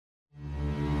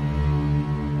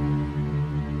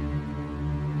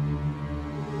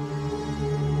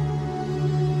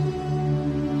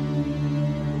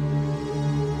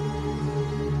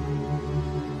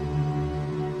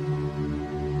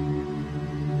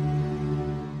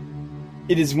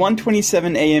It is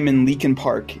 1:27 a.m. in Leakin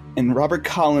Park, and Robert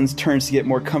Collins turns to get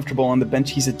more comfortable on the bench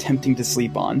he's attempting to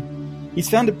sleep on. He's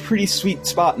found a pretty sweet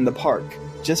spot in the park,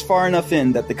 just far enough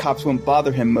in that the cops won't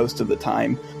bother him most of the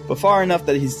time, but far enough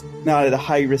that he's not at a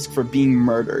high risk for being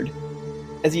murdered.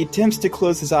 As he attempts to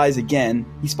close his eyes again,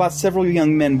 he spots several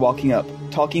young men walking up,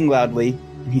 talking loudly,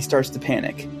 and he starts to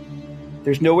panic.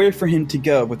 There's nowhere for him to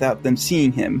go without them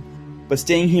seeing him, but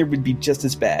staying here would be just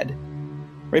as bad.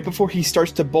 Right before he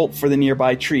starts to bolt for the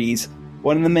nearby trees,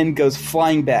 one of the men goes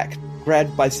flying back,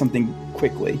 grabbed by something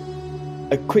quickly.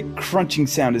 A quick crunching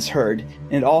sound is heard,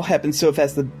 and it all happens so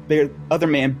fast the other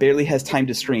man barely has time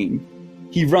to scream.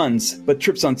 He runs, but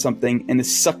trips on something and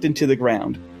is sucked into the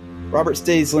ground. Robert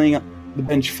stays laying on the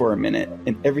bench for a minute,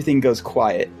 and everything goes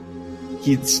quiet.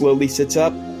 He slowly sits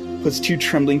up, puts 2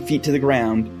 trembling feet to the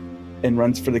ground, and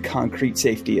runs for the concrete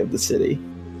safety of the city.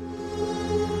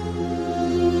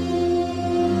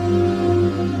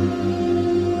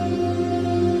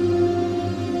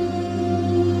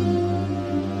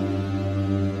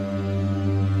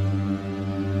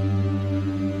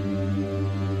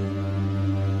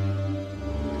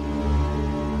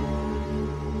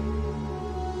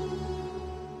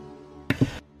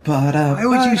 Why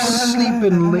would you sleep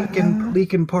in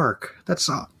Leakin Park? That's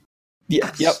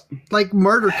like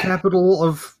murder capital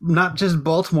of not just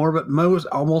Baltimore, but most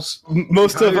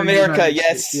of America.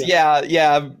 Yes, yeah.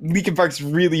 Leakin Park's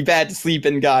really bad to sleep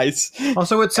in, guys.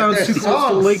 Also, it sounds too close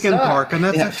to Leakin Park, and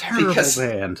that's a terrible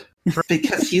band.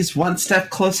 Because he's one step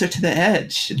closer to the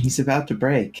edge, and he's about to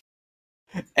break.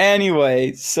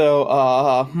 Anyway, so,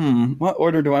 what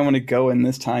order do I want to go in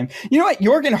this time? You know what?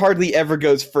 Jorgen hardly ever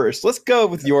goes first. Let's go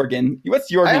with Jorgen.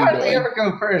 What's Jorgen doing? I hardly ever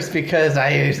go first because I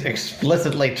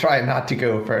explicitly try not to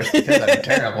go first because I'm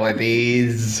terrible at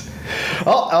these.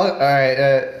 All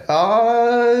right.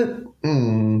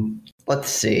 Let's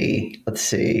see.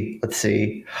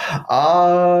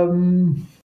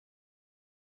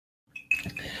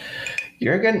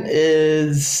 Jorgen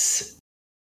is...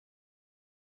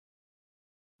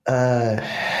 I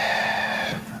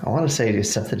want to say it has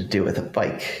something to do with a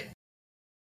bike.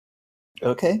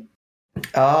 Okay.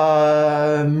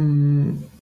 I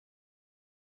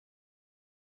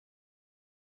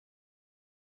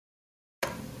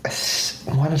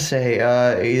want to say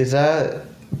is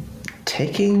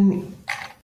taking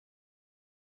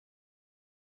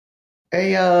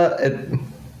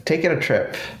taking a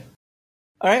trip.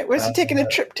 All right, where's he taking a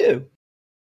trip to?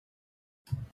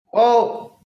 Well,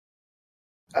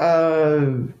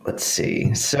 let's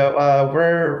see. So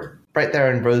we're right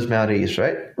there in Rosemount East,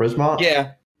 right? Rosemont?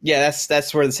 Yeah,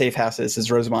 that's where the safe house is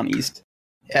Rosemont East.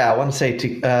 Yeah, I want to say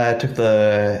took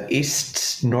the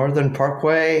East Northern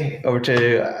Parkway over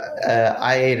to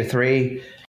I-83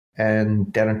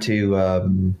 and down to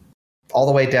all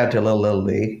the way down to Little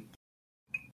League.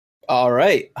 All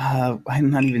right. I'm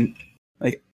not even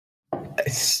like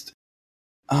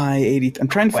I-80. I'm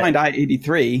trying to find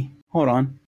I-83. Hold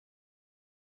on.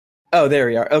 Oh, there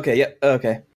we are. Okay, yep.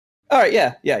 Okay. All right.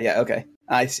 Yeah. Okay,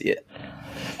 I see it.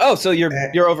 Oh, so you're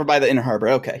over by the Inner Harbor.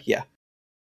 Okay. Yeah.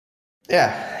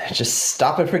 Yeah. Just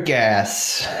stopping for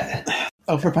gas.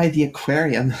 Over by the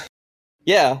aquarium.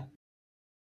 Yeah.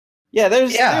 Yeah.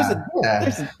 There's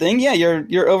a thing. Yeah.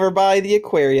 You're over by the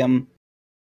aquarium.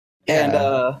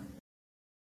 Yeah.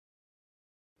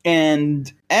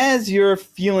 And as you're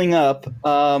fueling up,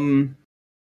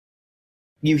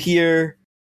 you hear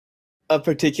a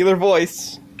particular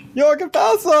voice. Jorgen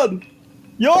Paulson!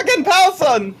 Jorgen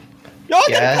Paulson!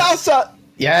 Jorgen Paulson!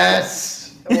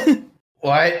 Yes!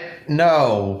 What?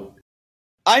 No.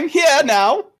 I'm here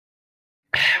now.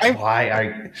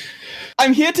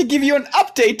 I'm here to give you an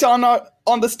update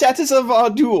on the status of our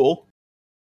duel.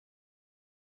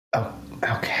 Oh,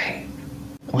 okay.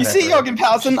 Whatever. You see, Jorgen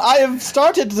Paulson, I have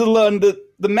started to learn the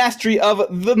mastery of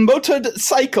the motored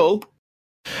cycle.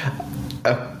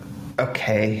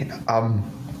 Okay.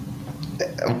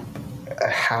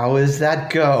 How is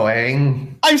that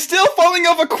going? I'm still falling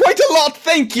over quite a lot,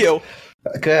 thank you.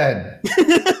 Good.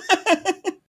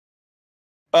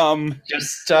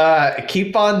 Just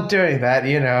keep on doing that.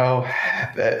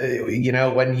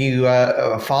 When you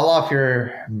fall off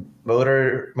your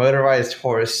motorized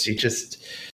horse, you just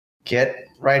get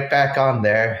right back on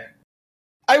there.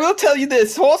 I will tell you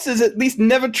this: horses at least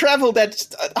never traveled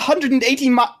at 180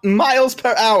 miles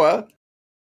per hour.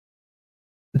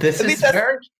 This is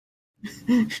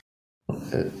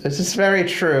very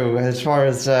true. As far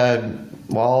as there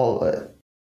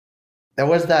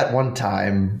was that one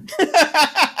time.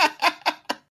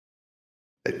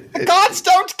 Gods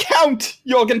don't count,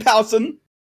 Jorgen Paulson.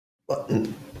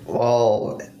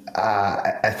 Well,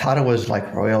 I thought it was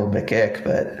like Royal McIck,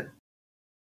 but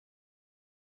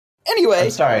Anyway.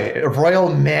 I'm sorry,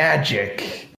 royal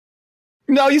magic.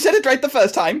 No, you said it right the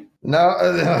first time. No.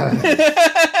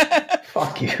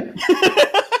 Fuck you.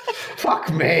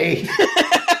 Fuck me.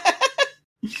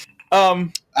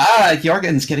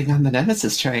 Jorgen's getting on the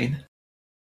Nemesis train.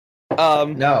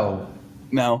 No.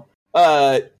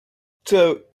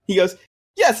 So he goes,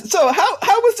 yes, so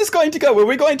how was this going to go? Were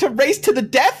we going to race to the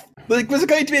death? Like, was it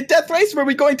going to be a death race? Were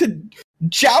we going to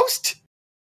joust?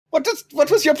 What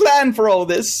was your plan for all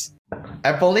this?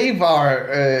 I believe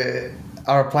our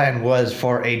plan was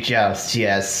for a joust,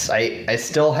 yes. I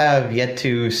still have yet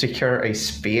to secure a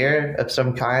spear of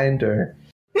some kind, or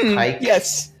pike.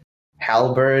 Yes.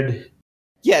 Halberd.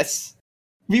 Yes.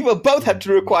 We will both have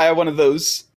to require one of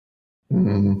those.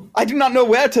 I do not know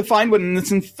where to find one in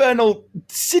this infernal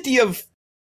city of,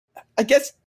 I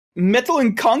guess, metal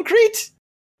and concrete?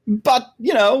 But,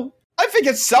 I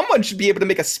figured someone should be able to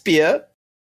make a spear.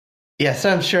 Yes,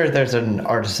 I'm sure there's an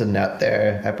artisan out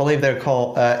there. I believe they're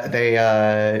called,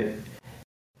 their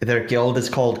guild is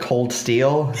called Cold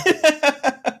Steel.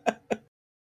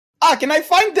 Can I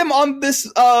find them on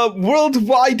this World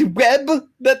Wide Web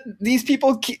that these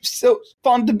people keep so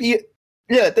fond to be...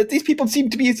 Yeah, that these people seem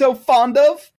to be so fond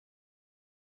of?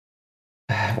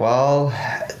 Well,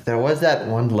 there was that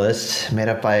one list made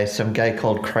up by some guy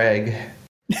called Craig.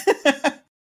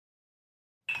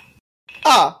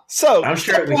 So, I'm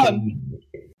sure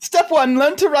Step 1,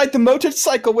 learn to ride the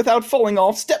motorcycle without falling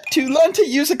off. Step 2, learn to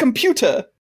use a computer.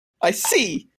 I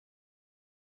see.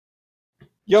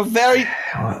 You're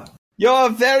a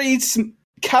very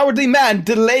cowardly man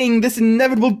delaying this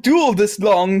inevitable duel this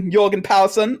long, Jorgen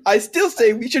Powson. I still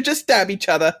say we should just stab each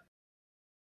other.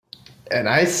 And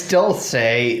I still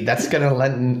say that's going to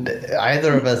land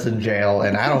either of us in jail,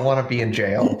 and I don't want to be in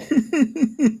jail.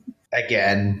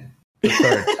 Again. The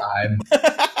third time.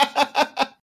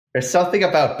 There's something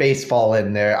about baseball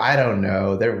in there. I don't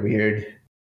know. They're weird.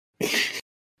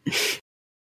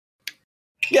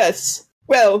 Yes.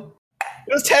 Well,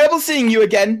 it was terrible seeing you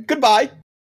again. Goodbye.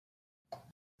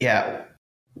 Yeah.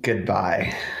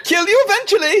 Goodbye. Kill you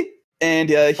eventually. And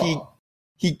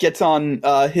he gets on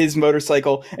his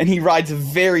motorcycle and he rides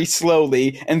very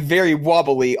slowly and very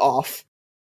wobbly off.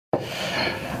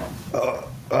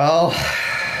 Well,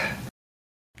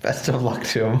 best of luck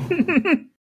to him.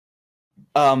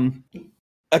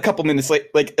 A couple minutes later,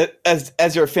 like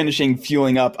as you're finishing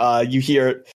fueling up, you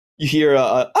hear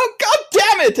oh god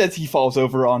damn it, as he falls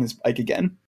over on his bike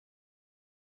again.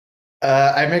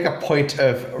 I make a point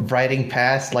of riding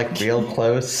past, like, real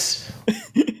close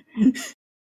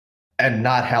and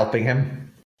not helping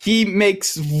him. He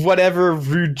makes whatever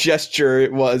rude gesture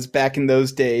it was back in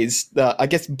those days. I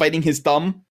guess biting his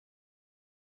thumb.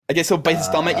 I guess he'll bite his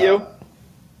thumb at you.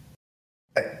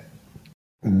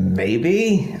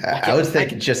 Maybe? I was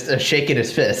thinking just shaking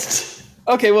his fist.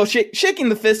 Okay, well, shaking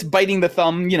the fist, biting the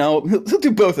thumb, he'll do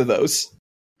both of those.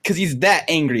 Because he's that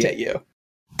angry at you.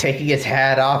 Taking his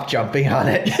hat off, jumping on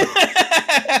it.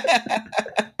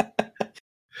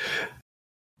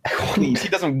 Please, he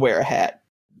doesn't wear a hat.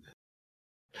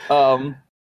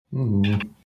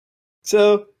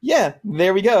 So, yeah,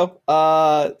 there we go.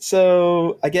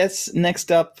 So, I guess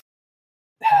next up...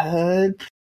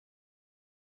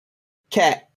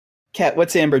 Cat,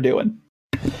 what's Amber doing?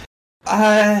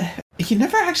 You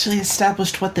never actually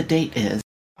established what the date is.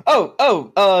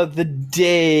 The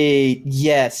date,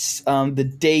 yes. The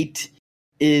date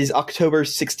is October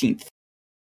 16th.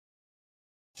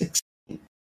 16th.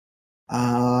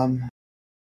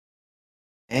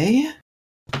 Okay.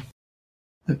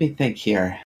 Let me think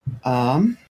here.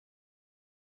 I'm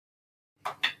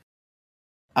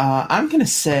gonna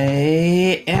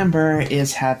say Amber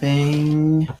is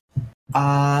having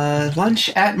lunch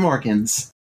at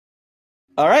Morgan's.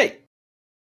 All right.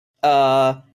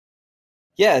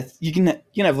 Yeah, you can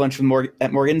have lunch with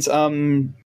at Morgan's.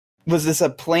 Was this a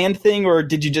planned thing, or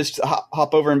did you just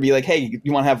hop over and be like, "Hey,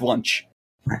 you want to have lunch"?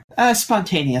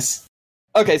 Spontaneous.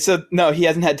 Okay, so no, he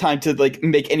hasn't had time to like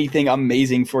make anything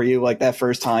amazing for you like that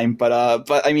first time. But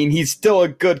I mean, he's still a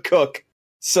good cook.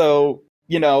 So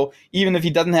even if he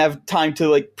doesn't have time to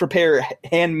like prepare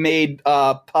handmade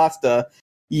pasta,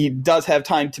 he does have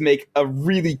time to make a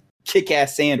really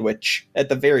kick-ass sandwich at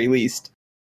the very least.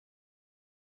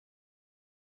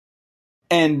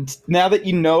 And now that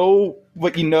you know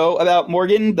what you know about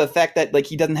Morgan, the fact that like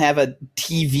he doesn't have a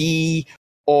TV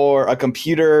or a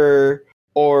computer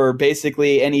or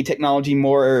basically any technology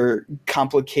more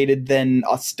complicated than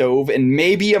a stove and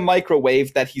maybe a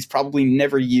microwave that he's probably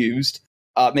never used,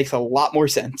 makes a lot more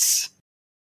sense.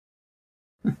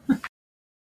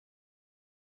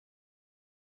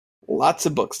 Lots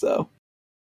of books, though.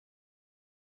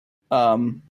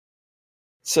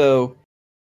 So,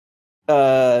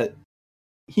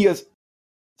 he goes,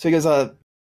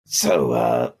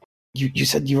 you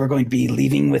said you were going to be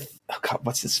leaving with, oh God,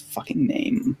 what's his fucking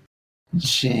name?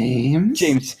 James?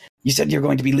 James. You said you're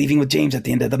going to be leaving with James at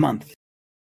the end of the month.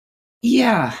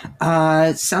 Yeah,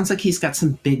 sounds like he's got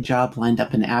some big job lined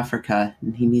up in Africa,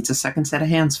 and he needs a second set of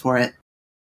hands for it.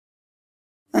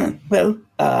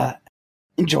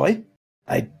 Enjoy.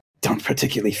 I don't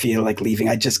particularly feel like leaving.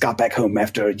 I just got back home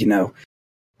after,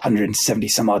 170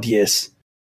 some odd years.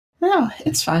 No,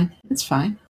 it's fine. It's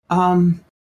fine.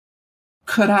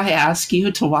 Could I ask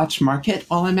you to watch Market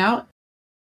while I'm out?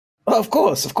 Oh, of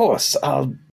course.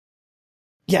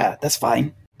 Yeah, that's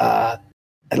fine. I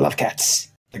love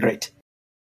cats. They're great.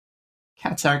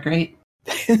 Cats are great.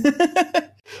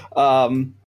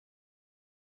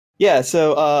 Yeah,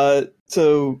 so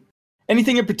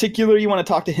anything in particular you want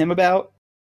to talk to him about?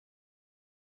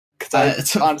 Because I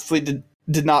honestly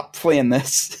did not plan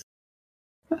this.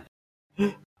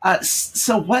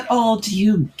 So what all do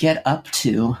you get up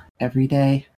to every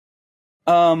day?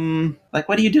 Like,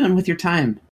 what are you doing with your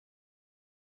time?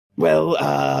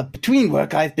 Well, between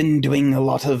work, I've been doing a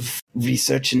lot of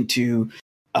research into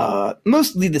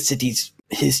mostly the city's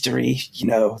history.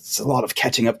 It's a lot of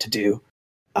catching up to do.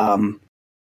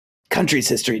 Country's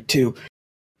history, too.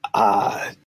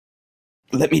 Let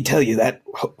me tell you, that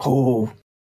whole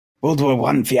World War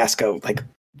I fiasco, like,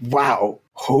 wow,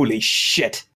 holy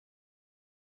shit.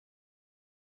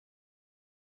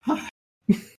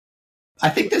 I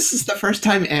think this is the first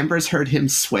time Amber's heard him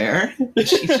swear.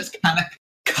 She just kind of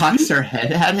cocks her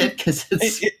head at it because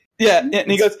it's... Yeah,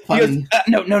 and he goes,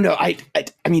 no, I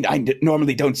mean, I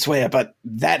normally don't swear, but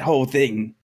that whole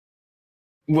thing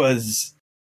was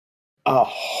a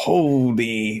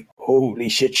holy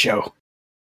shit show.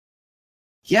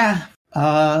 Yeah,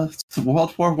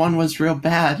 World War I was real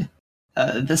bad.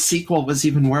 The sequel was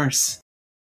even worse.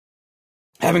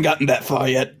 Haven't gotten that far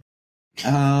yet.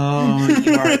 Oh,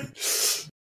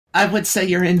 I would say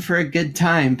you're in for a good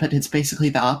time, but it's basically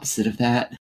the opposite of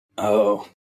that. Oh.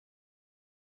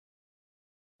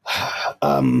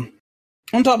 On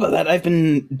top of that, I've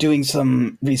been doing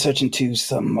some research into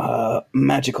some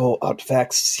magical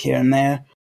artifacts here and there.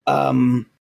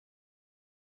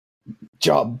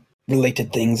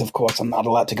 Job-related things, of course. I'm not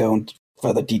allowed to go into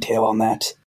further detail on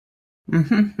that.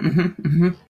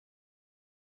 And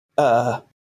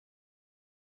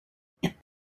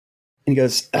he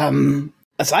goes,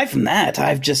 aside from that,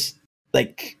 I've just,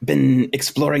 been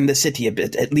exploring the city a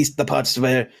bit, at least the parts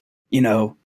where,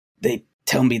 they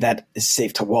tell me that it's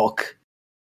safe to walk.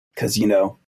 Because,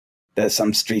 there's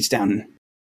some streets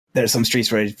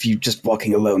where if you're just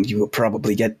walking alone, you will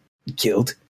probably get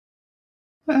killed.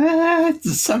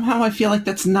 Somehow I feel like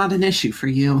that's not an issue for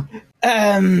you.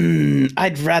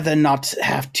 I'd rather not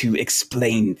have to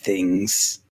explain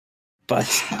things.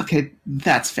 But... Okay,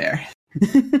 that's fair. He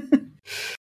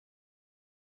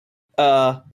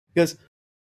goes,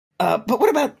 but what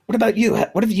about you?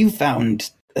 What have you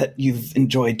found that you've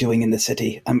enjoyed doing in the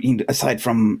city? I mean, aside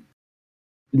from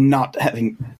not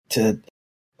having to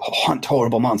hunt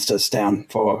horrible monsters down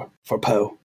for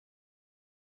Poe.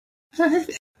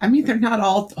 I mean, they're not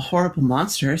all horrible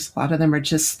monsters. A lot of them are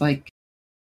just,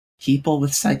 people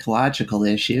with psychological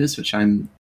issues, which I'm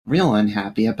real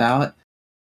unhappy about.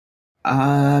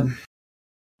 I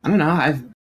don't know.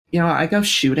 I go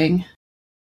shooting.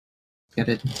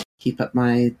 Gotta keep up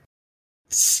my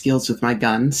skills with my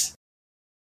guns.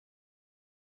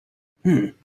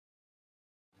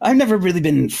 I've never really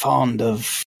been fond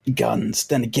of guns.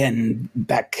 Then again,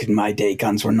 back in my day,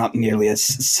 guns were not nearly as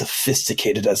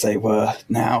sophisticated as they were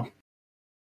now.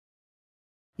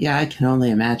 Yeah, I can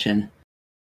only imagine.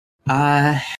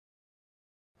 I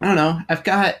don't know. I've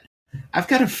got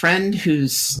a friend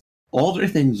who's older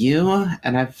than you,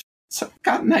 and I've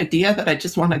got an idea that I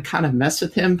just want to kind of mess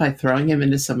with him by throwing him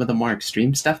into some of the more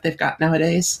extreme stuff they've got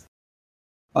nowadays.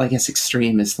 Well, I guess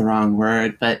extreme is the wrong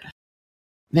word, but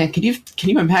man, can you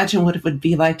imagine what it would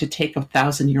be like to take a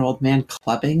 1,000-year-old man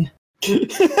clubbing?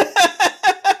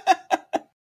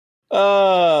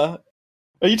 Are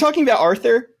you talking about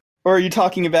Arthur, or are you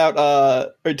talking about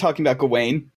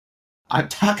Gawain? I'm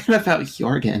talking about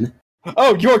Jorgen.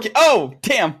 Oh, Jorgen! Oh,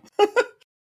 damn.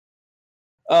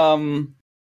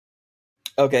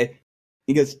 Okay.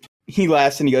 He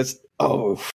laughs and he goes,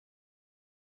 oh,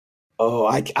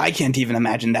 I can't even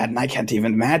imagine that, and I can't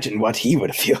even imagine what he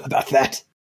would feel about that.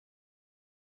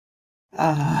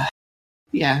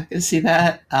 Yeah, I see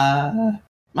that.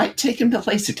 Might take him to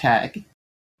laser tag.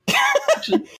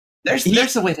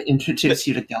 There's a way to introduce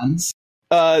you to guns.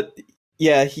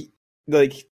 Yeah,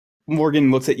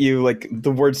 Morgan looks at you like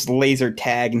the words laser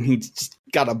tag, and he just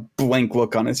got a blank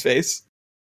look on his face.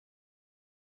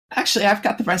 Actually, I've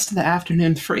got the rest of the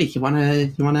afternoon free. You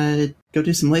wanna go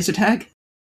do some laser tag?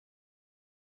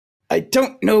 I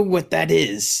don't know what that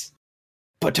is,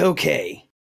 but okay.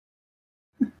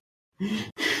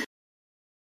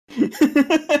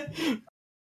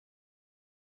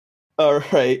 All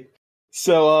right.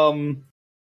 So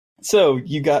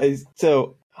you guys.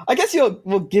 So I guess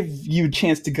we'll give you a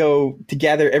chance to go to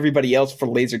gather everybody else for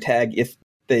laser tag if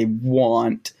they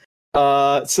want.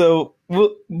 So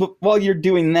while you're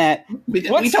doing that, we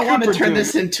don't want to turn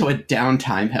this into a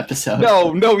downtime episode.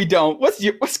 No, we don't.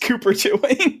 What's Cooper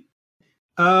doing?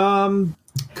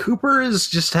 Cooper is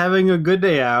just having a good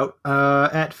day out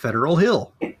at Federal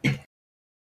Hill.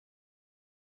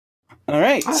 All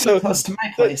right, so close to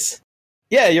my place.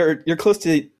 Yeah, you're close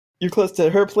to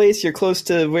her place. You're close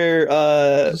to where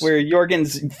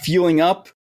Jorgen's fueling up.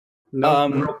 No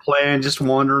real plan, just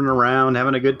wandering around,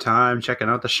 having a good time, checking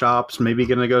out the shops. Maybe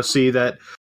gonna go see that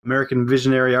American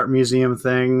Visionary Art Museum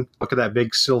thing. Look at that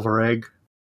big silver egg.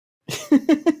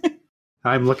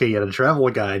 I'm looking at a travel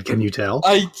guide. Can you tell?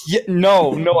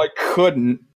 No, I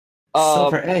couldn't.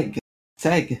 Silver egg. It's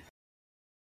egg.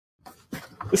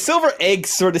 The silver egg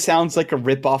sort of sounds like a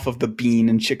ripoff of the bean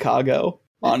in Chicago.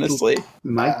 Honestly,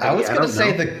 I was going to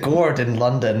say the gourd in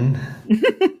London.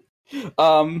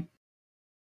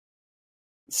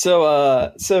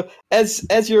 So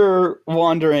as you're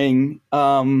wandering,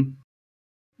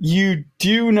 you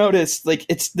do notice, like,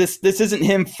 it's this isn't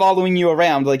him following you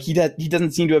around. Like, he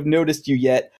doesn't seem to have noticed you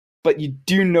yet, but you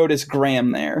do notice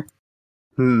Graham there.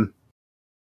 Well,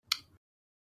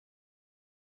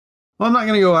 I'm not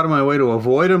going to go out of my way to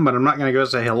avoid him, but I'm not going to go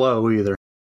say hello either.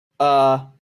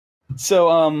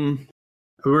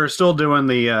 We're still doing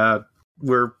the,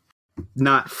 we're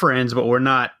not friends, but we're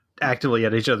not actively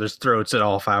at each other's throats at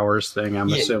all hours thing,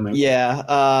 I'm assuming.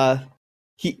 Yeah,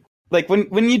 he, like,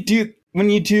 when you do,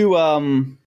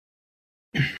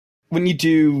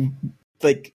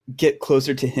 like, get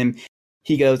closer to him,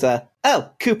 he goes, oh,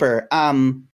 Cooper,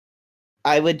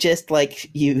 I would just like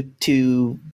you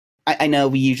to, I know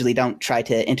we usually don't try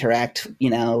to interact,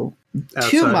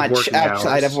 too much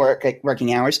outside of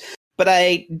working hours, but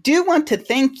I do want to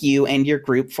thank you and your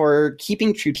group for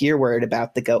keeping true to your word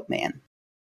about the Goat Man.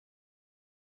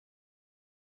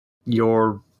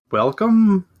 You're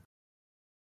welcome.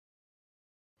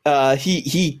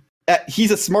 He's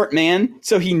a smart man,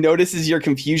 so he notices your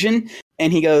confusion,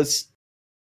 and he goes,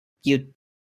 "You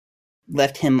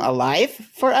left him alive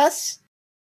for us?"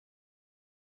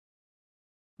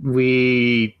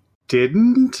 We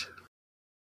didn't.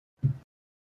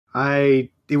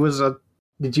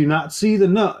 Did you not see the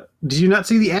nut? Did you not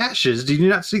see the ashes? Did you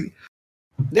not see?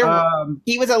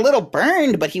 He was a little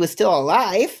burned, but he was still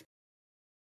alive.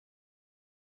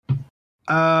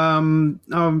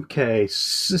 Okay,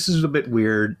 this is a bit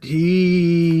weird.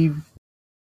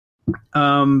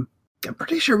 I'm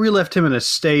pretty sure we left him in a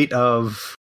state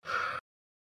of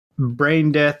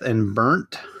brain death and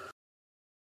burnt.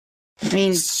 I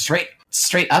mean, straight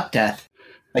up death.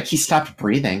 Like, he stopped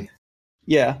breathing.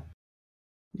 Yeah.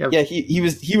 Yep. Yeah, he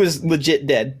was legit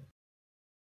dead.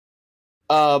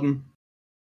 And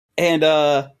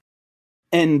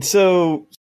so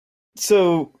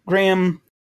Graham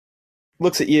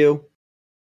looks at you,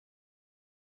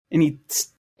 and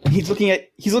he's looking at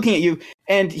you,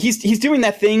 and he's doing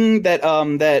that thing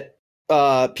that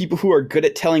people who are good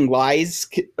at telling lies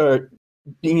or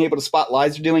being able to spot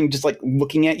lies are doing, just like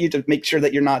looking at you to make sure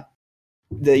that you're not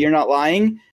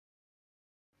lying.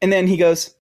 And then he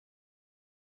goes,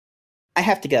 "I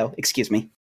have to go. Excuse me."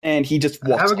 And he just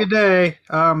walks. Have a good day.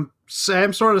 I'm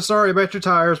sort of sorry about your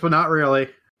tires, but not really.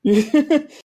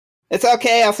 It's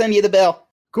okay. I'll send you the bill.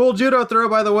 Cool judo throw,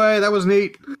 by the way. That was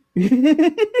neat.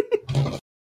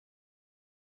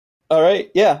 All right.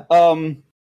 Yeah.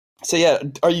 So yeah,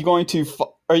 are you going to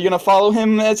follow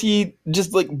him as he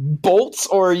just like bolts,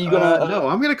 or are you gonna? No,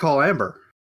 I'm gonna call Amber.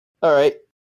 All right.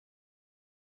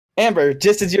 Amber,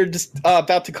 just as you're just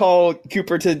about to call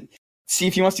Cooper to see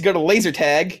if he wants to go to laser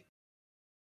tag.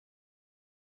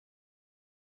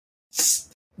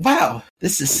 Wow,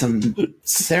 this is some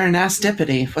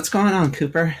serendipity. What's going on,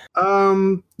 Cooper?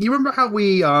 You remember how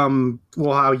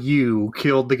how you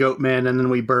killed the Goat Man and then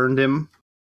we burned him?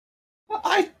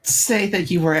 I'd say that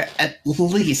you were at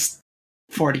least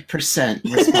 40%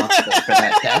 responsible for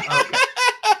that death.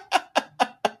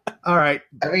 All right.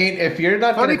 I mean, if you're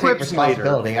not going to take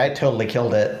responsibility, I totally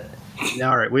killed it.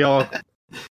 All right, we all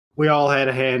had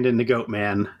a hand in the Goat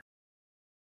Man.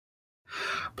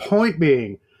 Point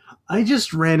being, I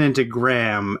just ran into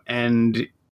Graham, and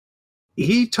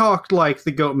he talked like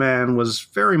the Goat Man was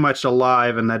very much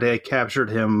alive and that they captured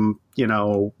him,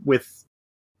 with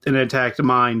an intact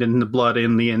mind and the blood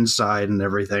in the inside and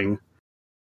everything.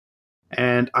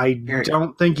 And I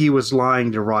don't think he was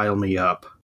lying to rile me up.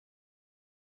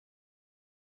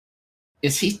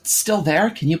 Is he still there?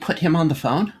 Can you put him on the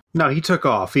phone? No, he took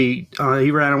off. He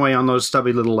ran away on those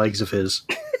stubby little legs of his.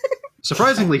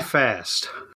 Surprisingly fast.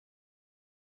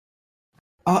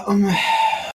 I'm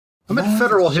at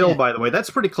Federal Hill, by the way. That's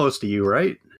pretty close to you,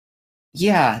 right?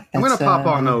 Yeah. I'm going to pop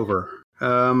on over.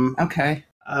 Okay.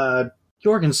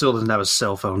 Jorgen still doesn't have a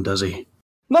cell phone, does he?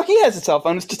 No, he has a cell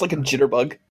phone. It's just like a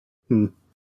jitterbug.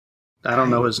 I don't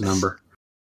know his number.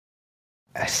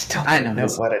 I still don't know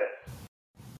what it...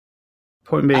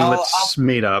 Point being, let's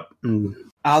meet up.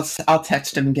 I'll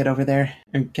text him and get over there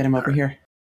and get him over here.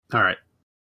 All right.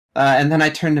 And then I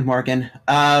turn to Morgan.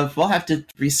 We'll have to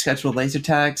reschedule laser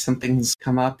tag. Something's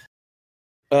come up.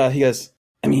 He goes,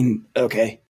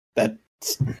 okay,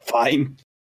 that's fine.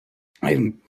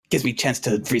 Gives me a chance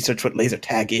to research what laser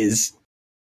tag is.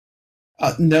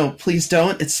 No, please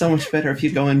don't. It's so much better if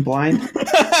you go in blind.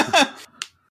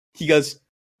 He goes,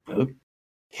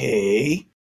 okay.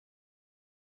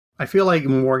 I feel like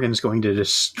Morgan's going to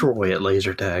destroy at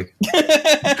laser tag.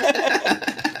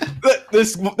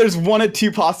 There's one of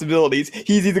two possibilities.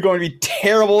 He's either going to be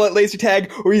terrible at laser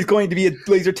tag or he's going to be a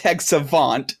laser tag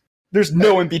savant. There's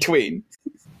no in between.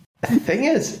 The thing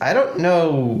is, I don't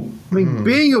know.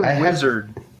 Being a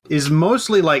wizard is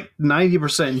mostly like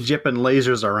 90% jipping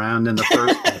lasers around in the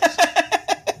first place.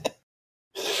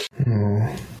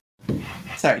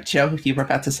 Sorry, Joe, you were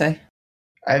about to say?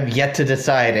 I've yet to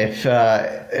decide if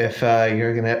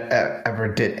you're gonna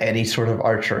ever did any sort of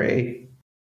archery.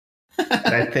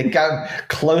 And I think I'm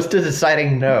close to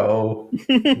deciding no,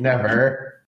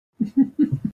 never.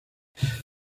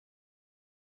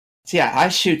 So yeah, I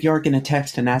shoot Jorgen a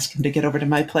text and ask him to get over to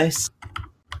my place.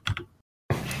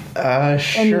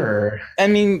 Sure.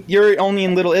 You're only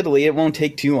in Little Italy. It won't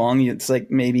take too long. It's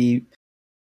like maybe,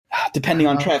 depending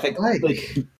on traffic,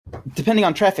 like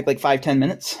 5-10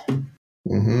 minutes.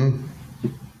 Mm-hmm.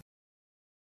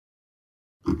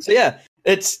 So yeah,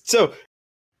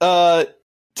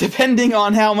 depending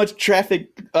on how much traffic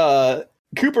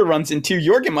Cooper runs into,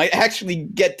 Jorgen might actually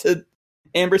get to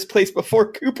Amber's place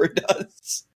before Cooper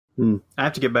does. I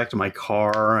have to get back to my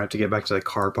car. I have to get back to the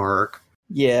car park.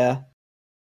 Yeah.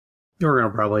 Jorgen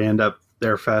will probably end up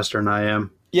there faster than I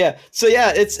am. Yeah, so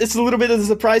yeah, it's a little bit of a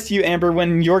surprise to you, Amber,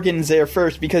 when Jorgen's there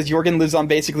first, because Jorgen lives on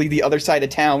basically the other side of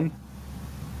town.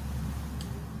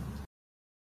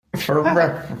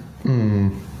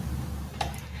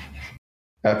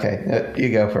 Okay,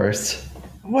 you go first.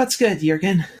 What's good,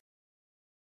 Jorgen?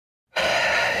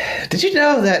 Did you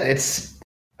know that it's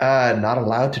not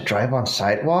allowed to drive on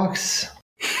sidewalks?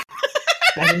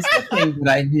 That is the thing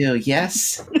that I knew,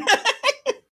 yes?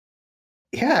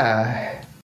 Yeah.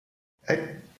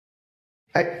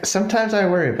 I sometimes I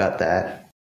worry about that.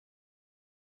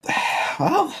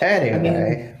 Well,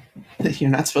 anyway, you're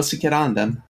not supposed to get on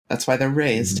them. That's why they're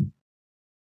raised.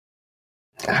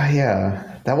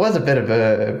 Yeah, that was a bit of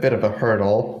a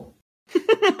hurdle.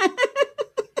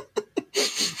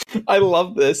 I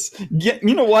love this.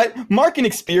 You know what? Mark an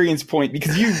experience point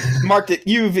because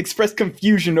you've expressed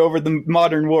confusion over the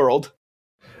modern world.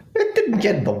 It didn't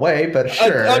get in the way, but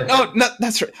sure. No,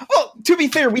 that's right. Well, to be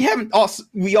fair, we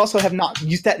also have not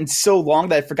used that in so long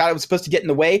that I forgot it was supposed to get in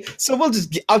the way. So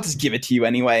I'll just give it to you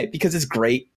anyway because it's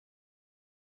great.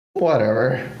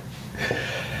 Whatever.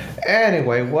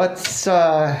 Anyway, what's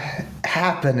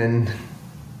happening?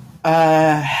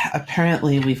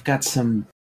 Apparently we've got some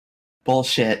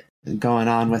bullshit going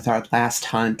on with our last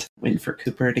hunt. Waiting for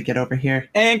Cooper to get over here.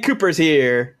 And Cooper's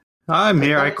here. I'm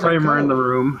here. I Kramer in the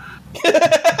room.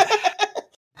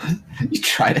 You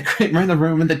try to Kramer in the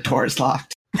room and the door's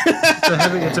locked.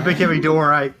 It's a big heavy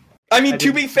door.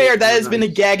 To be fair, that has been a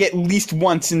gag at least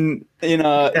once in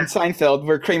Seinfeld,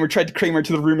 where Kramer tried to Kramer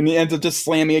into the room and he ends up just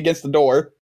slamming against the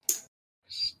door.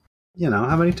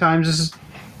 How many times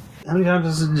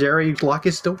does Jerry lock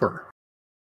his door?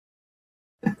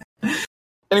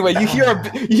 Anyway, you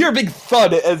hear a big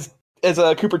thud as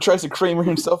Cooper tries to Kramer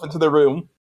himself into the room.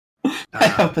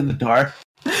 I open the door.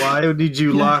 Why did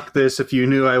you lock this if you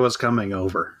knew I was coming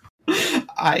over?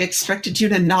 I expected you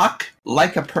to knock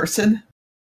like a person.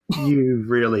 You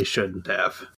really shouldn't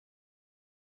have.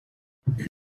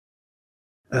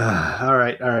 All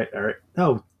right.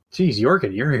 Oh, geez,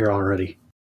 Jorgen, you're here already.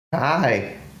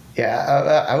 Hi.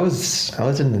 Yeah, I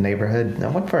was in the neighborhood. I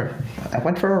went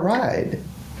for a ride.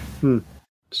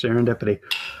 Serendipity.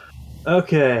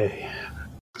 Okay.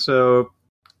 So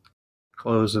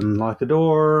close and lock the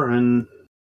door and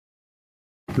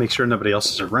make sure nobody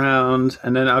else is around.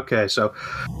 And then, okay, so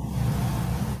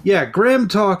yeah, Graham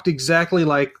talked exactly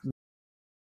like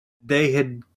they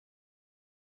had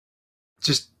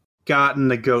just gotten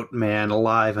the goat man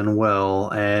alive and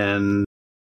well, and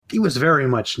he was very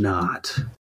much not.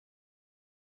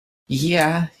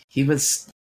 Yeah, he was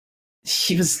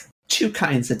 2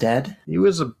 kinds of dead. He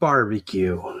was a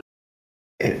barbecue.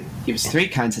 He was 3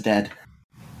 kinds of dead.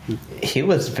 He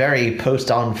was very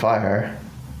post on fire.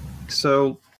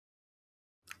 So,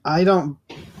 I don't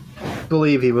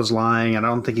believe he was lying. I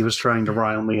don't think he was trying to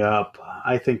rile me up.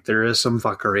 I think there is some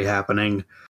fuckery happening.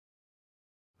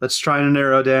 Let's try to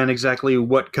narrow down exactly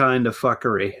what kind of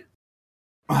fuckery.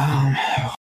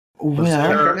 Was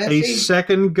there a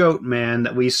second goat man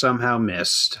that we somehow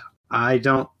missed? I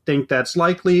don't think that's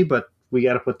likely, but we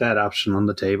got to put that option on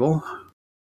the table.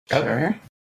 Sure.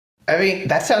 I mean,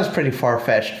 that sounds pretty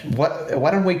far-fetched. Why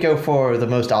don't we go for the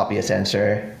most obvious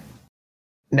answer?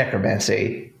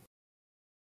 Necromancy.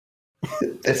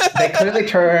 They clearly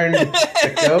turned a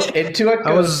goat into a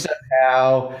ghost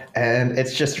somehow, and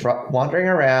it's just wandering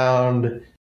around.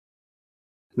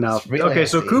 No. Okay,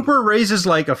 so Cooper raises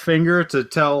like a finger to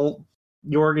tell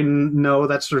Jorgen, no,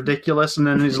 that's ridiculous, and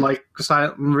then he's like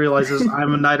silent and realizes,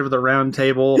 I'm a knight of the round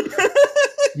table.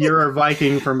 You're a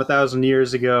Viking from 1,000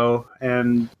 years ago,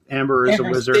 and Amber is a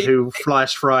wizard who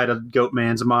flash fried a goat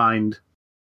man's mind.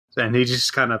 And he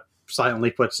just kind of silently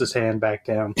puts his hand back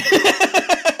down.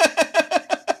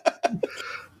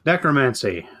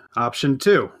 Necromancy, option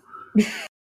 2.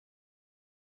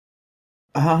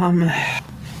 I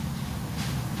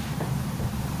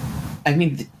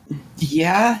mean,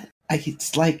 yeah,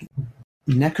 it's like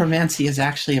necromancy is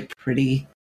actually a pretty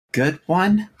good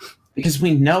one, because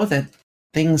we know that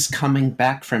things coming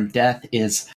back from death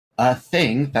is a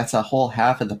thing. That's a whole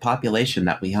half of the population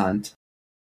that we hunt.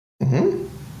 Mm-hmm.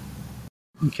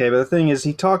 Okay, but the thing is,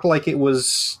 he talked like it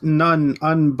was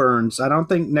unburns. I don't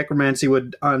think necromancy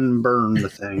would unburn the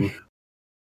thing.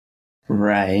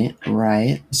 Right.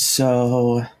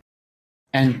 So,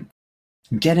 and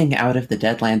getting out of the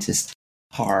Deadlands is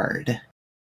hard.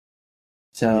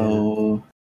 So,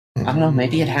 I don't know,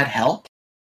 maybe it had help?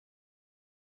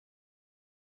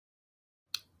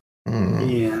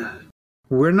 Yeah.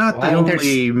 We're not the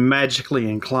only magically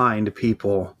inclined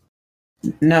people.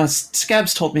 No,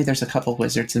 Scabs told me there's a couple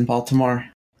wizards in Baltimore.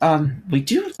 We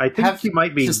do. I think you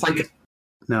might be. Just like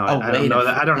no, I don't know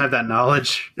that. I don't have that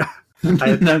knowledge.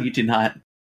 No, you do not.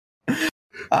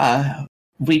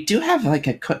 We do have like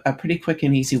a pretty quick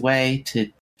and easy way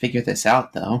to figure this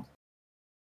out, though.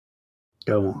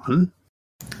 Go on.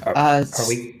 Are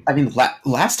we? I mean,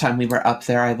 last time we were up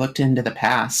there, I looked into the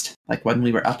past, like when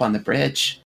we were up on the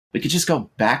bridge. We could just go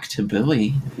back to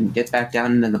Bowie and get back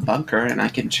down into the bunker, and I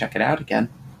can check it out again.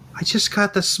 I just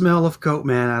got the smell of goat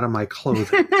man out of my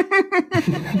clothing.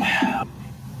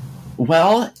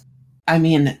 Well, I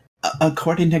mean,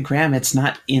 according to Graham, it's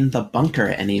not in the bunker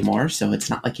anymore, so it's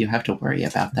not like you have to worry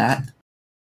about that.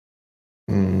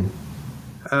 Mm.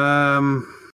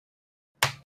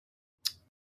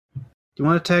 Do you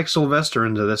want to tag Sylvester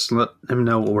into this and let him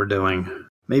know what we're doing?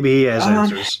 Maybe he has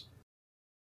answers.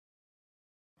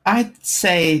 I'd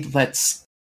say let's...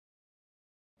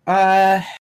 I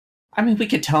mean, we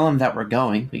could tell him that we're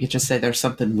going. We could just say there's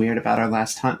something weird about our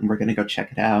last hunt and we're going to go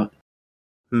check it out.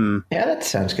 Yeah, that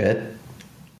sounds good.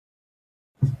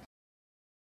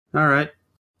 All right,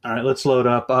 let's load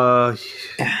up.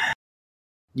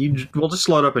 We'll just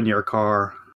load up in your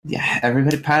car. Yeah,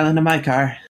 everybody pile into my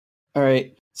car. All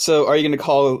right. So are you going to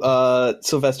call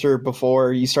Sylvester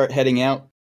before you start heading out?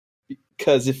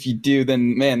 Because if you do,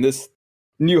 then, man, this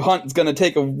new hunt is going to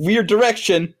take a weird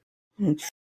direction. You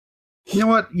know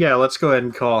what? Yeah, let's go ahead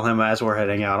and call him as we're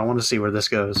heading out. I want to see where this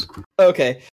goes.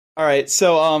 Okay. All right.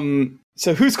 So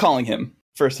who's calling him,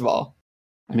 first of all?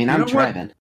 I mean, I'm driving.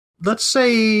 What? Let's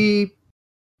say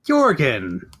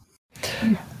Jorgen.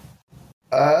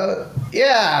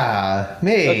 Yeah,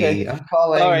 me. Okay. I'm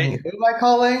calling. All right. Who am I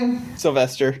calling?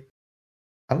 Sylvester.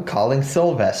 I'm calling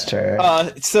Sylvester.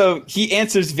 So he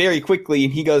answers very quickly,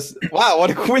 and he goes, "Wow,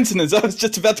 what a coincidence! I was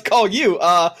just about to call you.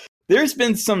 There's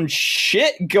been some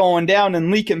shit going down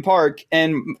in Leakin Park,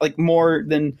 and like more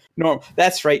than normal.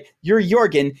 That's right. You're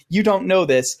Jorgen. You don't know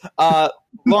this.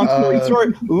 Long story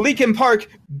short, Leakin Park,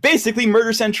 basically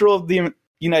murder central of the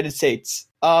United States.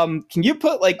 Can you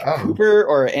put like Cooper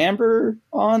or Amber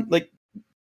on? Like,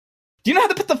 do you know how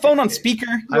to put the phone on speaker?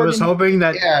 Jorgen? I was hoping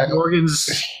that Jorgen's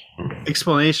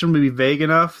explanation would be vague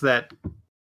enough that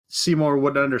Seymour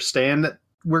would understand that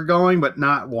we're going, but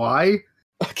not why.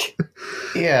 Okay.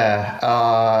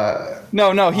 Yeah.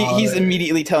 No. He's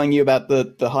immediately telling you about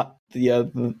the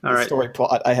right. story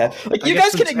plot I had. Like, I you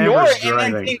guess guys can since ignore Amber's it and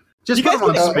then driving, think, just you put guys him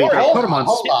on can speaker. ignore it. Put him on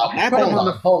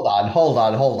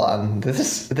Hold on.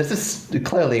 This is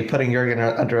clearly putting Jurgen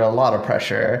under a lot of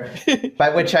pressure. By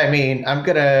which I mean I'm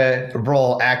gonna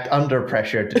roll act under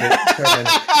pressure to determine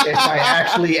if I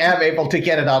actually am able to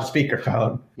get it on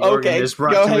speakerphone. Okay,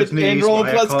 go ahead and roll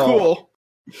plus cool.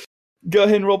 Go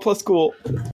ahead and roll plus cool.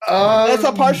 That's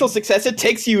a partial success. It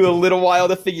takes you a little while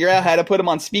to figure out how to put him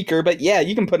on speaker, but yeah,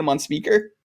 you can put him on speaker.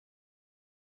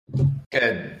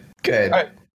 Good. All right.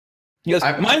 He goes,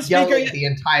 I'm "Mine speaker yelling the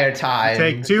entire time.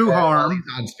 Take 2 harm.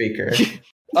 He's on speaker.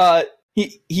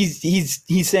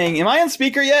 He's saying, "Am I on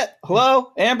speaker yet?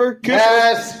 Hello, Amber? Cooper?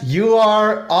 Yes, you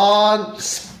are on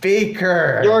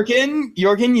speaker. Jorgen,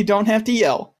 you don't have to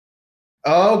yell."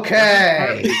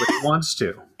 Okay. But he wants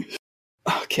to.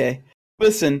 Okay.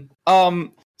 Listen.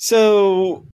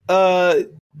 So,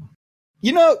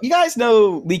 you guys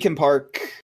know Leakin Park.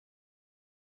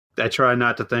 I try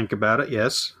not to think about it,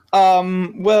 yes.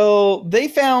 Well, they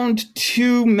found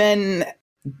 2 men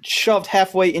shoved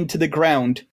halfway into the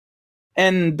ground.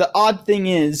 And the odd thing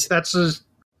is... That's a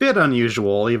bit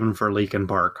unusual, even for Leakin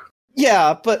Park.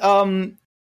 Yeah, but,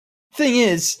 thing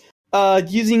is,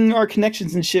 using our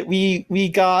connections and shit, we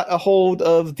got a hold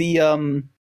of the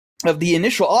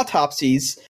initial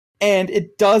autopsies, and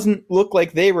it doesn't look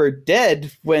like they were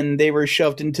dead when they were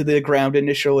shoved into the ground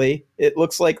initially. It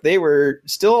looks like they were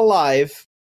still alive.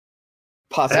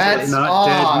 Possibly. That's not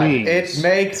odd. dead means. It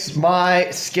makes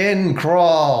my skin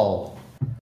crawl.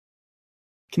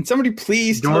 Can somebody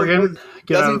please tell Jorgen,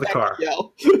 get out of the doesn't car.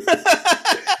 yell?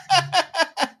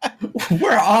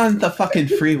 We're on the fucking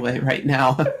freeway right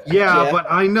now. Yeah, Yeah. but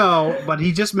I know, but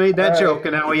he just made that joke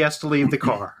and now he has to leave the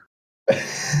car.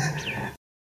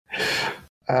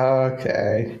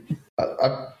 Okay.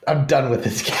 I'm done with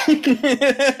this game.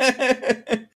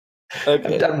 I'm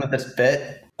Okay. done with this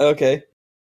bit. Okay.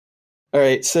 All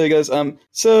right. So he goes. Are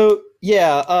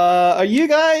you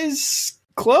guys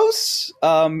close?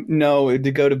 No.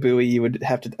 To go to Bowie, you would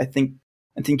have to. I think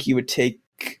you would take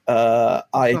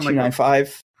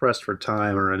I-295. Pressed for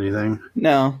time or anything.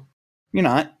 No, you're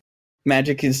not.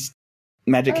 Magic happens.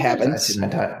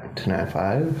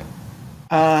 295.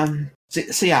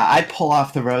 So yeah, I pull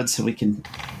off the road so we can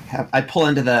I pull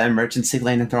into the emergency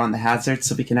lane and throw on the hazard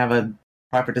so we can have a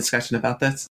proper discussion about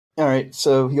this. All right.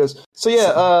 So he goes.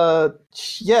 Leakin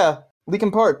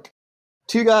Park.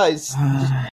 2 guys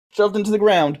shoved into the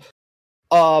ground.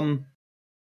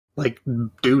 Like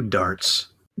dude darts.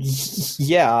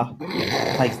 Yeah.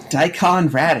 Like daikon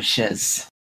radishes.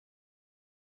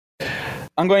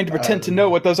 I'm going to pretend to know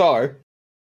what those are.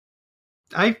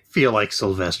 I feel like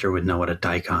Sylvester would know what a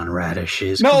daikon radish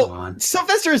is. No, Come on.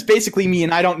 Sylvester is basically me,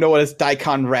 and I don't know what a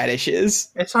daikon radish is.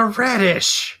 It's a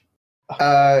radish.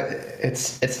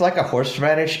 It's like a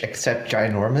horseradish except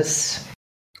ginormous.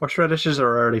 Horseradishes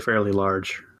are already fairly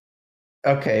large.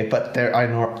 Okay, but they're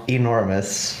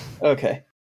enormous. Okay.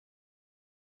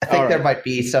 I think All there right. might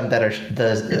be some that are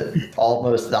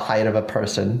almost the height of a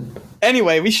person.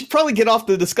 Anyway, we should probably get off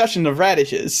the discussion of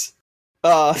radishes.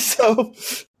 So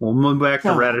We'll move back to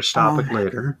Oh, radish topic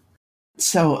later.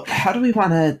 So how do we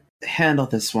want to handle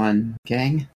this one,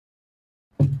 gang?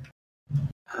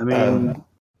 I mean,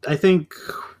 I think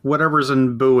whatever's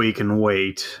in Bowie can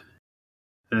wait.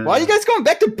 why are you guys going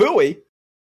back to Bowie?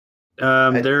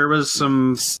 There was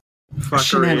some fuckery about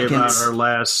Shenanigans. our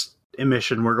last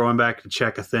emission. We're going back to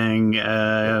check a thing,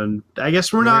 and I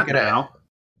guess we're not gonna- now.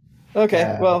 Okay,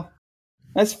 Yeah. well,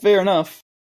 that's fair enough.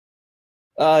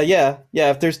 Yeah.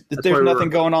 If there's why nothing we're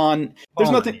going on, there's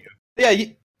calling nothing.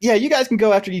 you. You guys can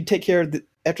go after you take care of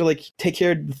take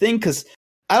care of the thing. Because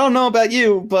I don't know about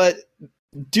you, but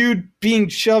dude being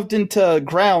shoved into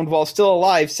ground while still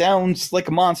alive sounds like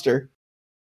a monster.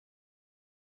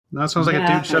 That sounds like a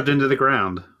Yeah. dude shoved into the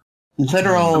ground.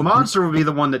 Literal The monster would be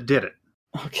the one that did it.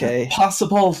 Okay.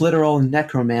 possible literal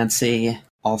necromancy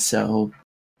also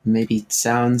maybe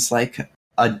sounds like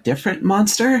a different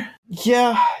monster.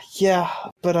 Yeah,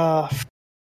 but I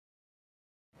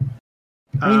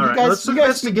mean, All right, let's you guys-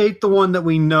 investigate the one that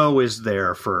we know is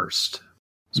there first.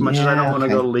 As much as I don't Yeah, want to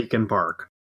okay. go to Leakin Park.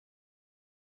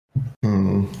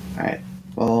 Hmm. All right,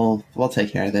 we'll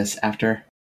take care of this after.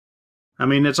 I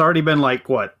mean, it's already been like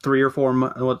what 3 or 4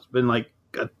 months. It's been like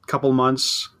a couple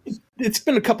months. it's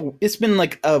been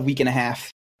like a week and a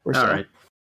half or so. All right.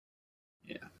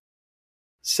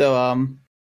 So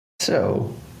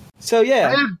So, I yeah.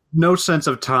 have no sense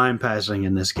of time passing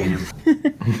in this game.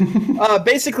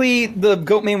 Basically, the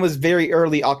Goatman was very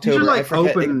early These October. are I like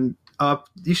forget. open up.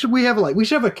 We should have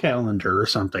a calendar or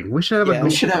something. We should have Yeah, We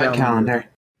should have a calendar.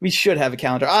 We should have a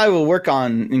calendar. I will work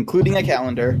on including a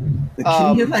calendar.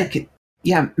 Can you make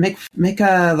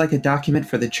a document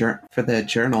for the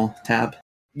journal tab?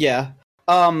 Yeah.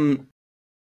 I'll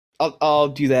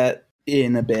do that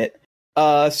in a bit.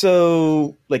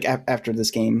 So like after this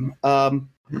game.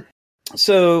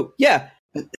 So yeah,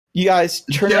 you guys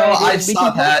turn around. I saw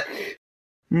that.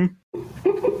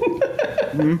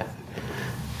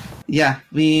 Yeah,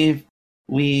 we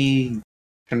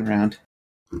turn around.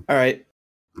 All right.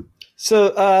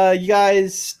 So you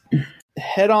guys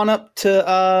head on up to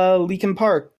Leakin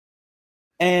Park,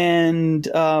 and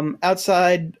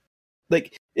outside,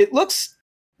 like it looks,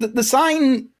 the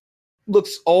sign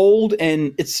looks old,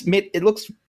 and it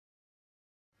looks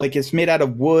like it's made out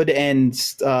of wood, and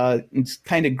it's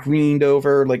kind of greened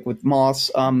over, like with moss.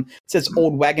 It says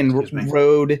Old Wagon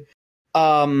Road.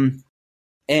 Yeah,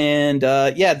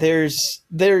 there's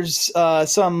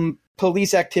some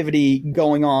police activity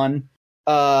going on.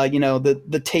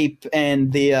 The tape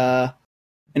and the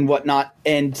and whatnot.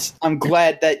 And I'm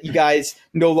glad that you guys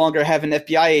no longer have an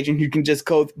FBI agent who can just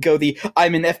go the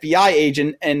I'm an FBI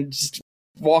agent and just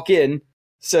walk in.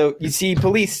 So you see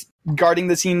police guarding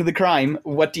the scene of the crime.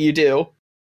 What do you do?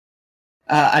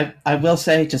 I will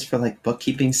say, just for like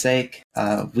bookkeeping's sake,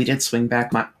 we did swing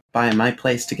back by my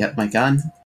place to get my gun.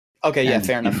 Okay, yeah, And,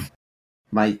 fair enough.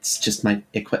 It's just my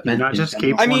equipment. Not just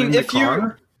keep. I mean, one in the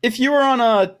car? if you were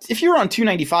on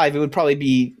 295, it would probably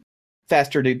be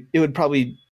faster to. It would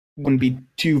probably wouldn't be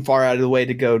too far out of the way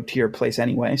to go to your place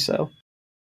anyway. So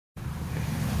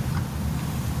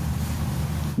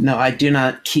No, I do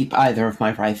not keep either of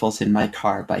my rifles in my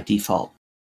car by default.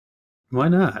 Why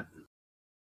not?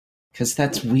 Because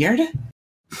that's weird.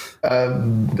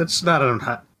 That's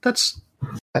not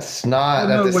that's not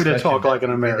no a way to discussion talk like an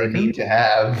that American. They need to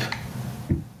have.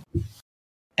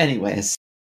 Anyways,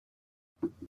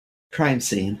 crime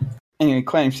scene. anyway,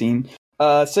 crime scene.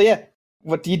 So yeah,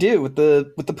 what do you do with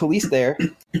the police there?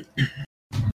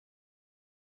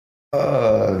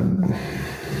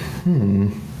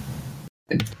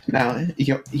 Now,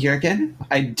 Jurgen,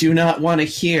 I do not want to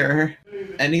hear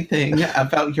anything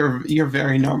about your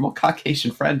very normal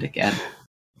Caucasian friend again.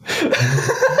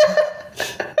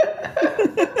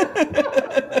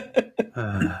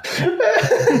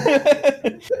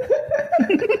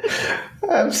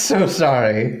 I'm so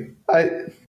sorry.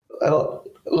 I'm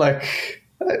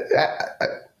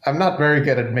not very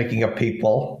good at making up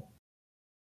people.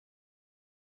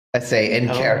 I say in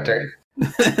character.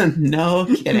 No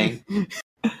kidding.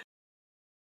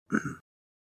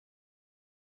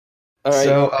 All right.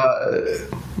 So,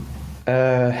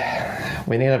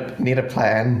 we need a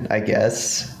plan, I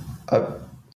guess.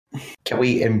 Can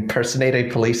we impersonate a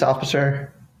police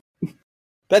officer?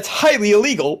 That's highly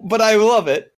illegal, but I love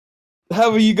it.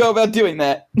 How will you go about doing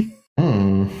that?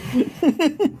 I'm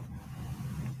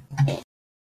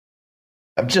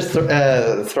just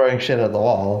throwing shit at the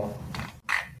wall.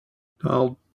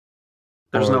 Well,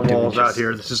 there's Or no do we walls out just-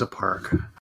 here. This is a park.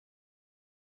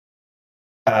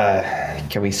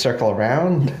 Can we circle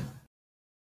around?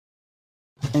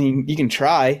 I mean, you can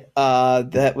try.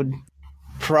 That would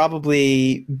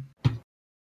probably.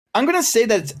 I'm gonna say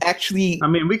that it's actually. I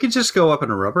mean, we could just go up in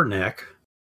a rubberneck.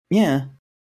 Yeah.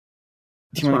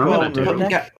 That's what I'm gonna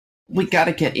do. We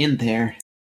gotta get in there.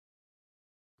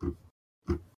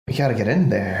 We gotta get in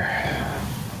there.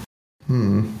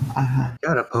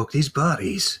 Gotta poke these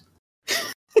bodies.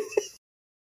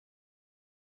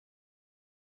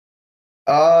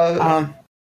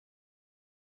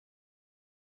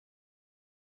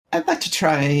 I'd like to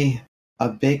try a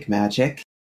big magic.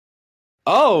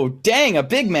 Oh, dang! A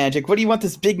big magic. What do you want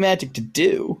this big magic to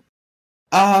do?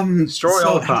 Destroy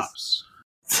all the cops.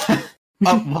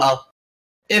 Well,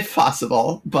 if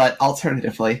possible, but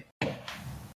alternatively,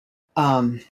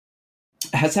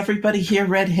 has everybody here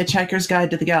read Hitchhiker's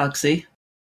Guide to the Galaxy?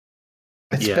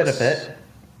 It's Yes. been a bit.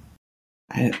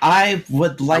 I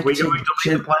would like Are we to. going to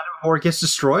leave the planet before it gets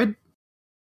destroyed?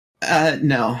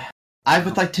 No. I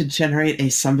would like to generate a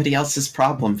somebody else's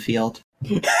problem field.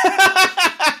 That's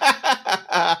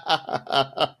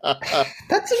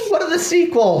in one of the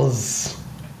sequels.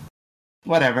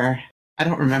 Whatever. I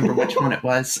don't remember which one it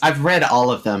was. I've read all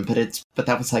of them, but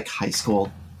that was like high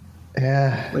school.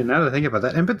 Yeah. Wait, now that I think about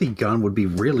that, empathy gun would be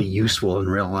really useful in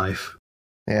real life.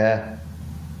 Yeah.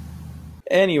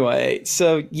 Anyway,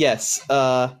 so yes.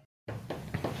 So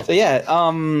yeah.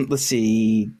 Let's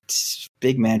see.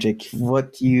 Big magic.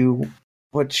 What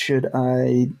should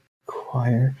I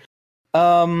acquire?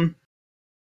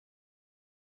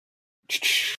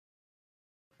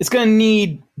 It's gonna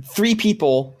need 3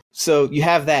 people So you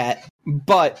have that,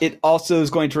 but it also is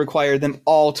going to require them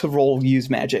all to roll use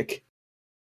magic.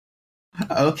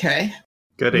 Okay.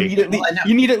 Goody.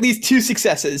 You need at least 2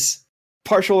 successes,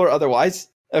 partial or otherwise.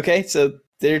 Okay, so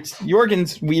there's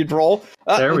Jorgen's weird roll.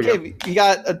 There we go. We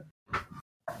got a...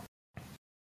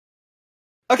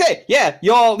 Okay, yeah,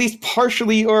 you all at least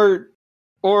partially or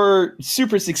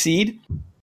super succeed.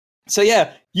 So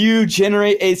yeah, you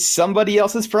generate a somebody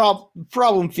else's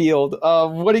problem field.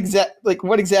 What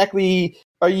exactly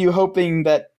are you hoping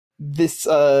that this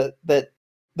that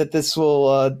this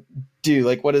will do?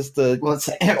 Like, what is the? Well,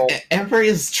 Ember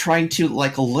is trying to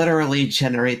literally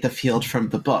generate the field from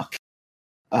the book.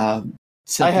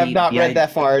 So I have not read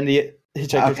that far in the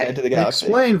Hitchhiker's Guide to the Galaxy.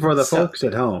 Explain for the folks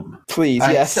at home, please.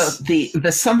 Yes. So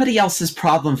the somebody else's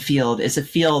problem field is a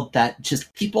field that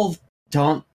just people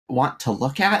don't want to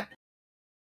look at.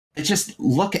 They just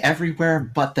look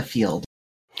everywhere but the field.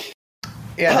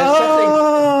 Yeah. There's something...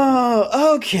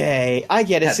 okay, I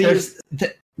get it. So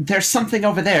there's something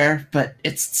over there, but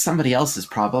it's somebody else's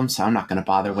problem, so I'm not going to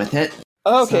bother with it.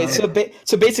 Okay, so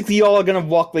basically, you all are gonna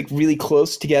walk really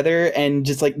close together, and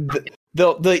just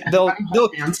they'll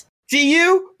see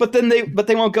you, but they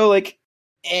won't go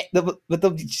but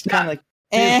they'll just kind of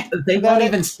They won't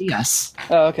even see us.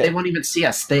 Oh, okay. They won't even see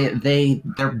us.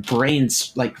 Their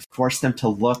brains force them to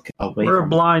look away. We're a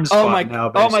blind spot now.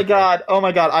 Basically. Oh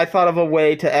my god! I thought of a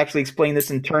way to actually explain this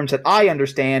in terms that I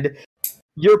understand.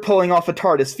 You're pulling off a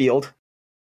TARDIS field.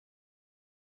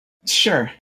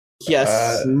 Sure.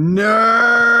 Yes.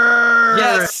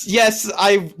 Nerds. Yes.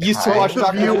 I used to watch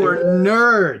Doctor Who. You were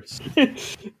nerds.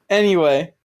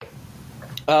 Anyway.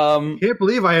 Can't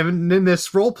believe I haven't in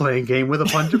this role-playing game with a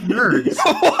bunch of nerds.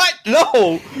 What?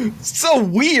 No! So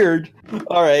weird.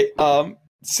 All right.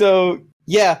 So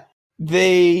yeah,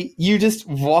 you just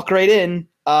walk right in.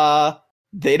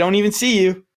 They don't even see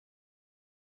you.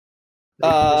 They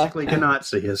basically cannot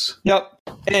see us. Yep.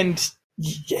 And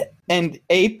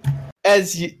Ape,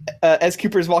 as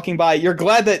Cooper's walking by, you're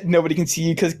glad that nobody can see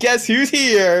you because guess who's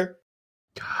here?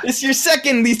 God. It's your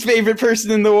second least favorite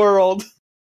person in the world.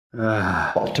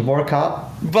 Baltimore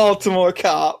Cop. Baltimore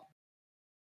Cop.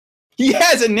 He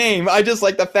has a name. I just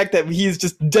like the fact that he's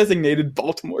just designated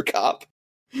Baltimore Cop.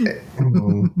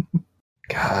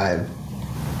 God.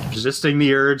 Resisting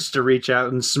the urge to reach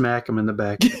out and smack him in the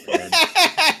back of the head.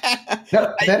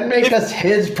 No, that makes us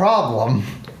his problem.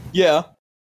 Yeah.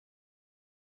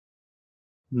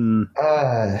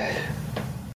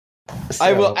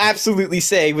 I will absolutely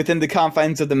say, within the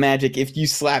confines of the magic, if you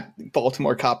slap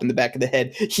Baltimore Cop in the back of the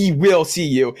head, he will see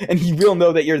you, and he will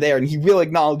know that you're there, and he will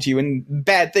acknowledge you, and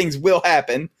bad things will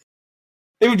happen.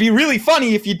 It would be really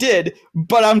funny if you did,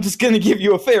 but I'm just going to give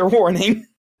you a fair warning.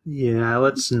 Yeah,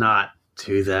 let's not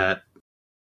do that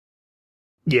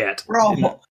yet. We're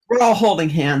all holding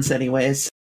hands anyways.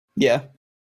 Yeah.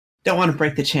 Don't want to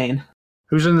break the chain.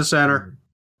 Who's in the center?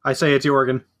 I say it's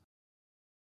Jorgen.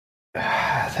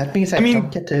 That means I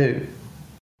don't get to...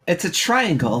 It's a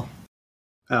triangle.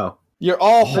 Oh. You're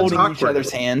all holding each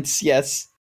other's hands, yes.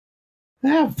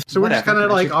 Yeah, so we're just kind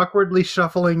of awkwardly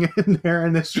shuffling in there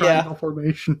in this triangle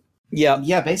formation. Yeah.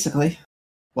 Yeah, basically.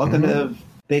 Welcome to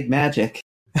Big Magic.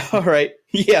 All right.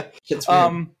 Yeah. It's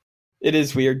weird. It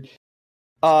is weird.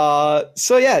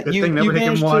 So yeah, Good thing nobody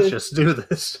can watch us do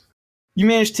this. You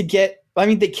managed to get... I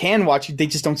mean, they can watch you, they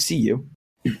just don't see you.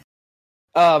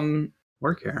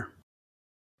 Or care.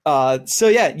 So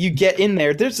yeah, you get in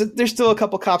there. There's still a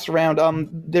couple cops around.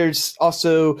 There's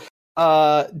also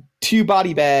 2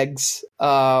 body bags,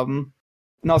 and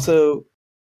also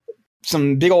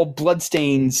some big old blood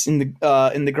stains in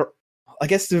the. I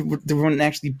guess there wouldn't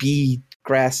actually be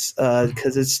grass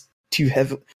because it's too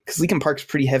heavy. Because Leakin Park's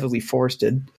pretty heavily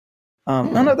forested. Oh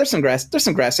no, there's some grass. There's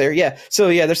some grass there. Yeah. So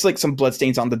yeah, there's some blood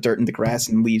stains on the dirt and the grass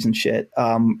and leaves and shit.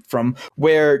 From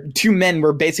where 2 men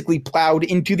were basically plowed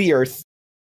into the earth.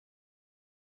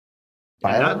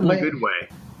 Not in a good way.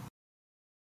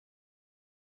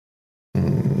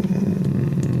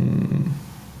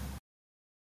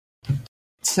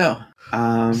 So,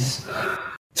 time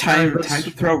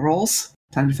to throw rolls.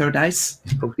 Time to throw dice.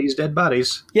 Poke these dead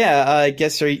bodies. Yeah, I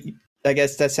guess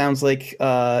that sounds like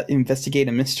investigate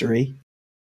a mystery.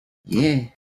 Yeah.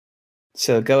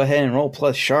 So go ahead and roll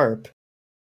plus sharp.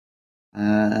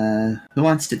 Who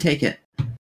wants to take it?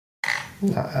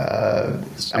 I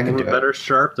can do better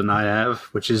sharp than I have,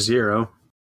 which is 0.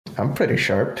 I'm pretty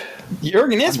sharp.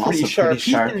 Jorgen is pretty sharp.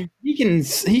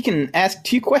 He can ask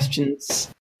 2 questions.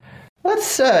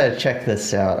 Let's check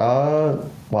this out.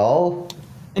 Well,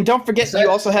 and don't forget you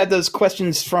also had those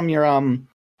questions from your own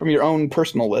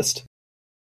personal list.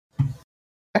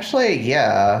 Actually,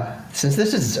 yeah. Since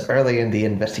this is early in the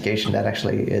investigation, that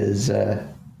actually is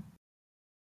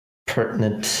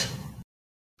pertinent.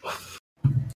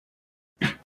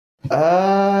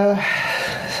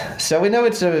 So we know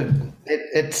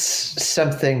it's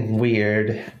something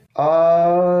weird.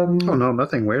 Oh no,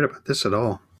 nothing weird about this at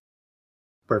all.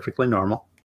 Perfectly normal.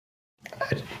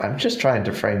 I'm just trying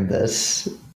to frame this,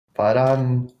 but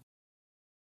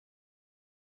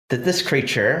did this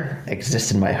creature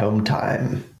exist in my home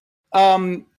time?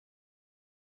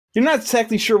 You're not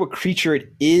exactly sure what creature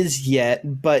it is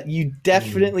yet, but you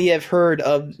definitely have heard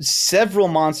of several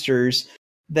monsters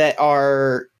that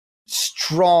are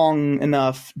strong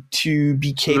enough to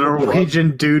be capable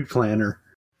Norwegian dude planner.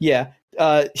 Yeah.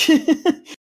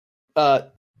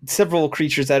 Several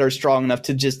creatures that are strong enough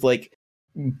to just like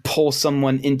pull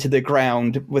someone into the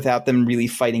ground without them really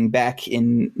fighting back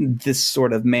in this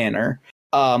sort of manner.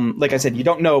 Like I said, you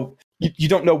don't know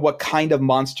what kind of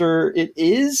monster it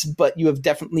is, but you have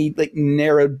definitely like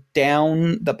narrowed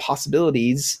down the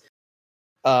possibilities.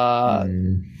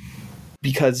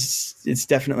 Because it's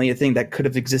definitely a thing that could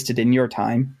have existed in your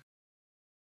time.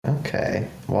 Okay.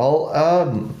 Well,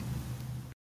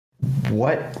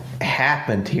 what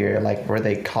happened here? Like, were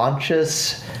they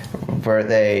conscious? Were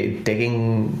they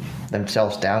digging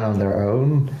themselves down on their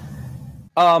own?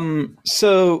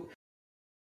 So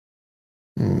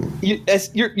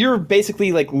you're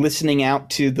basically like listening out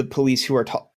to the police who are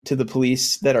to the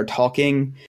police that are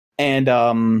talking, and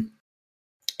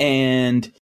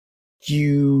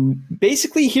you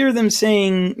basically hear them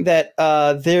saying that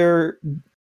there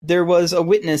was a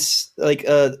witness, like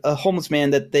a homeless man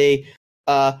that they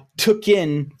took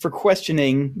in for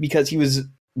questioning because he was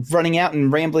running out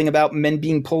and rambling about men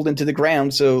being pulled into the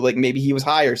ground. So like maybe he was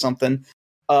high or something.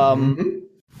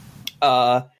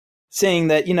 Saying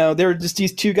that, you know, there were just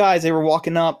these two guys, they were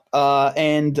walking up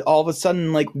and all of a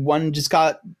sudden like one just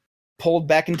got pulled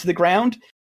back into the ground.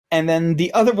 And then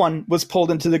the other one was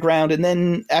pulled into the ground. And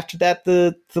then after that,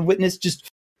 the witness just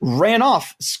ran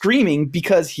off screaming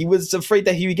because he was afraid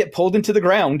that he would get pulled into the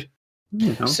ground.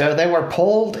 You know. So they were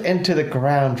pulled into the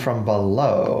ground from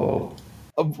below.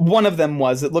 One of them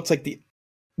was. It looks like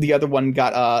the other one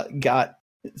got.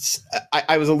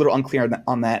 I was a little unclear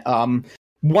on that.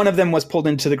 One of them was pulled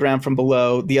into the ground from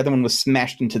below. The other one was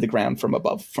smashed into the ground from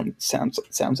above. From sounds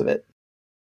of it.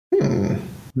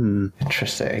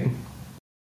 Interesting.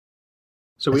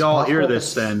 So we all hear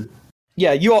this then.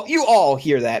 Yeah, you all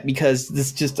hear that because this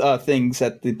is just things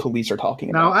that the police are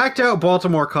talking about. Now act out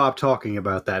Baltimore cop talking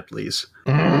about that, please.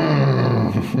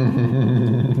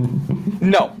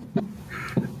 No.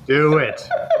 Do it.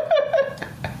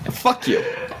 Fuck you.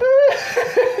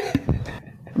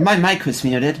 My mic was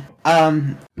muted.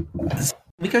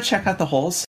 We go check out the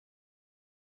holes.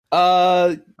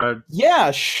 Yeah,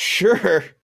 sure.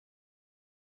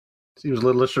 Seems a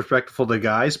little disrespectful to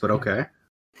guys, but okay.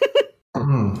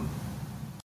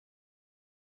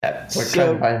 We're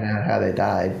trying to find out how they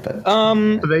died, but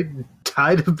They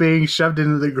died of being shoved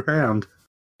into the ground.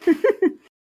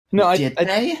 No, Did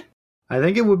they? I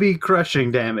think it would be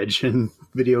crushing damage in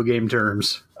video game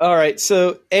terms. All right,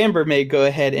 so Amber may go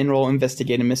ahead and roll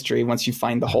investigate a mystery once you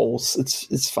find the holes.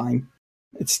 It's fine.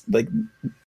 It's like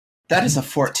That is a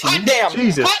 14. hot damn.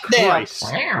 Jesus hot damn. Christ.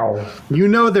 wow. You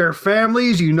know their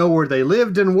families, you know where they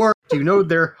lived and worked, you know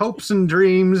their hopes and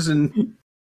dreams, and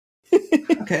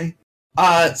Okay.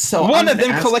 So One I'm of them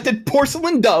gonna ask- collected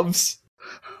porcelain doves.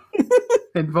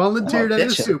 and volunteered Oh, at a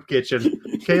bitchin'. soup kitchen.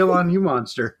 Kaelon, you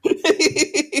monster.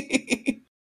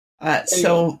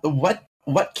 So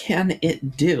what can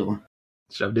it do?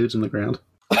 Shove dudes in the ground.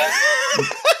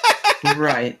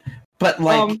 Right. But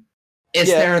like is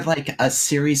yeah. there like a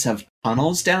series of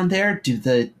tunnels down there? Do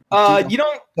the You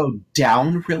don't go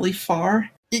down really far?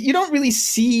 you don't really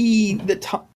see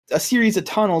a series of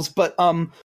tunnels, but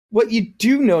what you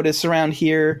do notice around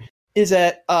here is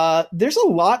that there's a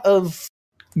lot of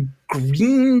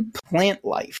green plant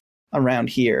life around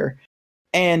here,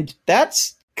 and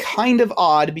that's kind of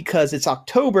odd because it's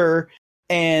October,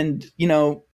 and you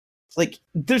know, like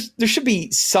there should be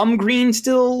some green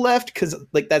still left because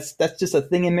like that's just a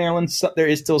thing in Maryland. So there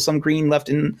is still some green left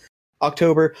in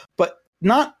October, but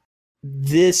not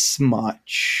this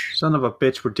much. Son of a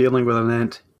bitch, we're dealing with an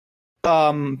ant.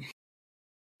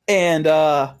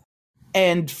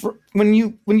 When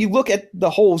you look at the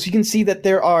holes, you can see that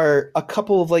there are a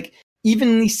couple of like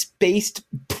evenly spaced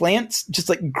plants just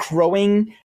like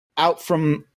growing out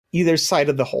from either side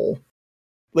of the hole.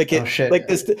 Like it, shit. like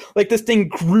this thing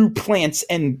grew plants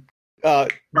and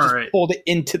just right. pulled it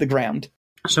into the ground.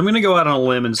 So I'm going to go out on a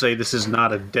limb and say this is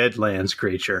not a Deadlands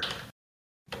creature.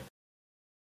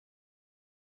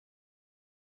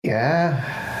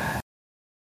 Yeah.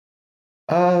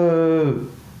 Oh.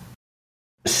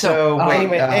 So wait.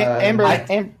 Anyway, Amber.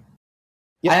 I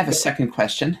have a second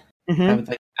question I would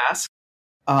like to ask.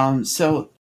 So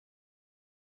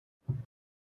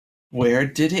where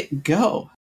did it go?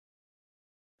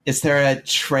 Is there a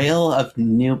trail of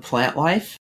new plant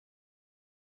life?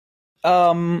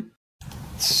 Where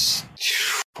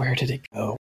did it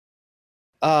go?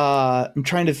 I'm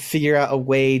trying to figure out a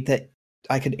way that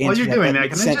I could answer. While you're doing that,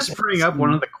 makes can I sense. just bring up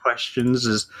one of the questions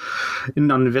is on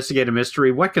Investigative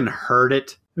Mystery, what can hurt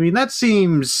it? I mean, that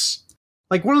seems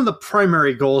like one of the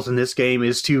primary goals in this game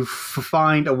is to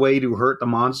find a way to hurt the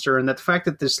monster, and that the fact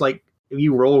that this, like, if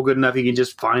you roll good enough, you can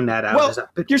just find that out. Well, is a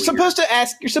bit you're weird. supposed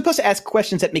to ask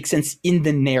questions that make sense in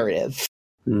the narrative.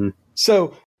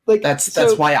 So, like, That's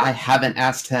why I haven't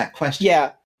asked that question.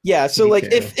 Yeah. So, Me like,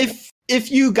 too.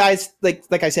 if you guys like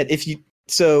I said, if you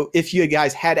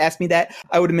guys had asked me that,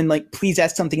 I would have been like, please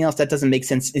ask something else that doesn't make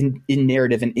sense in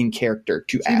narrative and in character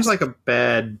to Seems ask. like a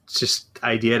bad just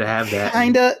idea to have that.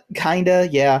 Kinda,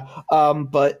 yeah.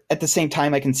 But at the same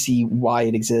time, I can see why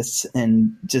it exists,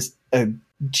 and just a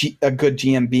good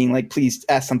GM being like, please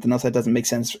ask something else that doesn't make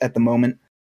sense at the moment.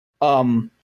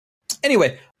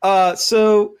 Anyway,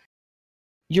 so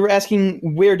you were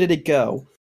asking where did it go?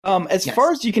 As Yes.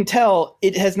 far as you can tell,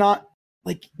 it has not,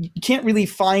 like, you can't really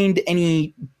find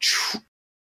any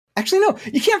actually, no,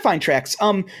 you can't find tracks.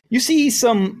 You see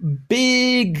some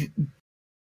big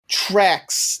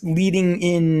tracks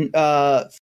leading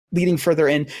further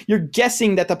in. You're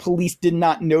guessing that the police did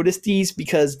not notice these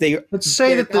because Let's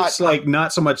say they're that there's like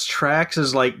not so much tracks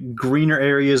as like greener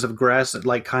areas of grass that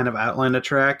like kind of outline a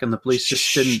track, and the police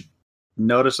just didn't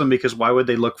notice them because why would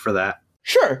they look for that?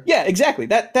 Sure, yeah, exactly.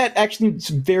 That actually is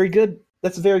very good.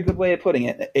 That's a very good way of putting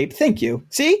it, Abe. Thank you.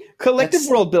 See? Collective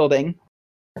world building.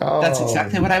 That's Oh.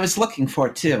 exactly what I was looking for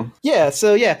too. Yeah,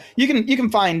 so yeah, you can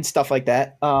find stuff like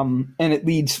that. And it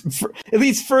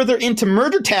leads further into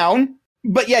Murder Town,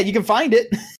 but yeah, you can find it.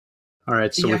 All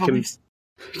right, so Yeah, can we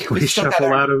we've still got shuffle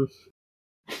our- out of?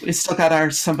 We still got our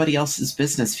somebody else's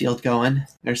business field going,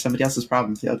 or somebody else's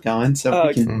problem field going, so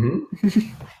we can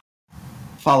Mhm.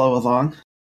 follow along.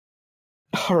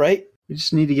 All right. We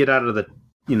just need to get out of the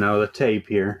the tape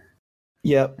here.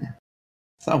 Yep.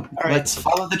 So right. let's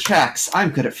follow the tracks. I'm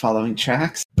good at following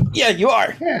tracks. Yeah, you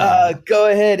are. Yeah. Go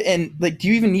ahead and do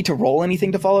you even need to roll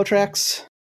anything to follow tracks?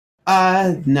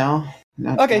 No.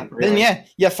 Okay, not really. then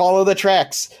yeah, follow the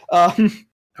tracks. Are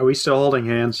we still holding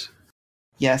hands?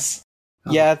 Yes.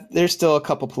 Oh. Yeah, there's still a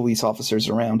couple police officers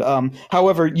around.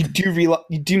 However, you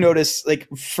do notice, like,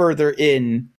 further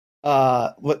in,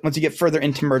 once you get further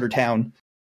into Murder Town,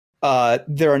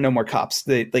 there are no more cops.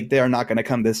 They are not going to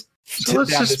come let's down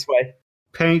just- this way.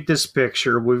 Paint this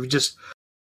picture. We've just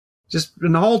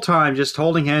the whole time just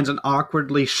holding hands and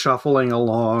awkwardly shuffling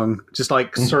along, just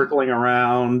like circling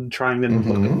around, trying to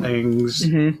look at things.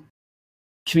 Mm-hmm.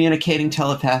 Communicating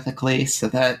telepathically so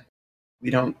that we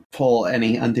don't pull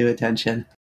any undue attention.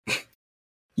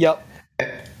 Yep.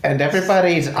 And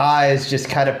everybody's eyes just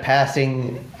kind of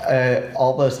passing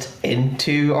almost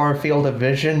into our field of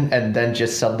vision and then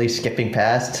just suddenly skipping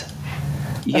past.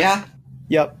 Yeah.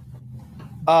 Yep.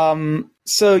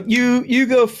 So you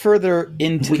go further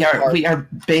into the park. We are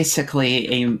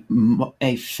basically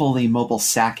a fully mobile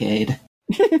saccade.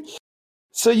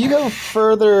 So you go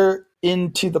further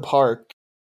into the park,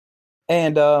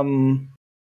 and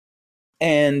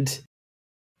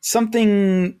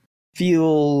something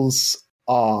feels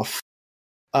off.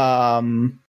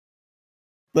 Like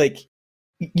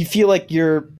you feel like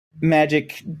your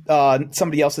magic,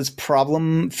 somebody else's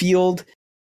problem field,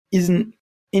 isn't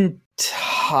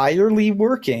entirely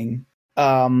working.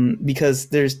 Because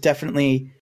there's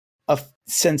definitely a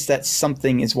sense that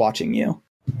something is watching you.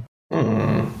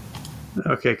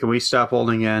 Okay, can we stop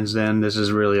holding hands then? This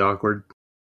is really awkward.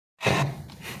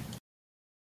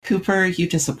 Cooper, you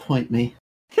disappoint me.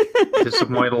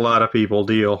 Disappoint a lot of people.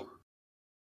 Deal.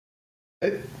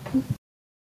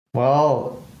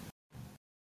 Well,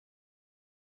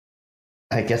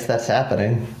 I guess that's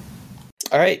happening.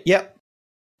 All right. Yep.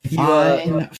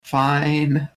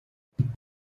 Fine.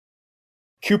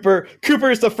 Cooper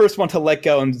is the first one to let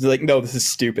go and be like, no, this is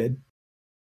stupid.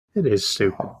 It is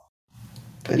stupid.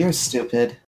 You're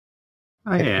stupid.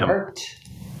 I It am. worked.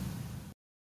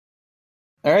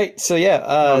 All right. So yeah.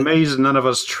 I'm amazed none of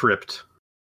us tripped.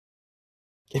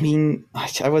 I mean,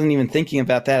 I wasn't even thinking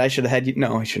about that. I should have had you.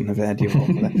 No, I shouldn't have had you roll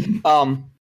for that.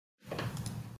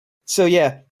 So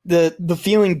yeah, the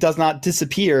feeling does not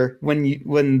disappear when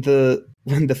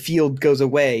the field goes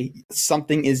away.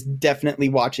 Something is definitely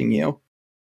watching you.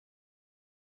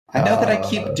 I know that I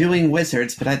keep doing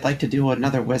wizards, but I'd like to do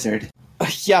another wizard.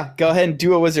 Yeah, go ahead and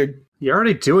do a wizard. You're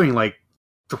already doing like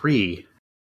 3.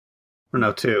 Or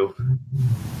no, 2.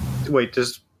 Wait,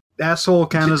 does asshole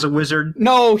count as a wizard?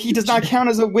 No, he does not count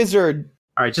as a wizard.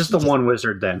 Alright, just the one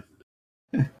wizard then.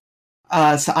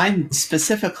 So I'm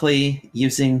specifically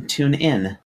using Tune In.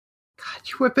 God,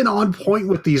 you have been on point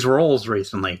with these rolls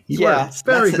recently. You Yeah, are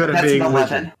very good at being a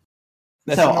wizard.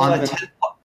 That's So an 11.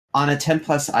 on a 10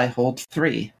 plus, I hold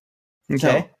 3.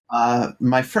 Okay. So,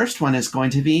 my first one is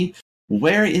going to be,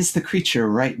 where is the creature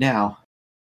right now?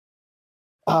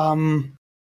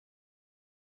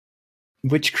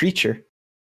 Which creature?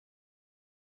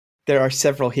 There are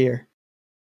several here.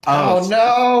 Oh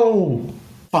no!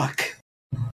 Fuck.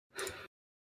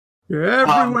 You're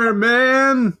everywhere,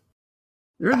 man!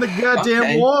 You're in the goddamn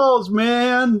Okay. walls,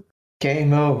 man!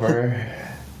 Game over.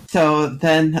 So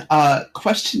then,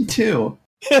 question 2.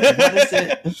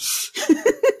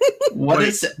 What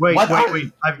is it? Wait,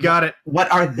 I've got it.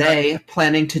 What are they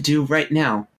planning to do right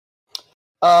now?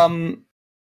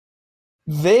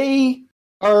 They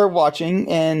are watching,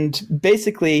 and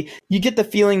basically, you get the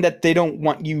feeling that they don't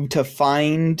want you to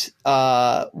find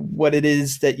what it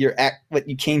is that what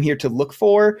you came here to look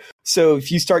for. So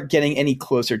if you start getting any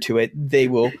closer to it, they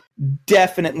will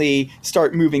definitely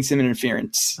start moving some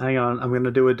interference. Hang on, I'm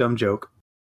gonna do a dumb joke.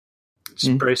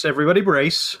 Just brace, everybody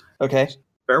brace. Okay,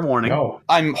 Fair warning. No.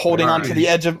 I'm holding on to the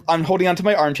edge of. I'm holding on to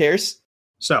my armchairs.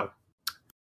 So,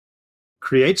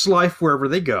 creates life wherever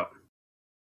they go,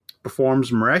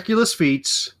 performs miraculous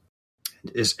feats,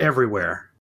 and is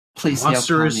everywhere. Please,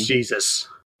 Monster is Tommy. Jesus.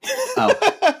 Oh.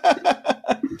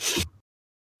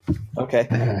 Okay.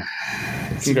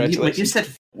 So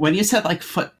Congratulations. when you said like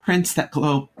footprints that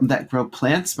grow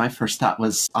plants, my first thought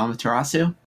was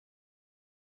Amaterasu.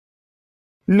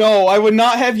 No, I would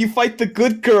not have you fight the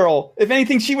good girl. If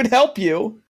anything, she would help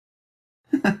you.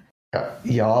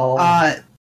 Y'all.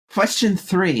 Question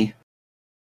 3.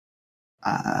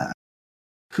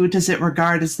 Who does it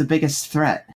regard as the biggest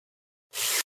threat?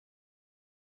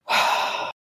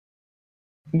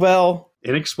 Well,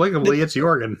 Inexplicably, it's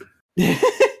Jorgen.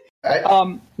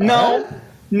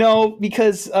 no,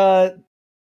 because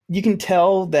you can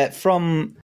tell that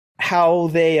from how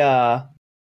they're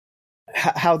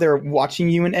watching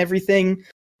you and everything.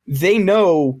 They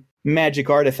know magic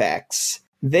artifacts.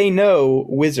 They know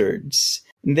wizards.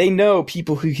 They know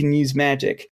people who can use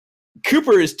magic.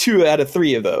 Cooper is 2 out of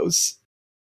 3 of those.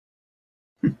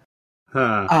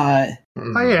 Huh. I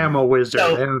am a wizard,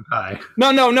 am I?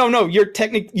 No. You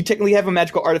technically have a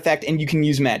magical artifact and you can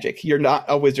use magic. You're not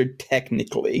a wizard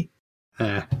technically.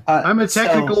 I'm a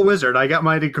technical wizard. I got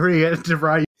my degree at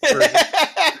DeVry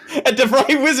At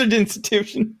DeVry Wizard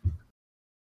Institution.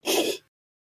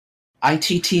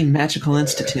 ITT Magical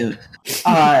Institute.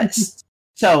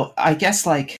 So I guess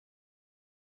like,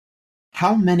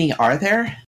 how many are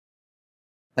there?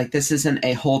 Like, this isn't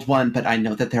a hold one, but I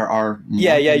know that there are more.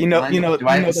 Yeah, you know. Do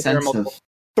I have a that there are sense multiple. of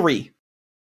 3?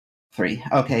 3?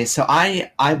 Okay, so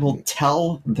I will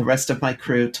tell the rest of my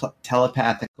crew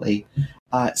telepathically.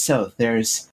 So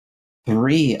there's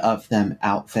 3 of them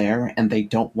out there, and they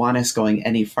don't want us going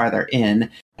any farther in.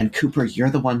 And Cooper, you're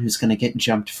the one who's going to get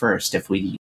jumped first if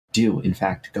we do, in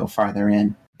fact, go farther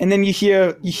in. And then you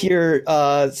hear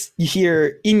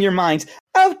in your minds,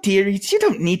 "Oh, dearies, you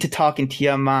don't need to talk into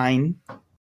your mind.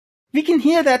 We can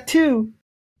hear that too."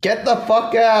 Get the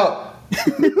fuck out!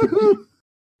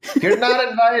 You're not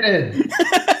invited!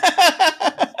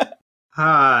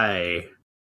 Hi.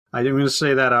 I didn't want to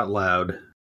say that out loud.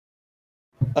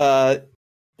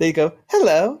 They go,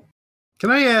 "Hello." Can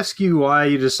I ask you why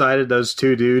you decided those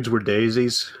 2 dudes were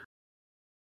daisies?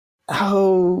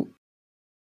 Oh,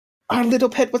 our little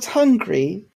pet was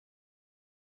hungry.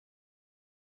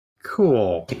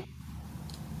 Cool.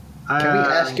 Can we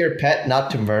ask your pet not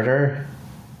to murder?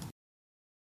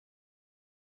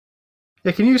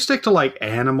 Yeah, can you stick to like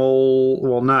animal?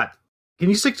 Well, not. Can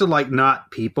you stick to like not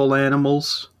people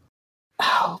animals?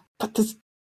 Oh, but the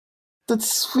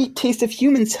sweet taste of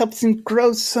humans helps him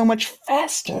grow so much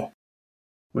faster.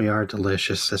 We are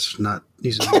delicious. That's not.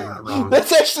 These are not wrong.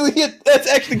 That's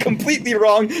actually completely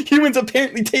wrong. Humans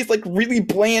apparently taste like really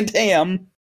bland ham.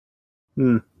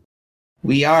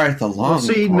 We are the long. Well,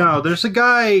 see, form. no, there's a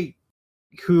guy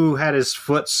who had his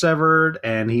foot severed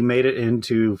and he made it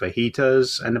into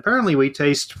fajitas, and apparently we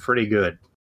taste pretty good.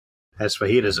 As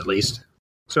fajitas, at least.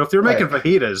 So if they're making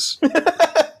fajitas.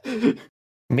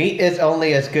 Meat is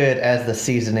only as good as the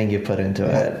seasoning you put into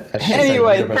it. That's just a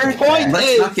Anyway, universal point fact.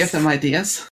 Let's not give them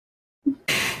ideas.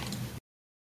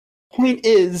 Point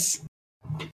is,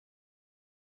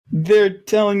 They're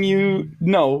telling you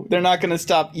no. They're not going to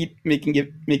stop making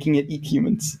it eat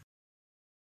humans.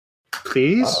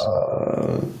 Please?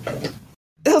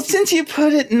 Well, since you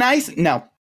put it nice, no.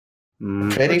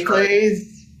 Pretty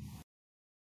please.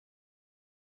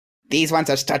 These ones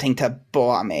are starting to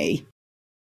bore me.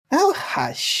 Oh,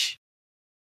 hush.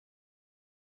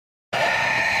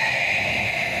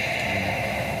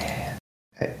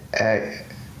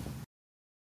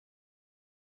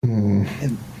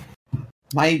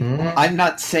 I'm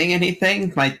not saying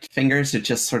anything. My fingers are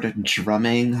just sort of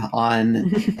drumming on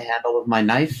the handle of my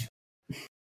knife.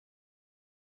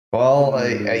 Well,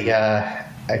 I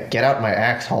get out my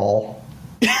axe haul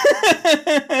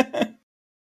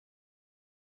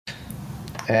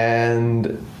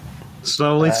and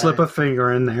Slowly slip a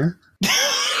finger in there.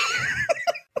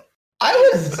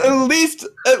 I was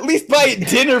at least buy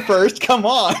dinner first. Come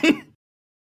on.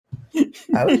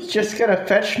 I was just gonna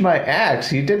fetch my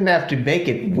axe. You didn't have to make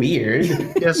it weird.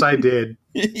 Yes, I did.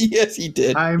 Yes, he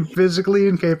did. I'm physically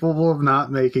incapable of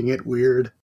not making it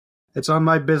weird. It's on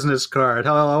my business card.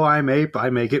 Hello, I'm Ape. I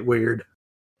make it weird.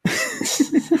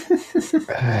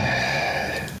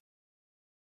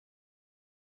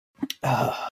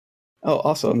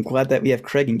 Also, I'm glad that we have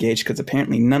Craig engaged because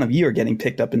apparently none of you are getting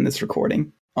picked up in this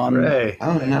recording. Hooray.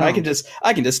 Oh no! I can just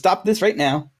stop this right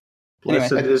now.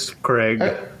 Blessed is Craig,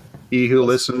 he who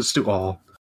listens to all.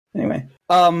 Anyway,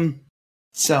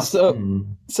 So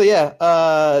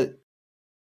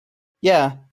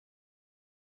yeah.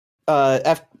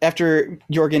 After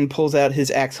Jorgen pulls out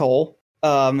his axe hole,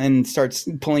 and starts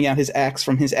pulling out his axe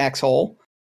from his axe hole,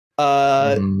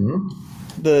 the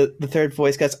third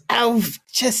voice goes, "Oh,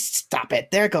 just stop it!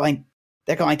 They're going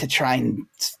to try and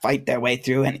fight their way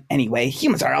through, and anyway,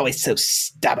 humans are always so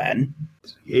stubborn."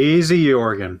 Easy,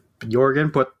 Jorgen.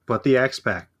 Jorgen, put the axe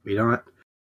back. We don't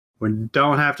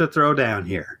have to throw down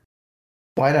here.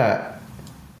 Why not?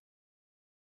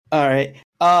 All right.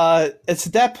 It's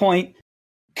at that point,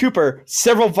 Cooper,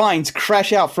 several vines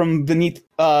crash out from beneath,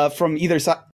 from either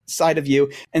side of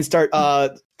you, and start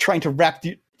trying to wrap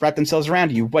themselves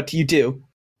around you. What do you do?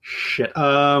 Shit.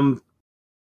 Dodge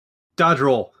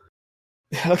roll.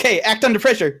 Okay, act under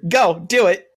pressure. Go, do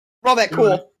it. Roll that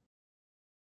cool.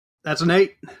 That's an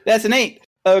 8. That's an 8.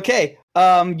 Okay.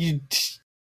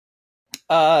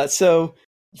 So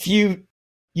if you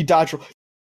dodge roll,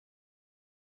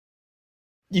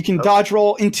 you can dodge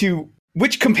roll into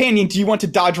which companion do you want to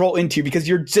dodge roll into? Because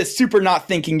you're just super not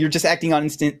thinking. You're just acting on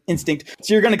instinct.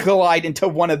 So you're going to collide into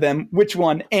one of them. Which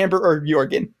one, Amber or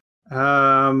Jorgen?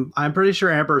 I'm pretty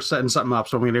sure Amber's setting something up,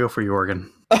 so I'm going to go for Jorgen.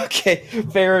 Okay,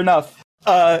 fair enough.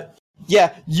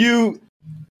 Yeah, you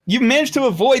managed to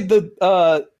avoid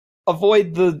the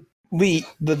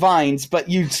vines, but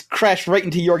you crash right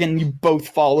into Jorgen and you both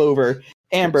fall over.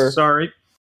 Amber. Sorry.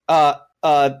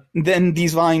 Then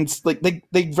these vines, like,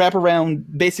 they wrap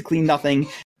around basically nothing,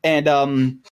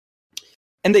 and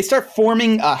they start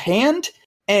forming a hand,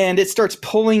 and it starts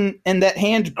pulling, and that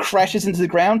hand crashes into the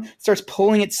ground, starts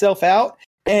pulling itself out,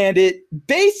 and it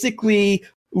basically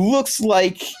looks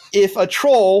like if a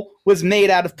troll was made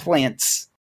out of plants.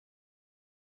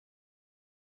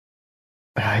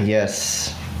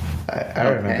 Yes. I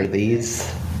remember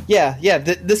these. Yeah.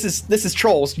 This is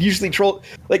trolls. Usually trolls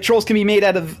can be made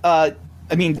out of.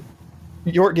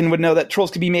 Jorgen would know that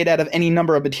trolls can be made out of any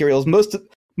number of materials.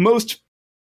 Most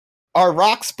are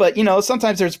rocks, but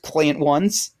sometimes there's plant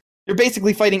ones. You're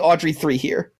basically fighting Audrey 3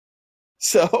 here.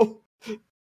 So,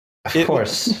 of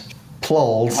course,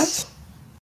 plols.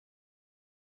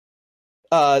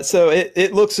 So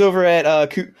it looks over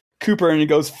at Cooper and it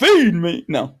goes, "Feed me!"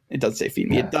 No, it doesn't say feed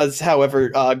me. Yeah. It does, however,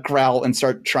 growl and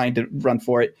start trying to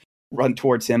run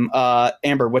towards him.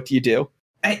 Amber, what do you do?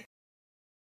 I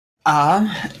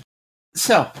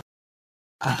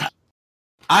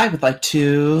would like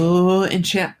to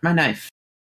enchant my knife.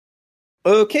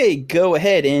 Okay, go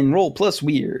ahead and roll plus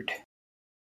weird.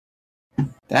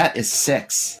 That is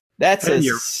 6. That's a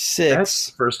 6. That's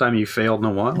the first time you failed in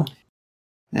a while.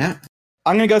 Yeah.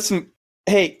 I'm gonna go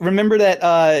Hey, remember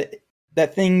that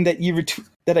thing that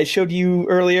that I showed you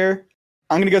earlier?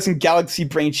 I'm gonna go some galaxy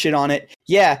brain shit on it.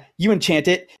 Yeah, you enchant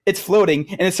it. It's floating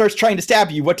and it starts trying to stab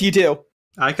you. What do you do?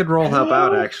 I could roll help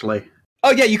out, actually.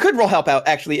 Oh yeah, you could roll help out,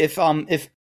 actually, if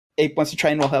Ape wants to try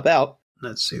and roll help out.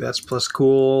 Let's see, that's plus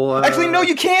cool. Actually, no,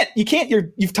 you can't. You can't.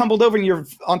 You've tumbled over and you're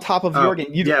on top of Jorgen.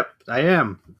 Yep, I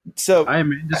am. So I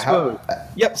am indisposed.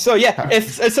 Yep. So yeah,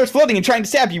 if it starts floating and trying to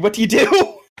stab you, what do you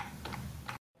do?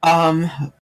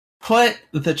 Put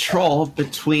the troll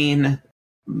between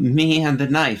me and the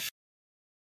knife.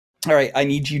 All right, I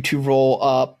need you to roll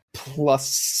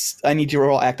I need you to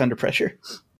roll act under pressure.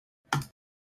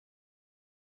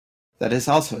 That is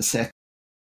also a 6.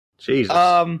 Jesus.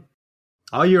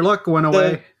 All your luck went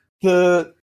away.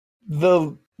 The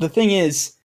thing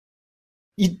is,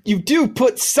 you do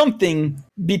put something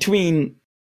between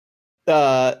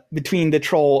the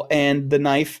troll and the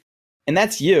knife, and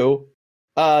that's you.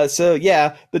 So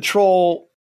yeah, the troll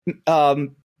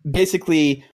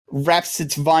basically wraps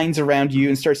its vines around you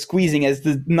and starts squeezing as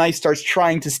the knife starts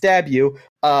trying to stab you.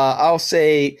 I'll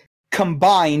say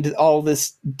combined, all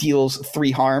this deals 3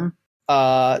 harm.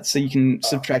 So you can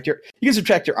subtract your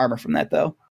armor from that,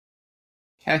 though.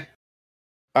 Okay.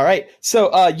 All right.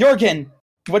 So Jorgen,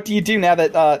 what do you do now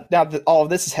that all of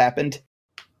this has happened?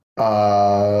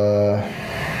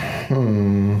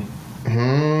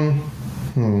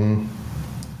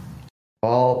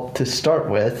 Well, to start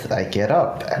with, I get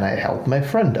up and I help my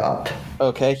friend up.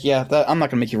 Okay, yeah, I'm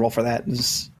not gonna make you roll for that.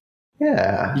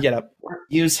 Yeah. You get up.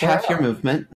 Use half your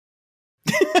movement.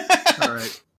 All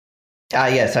right.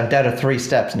 Yes, I'm down to 3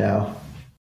 steps now.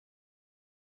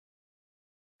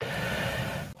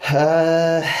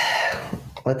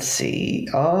 Let's see.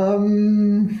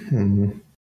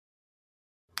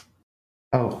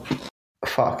 Oh,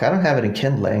 fuck! I don't have any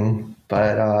kindling,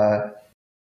 but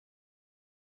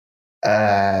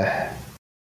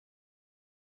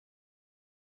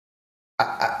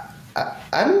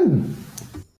I'm.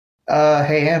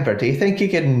 Hey Amber, do you think you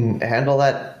can handle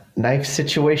that knife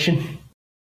situation?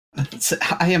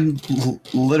 I am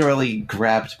literally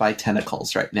grabbed by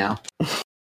tentacles right now.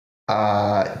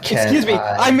 Excuse me,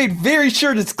 I made very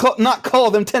sure to not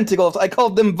call them tentacles. I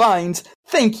called them vines.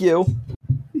 Thank you.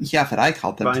 Yeah, but I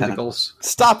called them tentacles.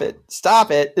 Stop it.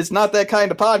 It's not that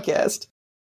kind of podcast.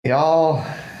 Y'all.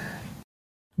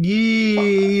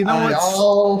 You know what?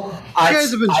 Y'all. You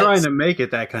guys have been trying to make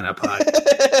it that kind of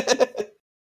podcast.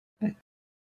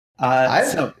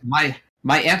 So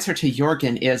my answer to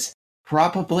Jorgen is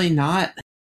probably not.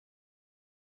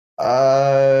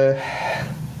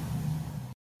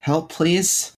 Help,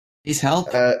 please. Please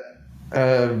help. How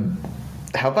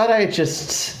about I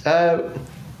just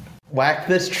whack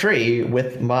this tree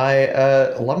with my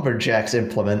lumberjack's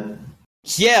implement?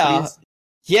 Yeah. Please.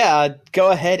 Yeah, go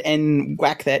ahead and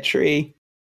whack that tree.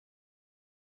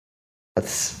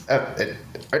 Let's.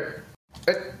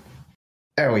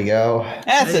 There we go.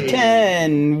 That's a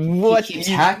 10. What? He keeps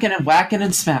hacking and whacking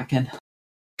and smacking.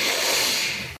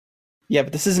 Yeah,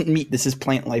 but this isn't meat. This is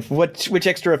plant life. Which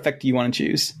extra effect do you want to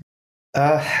choose?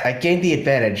 I gained the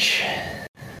advantage.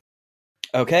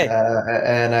 Okay.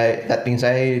 And that means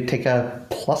I take a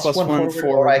plus one forward,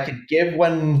 or I could give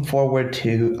one forward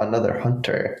to another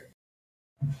hunter.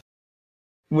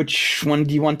 Which one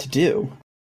do you want to do?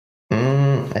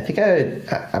 I think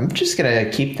I'm just gonna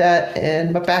keep that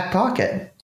in my back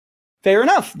pocket. Fair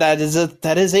enough. That is a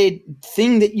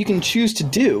thing that you can choose to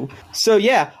do. So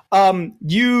yeah,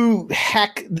 you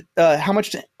hack. How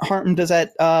much harm does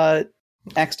that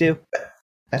axe do?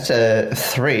 That's a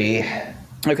 3.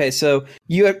 Okay, so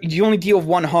you only deal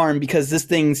 1 harm because this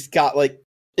thing's got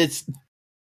it's.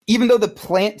 Even though it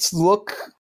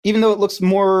looks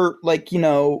more like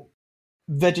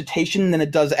vegetation than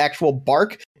it does actual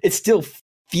bark, it still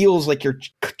feels like you're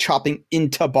chopping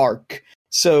into bark.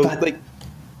 So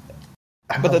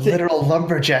I'm a literal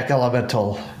lumberjack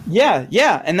elemental.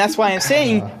 Yeah, and that's why I'm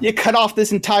saying you cut off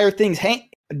this entire thing's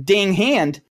dang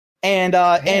hand, and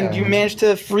you manage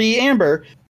to free Amber,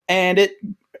 and it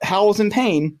howls in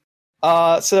pain.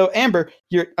 So Amber,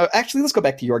 you're actually, let's go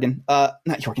back to Jorgen.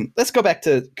 Not Jorgen. Let's go back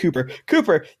to Cooper.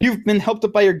 Cooper, you've been helped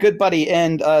up by your good buddy,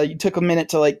 and you took a minute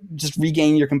to just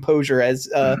regain your composure as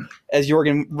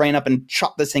Jorgen ran up and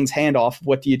chopped this thing's hand off.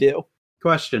 What do you do?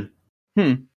 Question.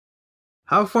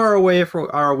 How far away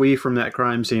are we from that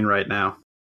crime scene right now?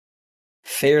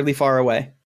 Fairly far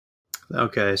away.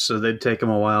 Okay, so they'd take them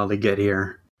a while to get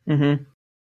here. Mm-hmm.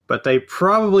 But they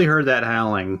probably heard that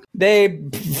howling. They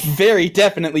very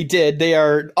definitely did. They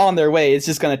are on their way. It's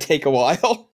just going to take a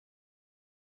while.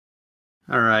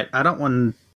 All right, I don't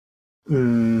want...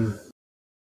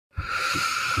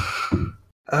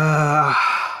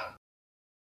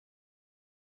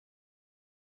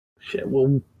 Shit,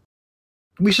 well...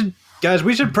 We should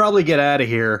probably get out of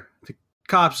here. The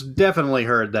cops definitely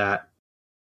heard that.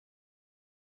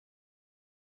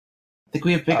 Think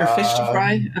we have bigger fish to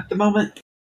fry at the moment?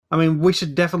 I mean, we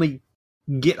should definitely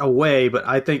get away, but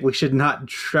I think we should not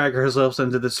drag ourselves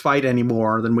into this fight any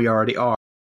more than we already are.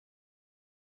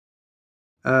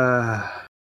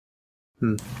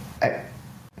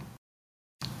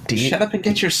 Shut up and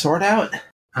get your sword out?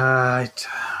 Alright,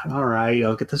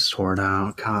 I'll get the sword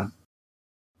out. God.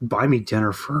 Buy me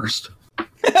dinner first.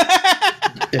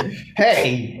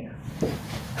 Hey!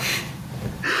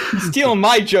 Stealing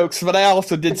my jokes, but I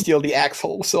also did steal the axe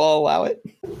hole, so I'll allow it.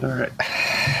 All right.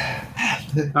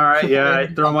 All right, yeah, I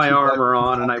throw my armor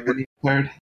on and I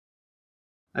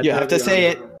You have to say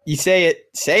it. You say it.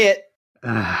 Say it.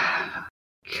 God.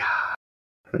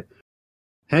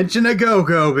 Henshin a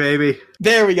go-go, baby.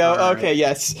 There we go. All Okay, right.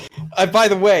 yes. By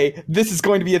the way, this is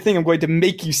going to be a thing I'm going to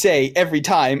make you say every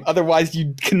time. Otherwise,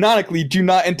 you canonically do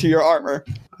not enter your armor.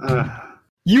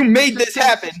 You made this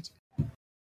happen.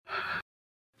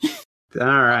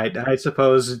 All right, I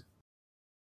suppose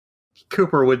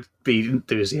Cooper would be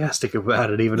enthusiastic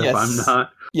about it, even if I'm Yes.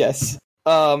 not. Yes.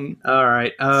 All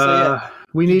right, yeah.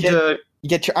 we need to... You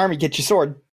get your armor, get your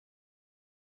sword.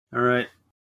 All right.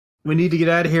 We need to get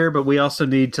out of here, but we also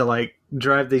need to, like,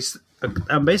 drive these...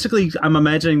 basically, I'm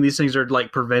imagining these things are,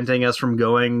 like, preventing us from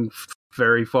going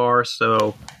very far,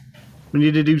 so we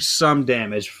need to do some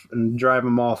damage and drive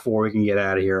them all before we can get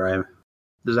out of here.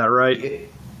 Is that right?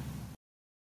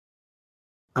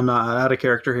 I'm not out of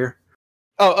character here.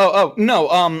 Oh, no,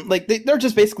 like, they're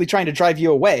just basically trying to drive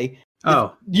you away.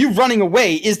 Oh. You running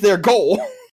away is their goal.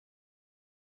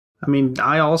 I mean,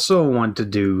 I also want to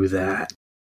do that.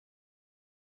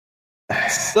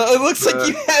 So it looks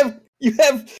like you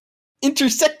have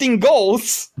intersecting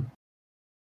goals.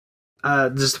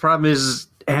 Just the problem is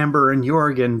Amber and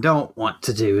Jorgen don't want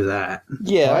to do that.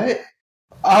 Yeah. What?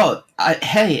 Oh,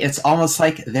 hey, it's almost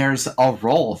like there's a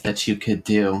role that you could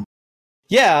do.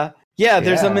 Yeah,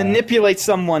 there's a Yeah. manipulate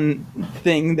someone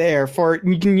thing there for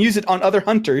you can use it on other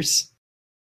hunters.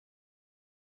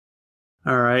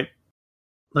 All right.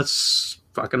 Let's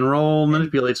fucking roll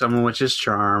manipulate someone, which is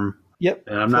charm. Yep.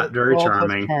 And I'm not very Roll plus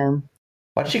charming. charm.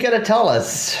 What you gotta tell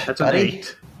us, That's an buddy?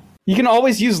 8. You can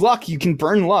always use luck. You can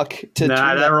burn luck to Nah, turn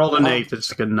I that rolled an on. 8.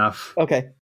 That's good enough. Okay.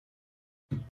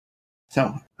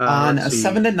 So on a let's see.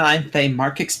 7 to 9, they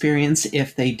mark experience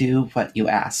if they do what you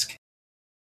ask.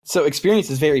 So experience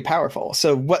is very powerful.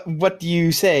 So what do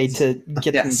you say to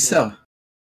get Yeah, them? so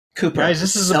Cooper, Guys,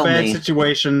 this is a sell bad me.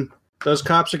 situation. Those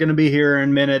cops are going to be here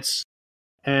in minutes,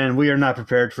 and we are not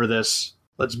prepared for this.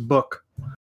 Let's book.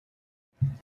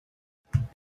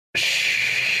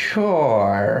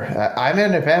 Sure. I'm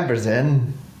in if Amber's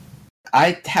in.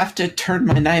 I have to turn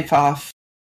my knife off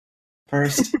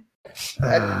first.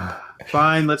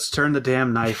 Fine, let's turn the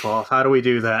damn knife off. How do we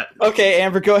do that? Okay,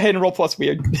 Amber, go ahead and roll plus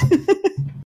weird.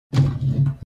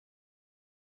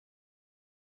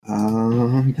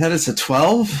 That is a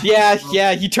 12.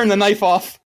 yeah, you turn the knife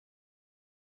off.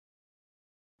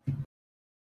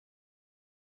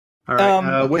 All right,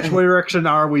 okay. which direction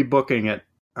are we booking it?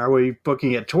 Are we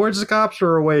booking it towards the cops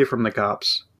or away from the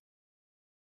cops?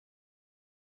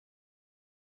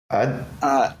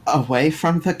 Away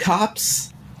from the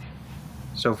cops?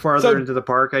 So farther So into the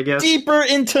park, I guess? Deeper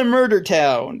into Murder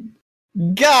Town.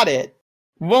 Got it.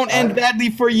 Won't end badly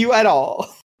for you at all.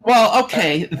 Well,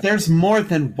 okay, there's more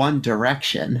than one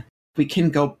direction. We can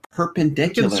go We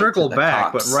perpendicular. can circle to the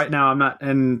back, cops. but right now I'm not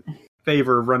in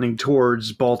favor of running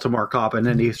towards Baltimore Cop in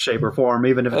any shape or form,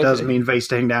 even if it does Okay. mean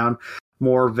facing down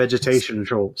more vegetation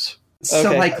trolls. So,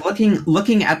 Okay. like,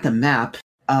 looking at the map,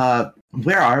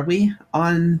 where are we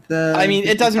on the? I mean,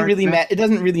 it doesn't really map? It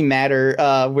doesn't really matter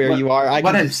where What- you are.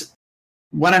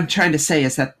 What I'm trying to say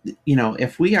is that, you know,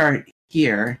 if we are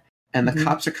here and the Mhm.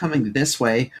 cops are coming this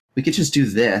way, we could just do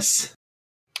this.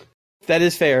 That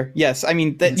is fair. Yes, I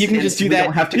mean that you can just do We that.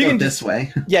 don't have to you go can this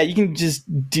way. Yeah, you can just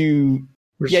do.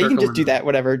 We're Yeah, you can just circling do around. that.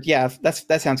 Whatever. Yeah,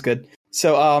 that sounds good.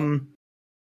 So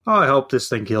Oh, I hope this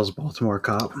thing kills Baltimore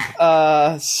Cop.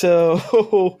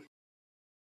 so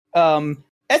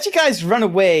as you guys run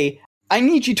away, I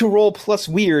need you to roll plus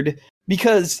weird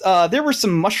because there were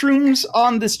some mushrooms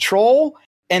on this troll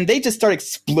and they just start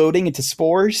exploding into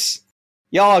spores.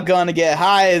 Y'all gonna get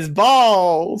high as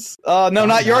balls. No,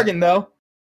 not Jorgen though.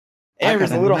 I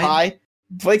Amber's got a a little 9. high.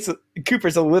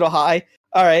 Cooper's a little high.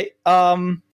 All right.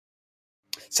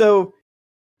 So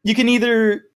you can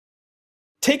either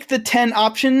take the 10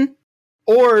 option,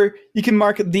 or you can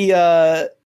mark the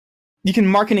you can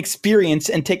mark an experience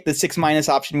and take the 6-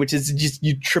 option, which is just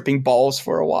you tripping balls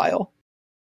for a while.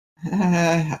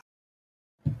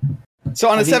 So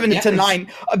on a I mean, 7 yeah, to it's-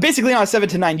 9, basically on a 7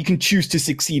 to 9, you can choose to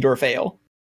succeed or fail.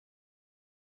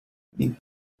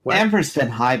 What? Amber's been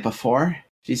high before.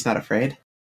 She's not afraid.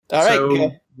 All right. So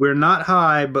go. we're not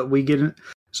high, but we get in.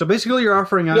 So basically, you're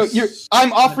offering No, us.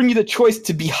 I'm offering you the choice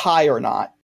to be high or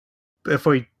not. If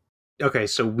we. Okay,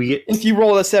 so we get. If you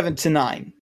roll a 7 to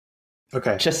 9,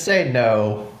 Okay. Just say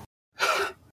no.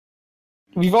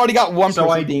 we've already got one So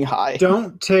person I being high.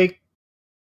 Don't take.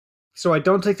 So I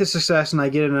don't take the success and I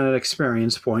get an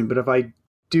experience point, but if I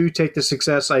do take the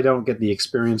success, I don't get the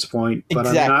experience point, but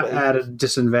Exactly. I'm not at a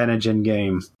disadvantage in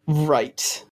game.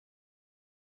 Right.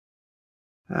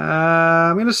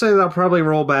 I'm gonna say that I'll probably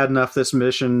roll bad enough this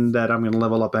mission that I'm gonna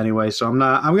level up anyway. So I'm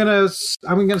gonna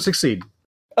succeed.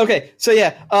 Okay, so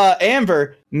yeah,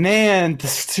 Amber, man,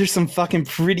 there's some fucking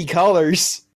pretty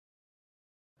colors.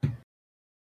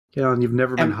 You've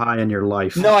never been high in your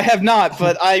life. No, I have not,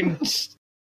 but I'm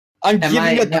giving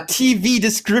a I- TV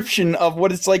description of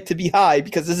what it's like to be high,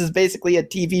 because this is basically a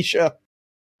TV show.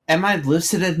 Am I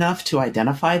lucid enough to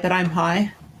identify that I'm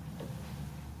high?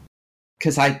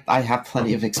 Because I have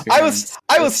plenty of experience.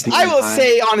 I will with being high.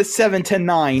 say on a 7 to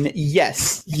 9,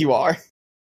 yes, you are.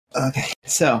 Okay,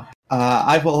 so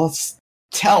I will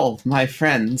tell my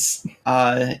friends,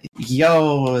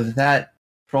 yo, that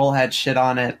troll had shit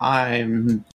on it.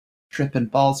 I'm tripping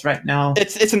balls right now.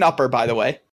 It's an upper, by the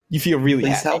way. You feel really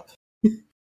Please happy. help.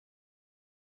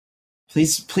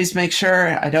 Please make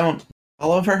sure I don't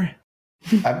fall over.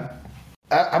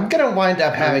 I'm gonna wind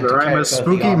up having to. I'm carry a both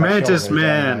spooky you on my mantis shoulders,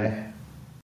 man. anyway.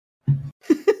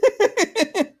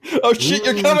 Oh shit,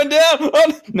 you're coming down!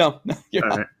 Oh, no, you're All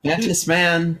not. right. Mantis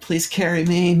man, please carry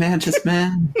me, Mantis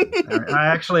man. All right. I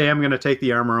actually am going to take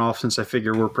the armor off since I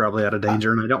figure we're probably out of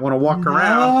danger and I don't want to walk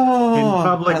around in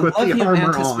public I with love the you,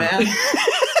 armor Mantis on. man.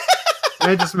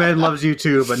 Mantis Man loves you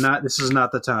too, but this is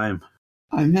not the time.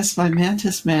 I miss my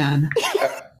Mantis man.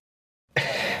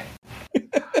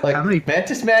 Like, How many-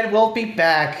 Mantis Man will be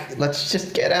back. Let's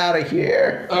just get out of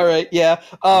here. All right, yeah.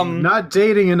 Not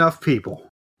dating enough people.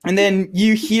 And then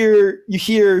you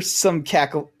hear some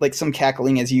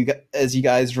cackling as you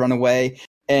guys run away,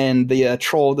 and the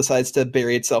troll decides to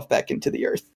bury itself back into the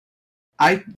earth.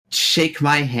 I shake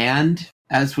my hand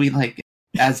as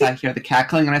I hear the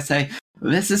cackling, and I say,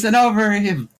 "This isn't over,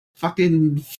 you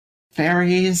fucking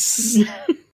fairies." You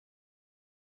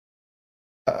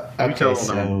Okay, told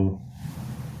so.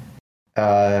 So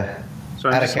I'm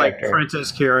Out of just like character.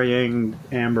 Princess carrying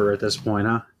Amber at this point,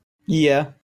 huh?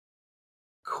 Yeah.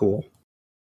 Cool.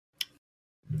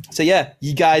 So yeah,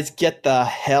 you guys get the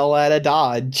hell out of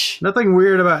Dodge. Nothing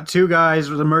weird about two guys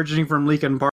emerging from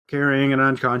Leakin Park carrying an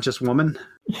unconscious woman.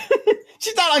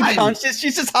 She's not unconscious.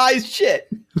 She's just high as shit.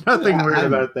 Nothing Yeah, weird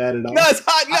I'm- about that at all. No, it's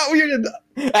not weird.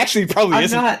 Actually, probably I'm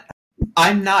isn't.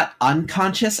 I'm not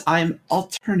unconscious. I'm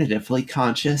alternatively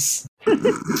conscious.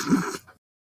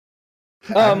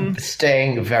 I'm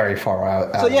staying very far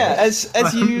out. So yeah, as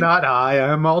I'm you not high.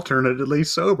 I'm alternatively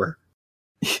sober.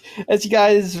 as you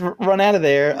guys run out of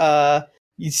there,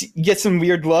 you get some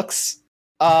weird looks.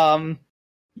 There's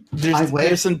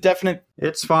some definite.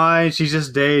 It's fine. She's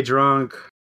just day drunk.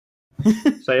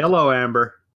 Say hello,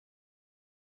 Amber.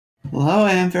 Hello,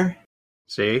 Amber.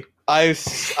 See, I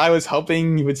was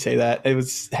hoping you would say that. It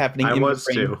was happening. I in was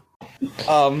my brain.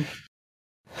 too.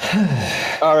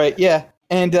 All right, yeah,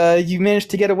 and you managed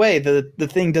to get away. The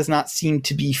thing does not seem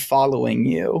to be following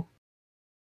you.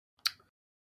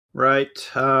 Right.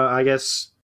 I guess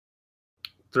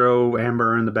throw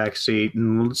Amber in the back seat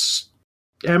and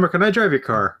Amber, can I drive your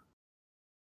car?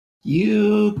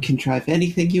 You can drive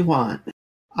anything you want.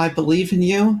 I believe in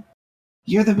you.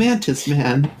 You're the Mantis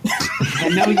man. I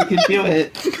know you can do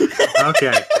it.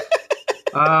 Okay.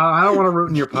 I don't want to root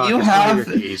in your pockets. You Where are have-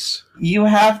 your keys. You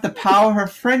have the power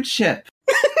of friendship.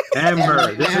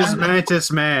 Amber, this is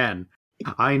Mantis Man.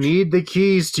 I need the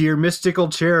keys to your mystical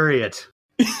chariot.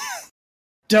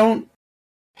 Don't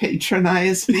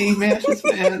patronize me, Mantis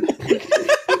man.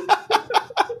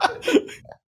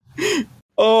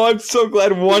 Oh, I'm so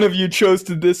glad one of you chose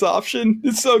this option.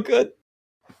 It's so good.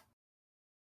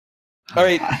 All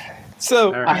right,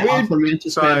 so All right. I offer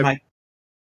Mantis So man I-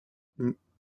 my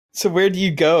where do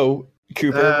you go,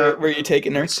 Cooper? Where are you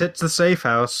taking her? Let's hit the safe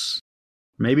house.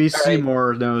 Maybe All right.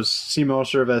 Seymour knows. Seymour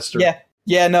Sylvester.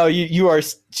 Yeah. No, you are.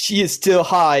 She is still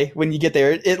high when you get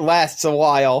there. It lasts a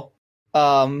while.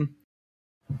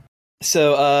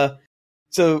 So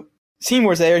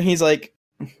Seymour's there, and he's like,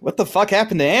 "What the fuck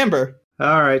happened to Amber?"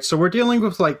 All right, so we're dealing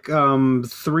with like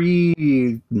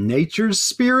 3 nature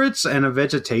spirits and a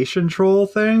vegetation troll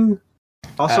thing.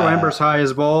 Also, Amber's high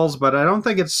as balls, but I don't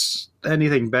think it's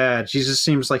anything bad. She just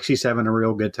seems like she's having a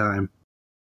real good time.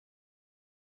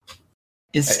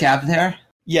 Is Scab there?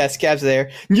 Yeah, Scab's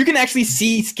there. You can actually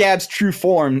see Scab's true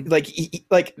form. Like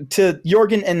to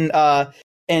Jorgen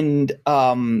and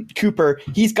Cooper,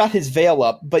 he's got his veil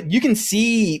up, but you can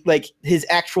see like his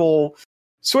actual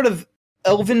sort of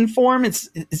elven form. It's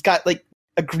got like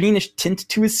a greenish tint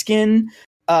to his skin.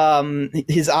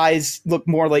 His eyes look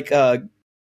more like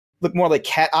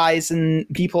cat eyes than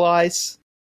people eyes.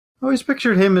 I always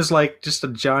pictured him as like just a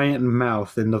giant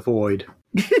mouth in the void.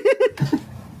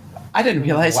 I didn't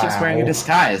realize he was wearing a Wow.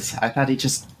 disguise. I thought he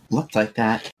just looked like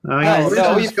that. He's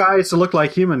no, these guys to look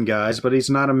like human guys, but he's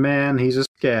not a man. He's a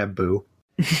scab boo.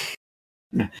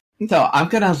 So I'm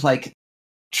gonna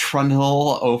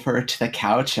trundle over to the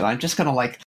couch, and I'm just gonna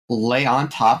lay on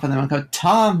top of them and go,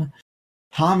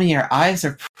 Tommy, your eyes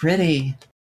are pretty.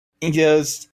 He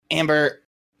goes, Amber,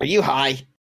 are you high?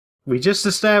 We just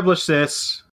established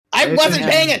this. I It's wasn't a-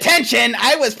 paying attention.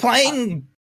 I was playing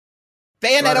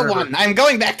Bayonetta Whatever. 1. I'm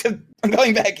going back and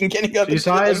getting up. She's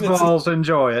high as balls.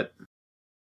 Enjoy it.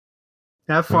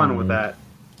 Have fun with that.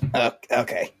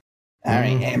 Okay. All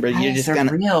right, Amber, you're Eyes just are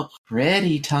gonna... real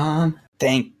pretty, Tom.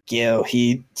 Thank you.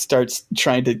 He starts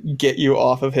trying to get you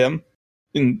off of him,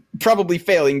 and probably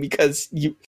failing because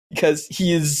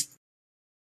he is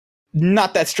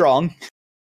not that strong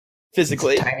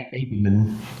physically. Tiny baby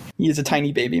man. He is a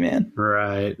tiny baby man.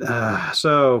 Right.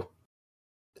 So,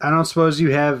 I don't suppose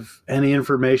you have any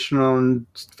information on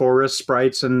forest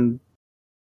sprites and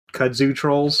kudzu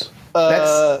trolls?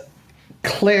 That's-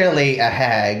 Clearly a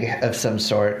hag of some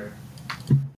sort.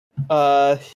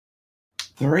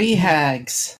 3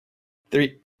 hags.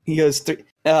 3. He goes 3.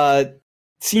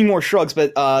 Seymour shrugs,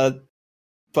 but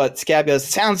Scab goes,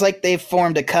 sounds like they've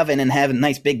formed a coven and have a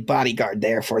nice big bodyguard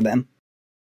there for them.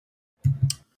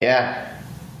 Yeah.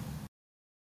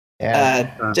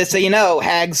 Just so you know,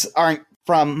 hags aren't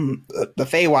from the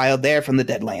Feywild, they're from the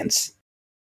Deadlands.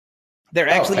 They're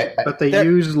actually... But they They're-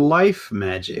 use life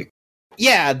magic.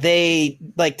 Yeah, they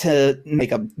like to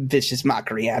make a vicious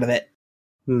mockery out of it.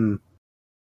 Hmm.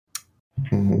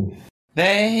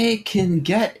 They can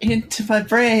get into my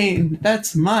brain.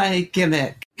 That's my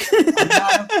gimmick. I'm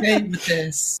not okay with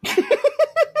this.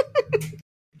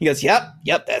 He goes, yep,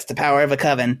 that's the power of a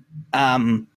coven.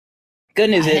 Good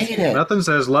news I is, hate it. Nothing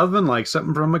says loving like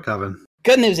something from a coven.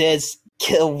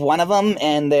 kill one of them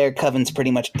and their coven's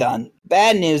pretty much done.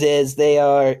 Bad news is they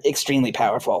are extremely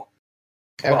powerful.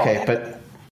 Okay, but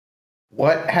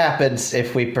what happens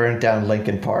if we burn down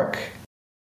Lincoln Park?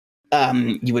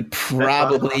 You would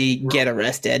probably get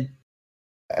arrested.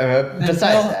 Besides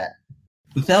well- that,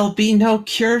 There'll be no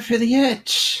cure for the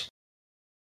itch.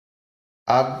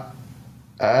 I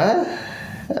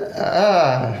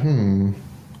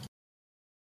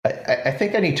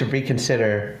think I need to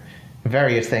reconsider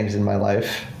various things in my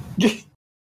life.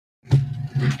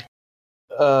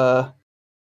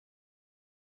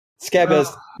 Scab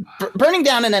goes, burning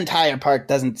down an entire park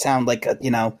doesn't sound like a,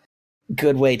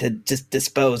 good way to just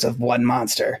dispose of one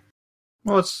monster.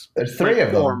 Well, it's There's 3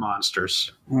 of them. 4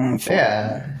 monsters.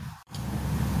 Yeah.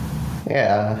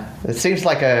 Yeah. It seems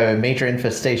like a major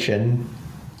infestation.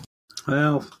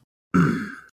 Well,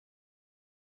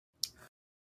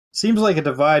 seems like a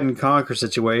divide and conquer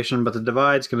situation, but the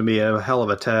divide's going to be a hell of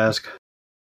a task.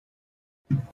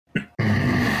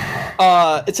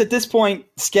 It's at this point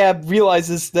Scab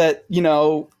realizes that,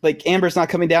 Amber's not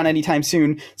coming down anytime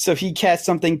soon, so he casts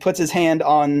something, puts his hand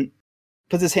on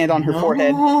her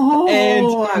forehead. And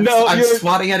I'm you're-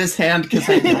 swatting at his hand because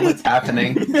I know what's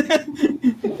happening.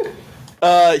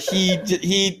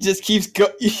 He just keeps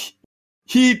he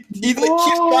keeps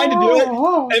trying to do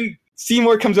it, and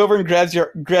Seymour comes over and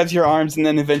grabs your arms, and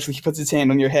then eventually he puts his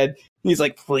hand on your head. And he's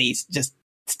like, "Please, just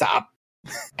stop."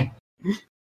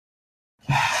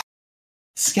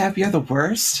 Scab, you're the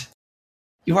worst.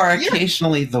 You are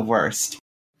occasionally the worst.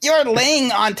 You're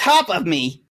laying on top of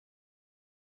me.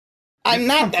 I'm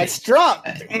not that strong.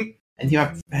 And you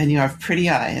have pretty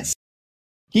eyes.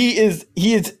 He is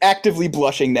actively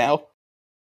blushing now.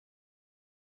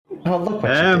 Oh, look what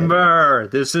Amber,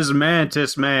 this is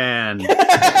Mantis Man. Get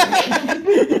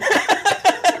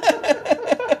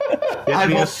I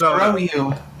me will a soda. throw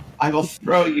you. I will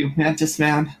throw you, Mantis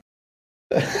Man.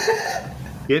 you did.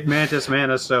 Get Mantis Man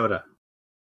a soda.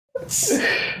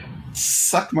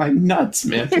 Suck my nuts,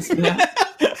 Mantis Man.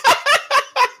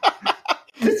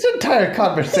 This entire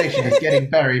conversation is getting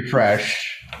very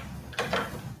fresh.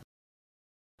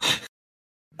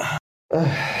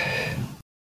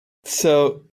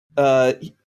 So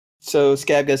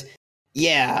Scab goes,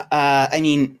 yeah, I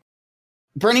mean,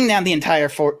 burning down the entire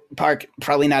park,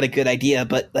 probably not a good idea,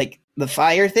 but, the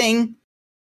fire thing,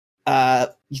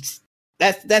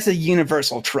 that's a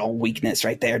universal troll weakness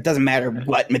right there. It doesn't matter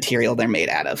what material they're made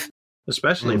out of.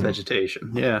 Especially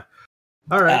vegetation. Yeah.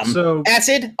 All right, so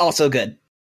Acid, also good.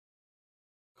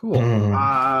 cool.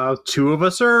 2 of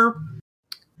us are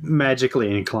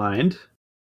magically inclined.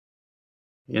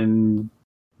 And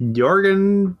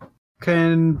Jorgen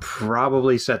can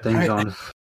probably set things on.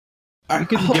 I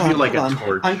can Hold give you on, like hold a on.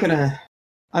 torch.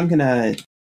 I'm gonna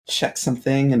check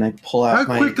something, and I pull out How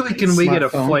my quickly can we get a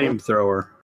smartphone. flamethrower?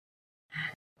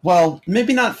 Well,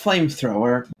 maybe not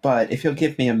flamethrower, but if you'll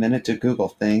give me a minute to Google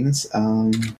things.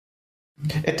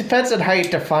 It depends on how you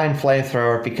define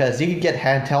flamethrower, because you can get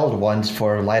handheld ones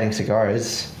for lighting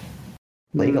cigars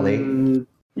legally.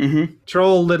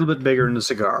 Troll a little bit bigger than a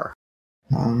cigar.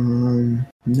 No,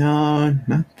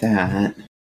 not that.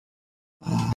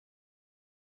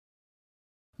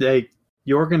 Hey,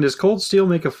 Jorgen, does Cold Steel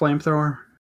make a flamethrower?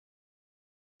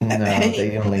 No,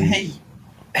 they only...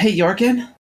 Hey, Jorgen?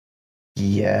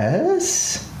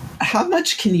 Yes? How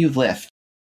much can you lift?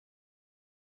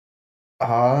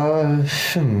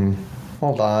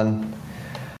 Hold on.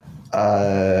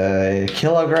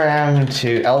 Kilogram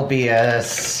to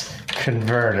LBS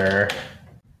converter.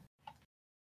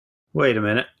 Wait a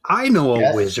minute. I know a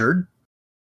Yes? wizard.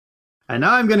 And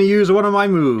now I'm going to use one of my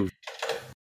moves.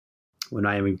 When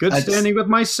I am in good standing with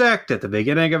my sect at the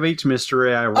beginning of each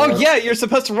mystery, I roll. Oh yeah, you're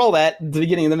supposed to roll that at the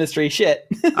beginning of the mystery. Shit.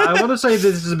 I want to say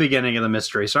this is the beginning of the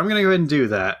mystery, so I'm going to go ahead and do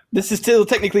that. This is still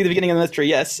technically the beginning of the mystery.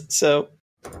 Yes. So.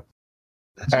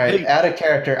 That's All right, out of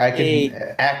character, I can Eight.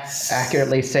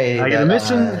 accurately say I that, get a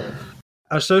mission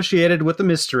associated with the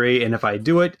mystery, and if I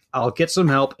do it, I'll get some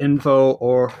help info,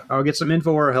 or I'll get some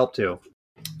info or help too.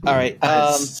 All right.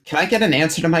 Can I get an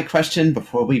answer to my question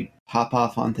before we pop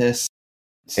off on this?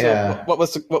 So Yeah. what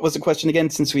was the question again?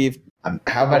 Since we've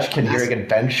how much can Jurgen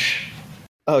bench?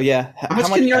 oh yeah, How much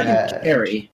can Jurgen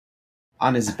carry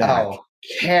on his back? Oh,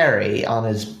 carry on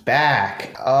his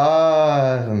back.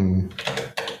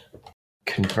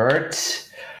 Convert.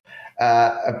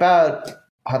 About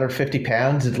 150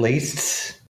 pounds at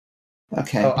least.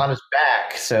 Okay. Oh, on his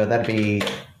back, so that'd be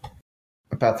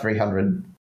about 300,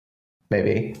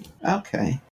 maybe.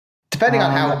 Okay. Depending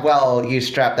on how well you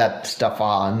strap that stuff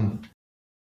on.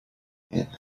 Yeah.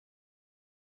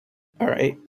 All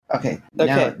right. Okay.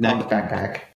 Okay. Now, On the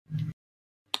backpack.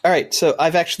 All right. So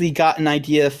I've actually got an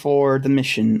idea for the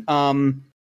mission.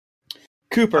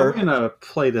 Cooper. I'm going to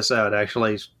play this out,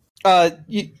 actually.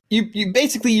 You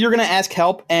basically you're gonna ask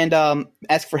help and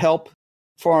ask for help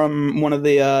from one of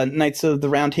the Knights of the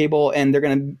Round Table, and they're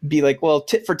gonna be like, well,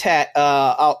 tit for tat.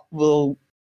 We'll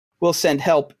send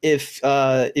help if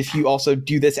you also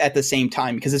do this at the same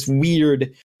time, because it's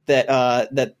weird that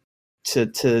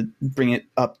to bring it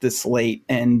up this late,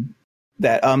 and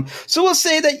that so we'll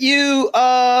say that you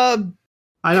I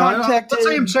know. contacted- Let's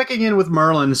say I'm checking in with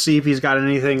Merlin to see if he's got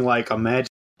anything like a magic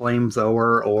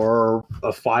flamethrower or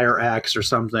a fire axe or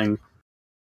something.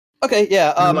 okay,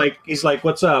 yeah. And he's like,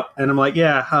 "What's up?" And I'm like,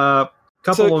 "Yeah,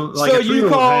 couple So- of like so a few you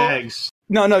little call- bags."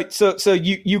 No. So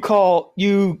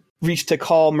you reach to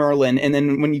call Merlin, and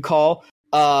then when you call,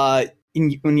 when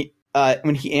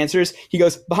he answers, he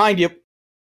goes behind you.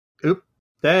 Oop!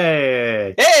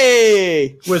 Hey,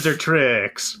 Hey, wizard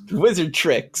tricks. wizard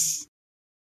tricks.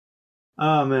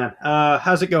 Oh man,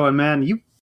 how's it going, man? You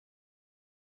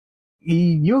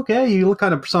okay? You look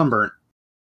kind of sunburnt.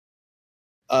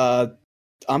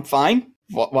 I'm fine.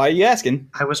 Why are you asking?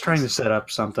 I was trying to set up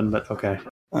something, but okay,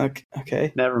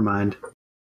 Okay. never mind.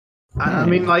 I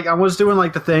mean, like I was doing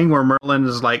like the thing where Merlin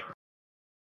is like,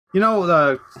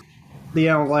 the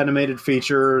animated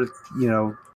feature,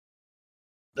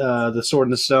 the Sword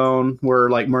in the Stone, where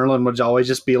like Merlin would always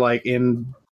just be like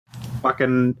in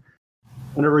fucking.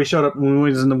 Whenever he showed up when he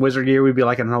was in the wizard gear, we'd be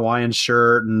like in a Hawaiian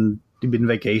shirt and he'd been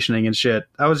vacationing and shit.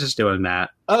 I was just doing that.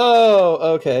 Oh,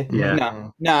 okay. Yeah.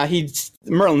 Nah.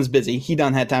 Merlin's busy. He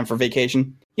done had time for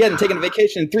vacation. He hadn't taken a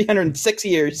vacation in 306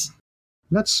 years.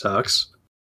 That sucks.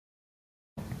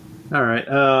 All right.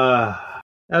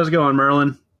 How's it going,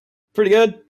 Merlin? Pretty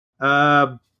good.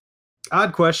 Odd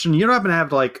question. You don't happen to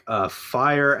have like a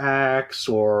fire axe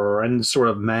or any sort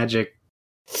of magic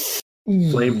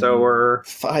flamethrower?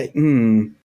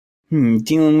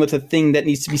 Dealing with a thing that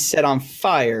needs to be set on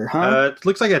fire, huh? It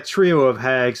looks like a trio of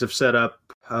hags have set up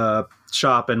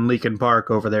shop in Leakin Park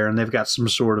over there, and they've got some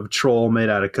sort of troll made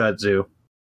out of kudzu.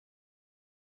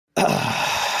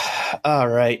 All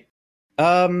right.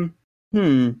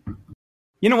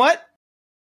 You know what?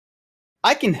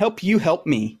 I can help you help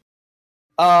me.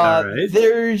 All right.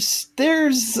 There's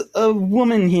a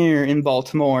woman here in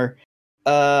Baltimore.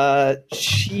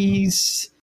 She's...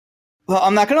 Well,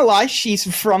 I'm not gonna lie. She's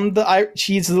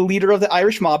she's the leader of the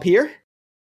Irish mob here.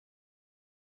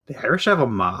 The Irish have a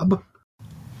mob?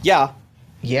 Yeah,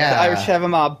 Yeah. the Irish have a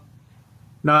mob.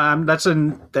 No, that's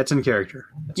in character.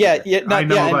 Yeah. I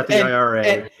know about the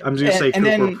IRA. I'm just gonna say and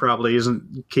Cooper then- probably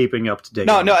isn't keeping up to date.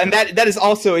 No, and that is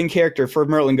also in character for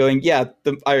Merlin going, yeah,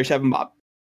 the Irish have a mob.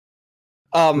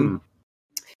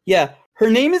 Yeah, her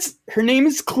name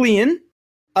is Clean,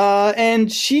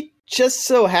 and she just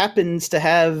so happens to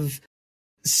have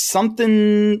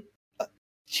something.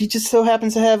 She just so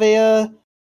happens to have a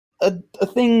a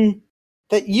thing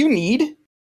that you need,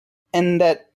 and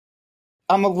that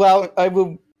I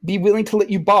will be willing to let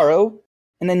you borrow,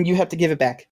 and then you have to give it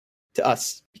back to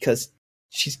us because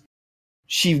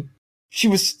she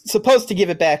was supposed to give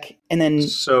it back, and then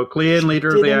So Clean,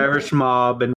 leader of the Irish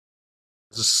mob, and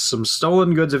some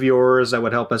stolen goods of yours that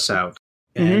would help us out.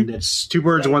 And it's 2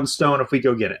 birds, 1 stone if we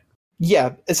go get it.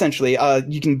 Yeah, essentially,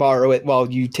 you can borrow it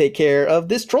while you take care of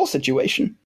this troll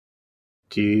situation.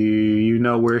 Do you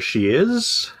know where she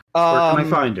is? Where can I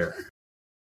find her?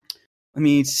 Let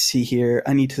me see here.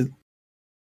 I need to.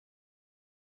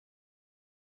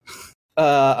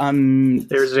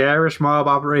 There's the Irish mob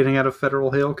operating out of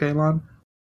Federal Hill, Kalon?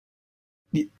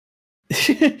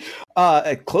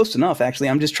 Close enough, actually.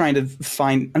 I'm just trying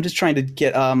to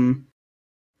get.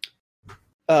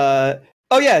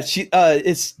 Oh yeah,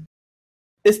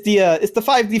 it's the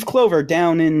 5-leaf clover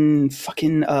down in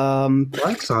fucking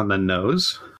That's on the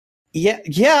nose.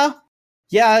 Yeah.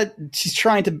 She's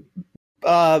trying to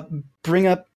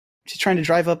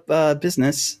drive up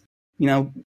business. You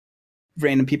know,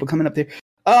 random people coming up there.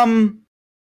 Let's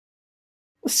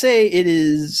say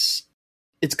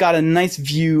it's got a nice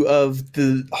view of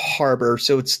the harbor,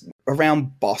 so it's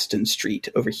around Boston Street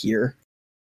over here.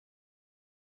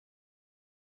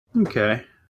 Okay.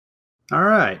 All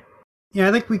right. Yeah,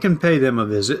 I think we can pay them a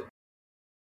visit.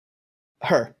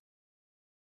 Her.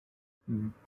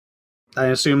 I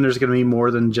assume there's going to be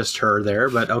more than just her there,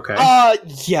 but okay.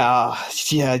 Yeah.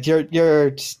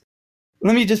 You're.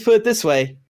 Let me just put it this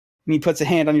way. And he puts a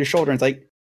hand on your shoulder and is like,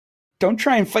 "Don't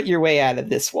try and fight your way out of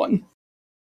this one."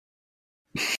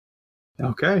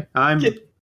 Okay. I've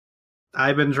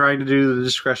been trying to do the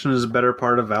discretion is a better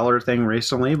part of valor thing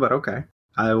recently, but okay.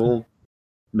 I will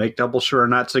make double sure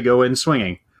not to go in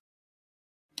swinging.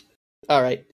 All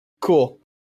right. Cool.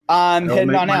 I'm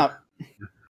heading on out.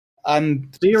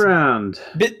 See you around.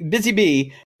 Busy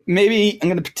bee. Maybe I'm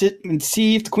going to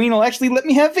see if the queen will actually let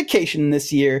me have vacation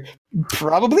this year.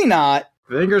 Probably not.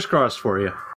 Fingers crossed for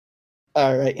you.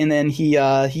 All right, and then he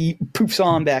poofs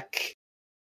on back.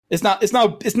 It's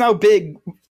not big,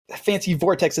 fancy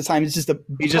vortex this time. It's just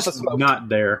he's just not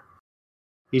there.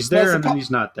 He's there and then he's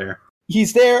not there.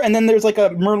 He's there, and then there's like a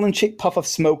Merlin-shaped puff of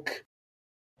smoke.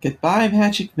 Goodbye,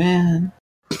 Magic Man.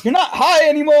 You're not high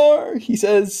anymore, he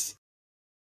says.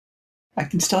 I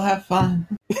can still have fun.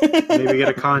 Maybe get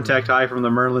a contact eye from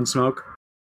the Merlin smoke.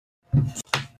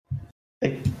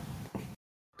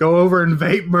 Go over and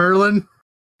vape Merlin.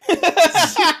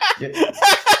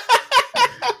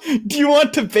 Do you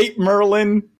want to vape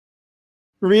Merlin?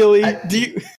 Really?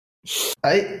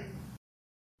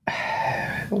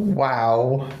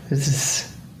 Wow.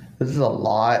 This is a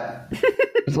lot.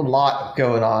 There's a lot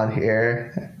going on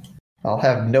here. I'll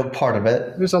have no part of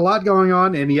it. There's a lot going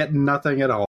on and yet nothing at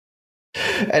all.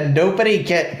 And nobody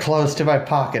get close to my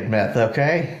pocket meth,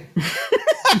 okay?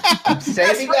 I'm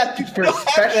saving that for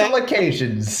special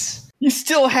occasions. You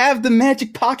still have the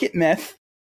magic pocket meth.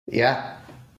 Yeah.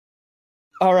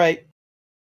 All right.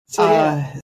 So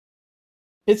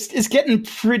it's getting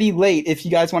pretty late. If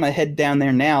you guys want to head down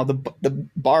there now, the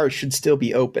bars should still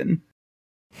be open.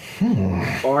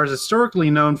 Bars historically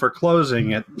known for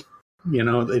closing at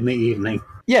in the evening.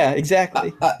 Yeah,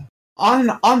 exactly.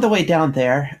 On the way down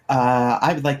there,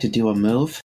 I would like to do a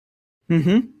move.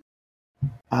 Mm-hmm.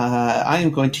 I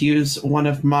am going to use one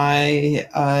of my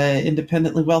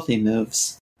independently wealthy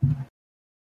moves.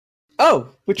 Oh,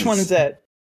 which one is that?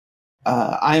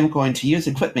 I am going to use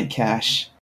equipment cash.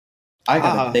 I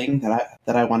got a thing that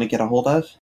I want to get a hold of.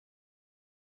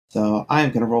 So I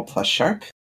am going to roll plus sharp.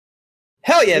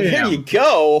 Hell yeah, there you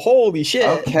go. Holy shit.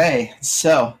 Okay,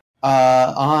 so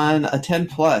on a 10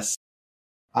 plus,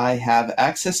 I have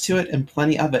access to it and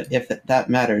plenty of it if that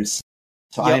matters.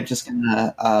 So I'm just going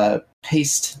to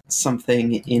paste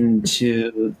something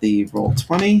into the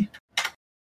Roll20.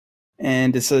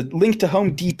 And it's a link to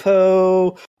Home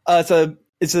Depot.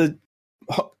 It's a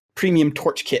premium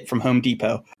torch kit from Home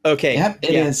Depot. Okay. Yep,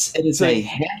 it is. It is a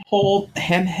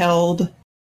handheld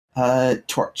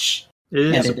torch.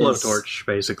 It is a blowtorch,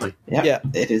 basically. Yep, yeah,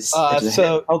 it is.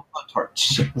 So handheld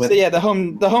blowtorch.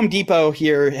 The Home Depot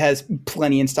here has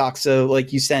plenty in stock. So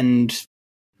like you send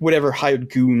whatever hired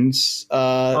goons.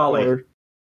 Ollie.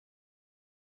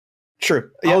 True.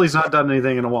 Ollie's not done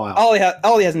anything in a while.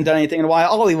 Ollie hasn't done anything in a while.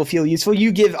 Ollie will feel useful.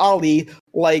 You give Ollie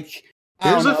like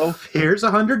here's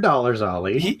 $100,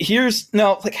 Ollie.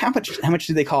 How much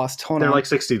do they cost? Hold on. They're like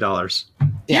 $60.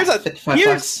 Here's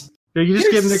 $55. You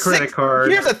just give him the credit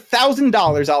card. Here's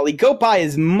 $1,000, Ollie. Go buy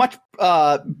as much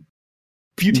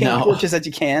butane torches as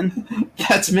you can.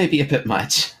 That's maybe a bit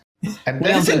much. And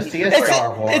then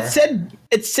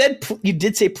it said you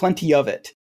did say plenty of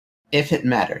it. If it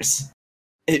matters.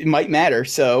 It might matter,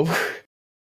 so...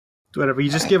 Whatever, you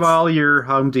just give Ollie your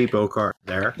Home Depot card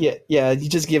there. Yeah, you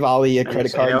just give Ollie a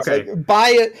credit say, card. It's okay. like,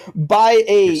 buy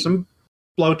a... Get some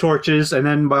blowtorches, and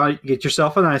then get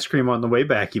yourself an ice cream on the way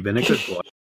back. You've been a good boy.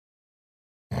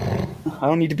 I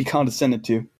don't need to be condescended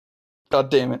to. God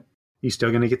damn it. He's still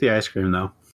going to get the ice cream,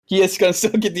 though. He is going to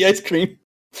still get the ice cream.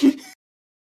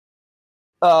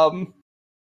 So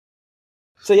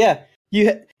yeah, you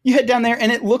head down there,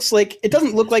 and it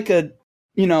doesn't look like a,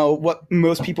 what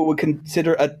most people would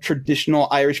consider a traditional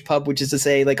Irish pub, which is to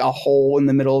say, like a hole in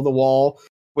the middle of the wall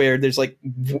where there's like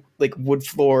wood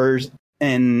floors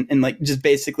and like just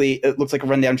basically it looks like a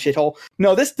rundown shithole.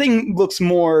 No, this thing looks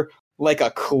more like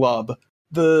a club.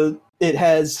 It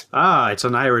has it's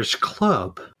an Irish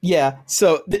club. Yeah,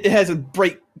 so it has a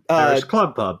bright Irish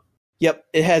club pub. Yep,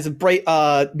 it has a bright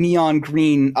neon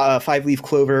green 5-leaf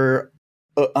clover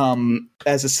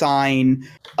as a sign.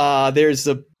 There's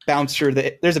a bouncer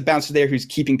there who's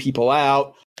keeping people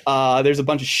out. There's a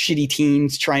bunch of shitty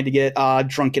teens trying to get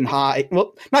drunk and high.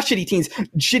 Well, not shitty teens,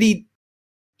 shitty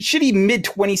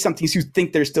mid-20 somethings who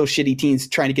think they're still shitty teens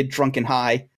trying to get drunk and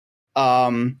high.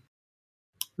 And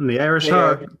the Irish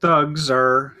thugs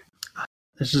are.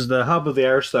 This is the hub of the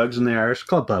Irish thugs and the Irish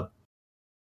club pub.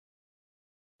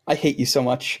 I hate you so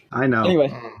much. I know.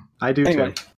 Anyway, I do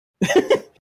too.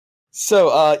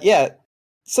 So,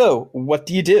 So, what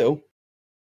do you do?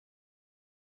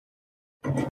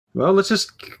 Well, let's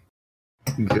just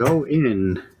go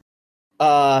in.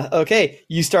 Okay.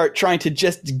 You start trying to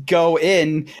just go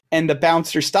in, and the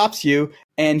bouncer stops you,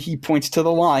 and he points to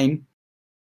the line.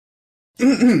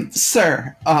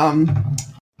 Sir,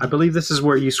 I believe this is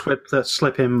where you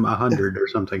slip him 100 or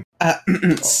something.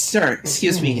 Sir,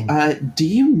 excuse me. Do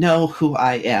you know who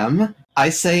I am? I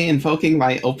say, invoking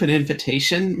my open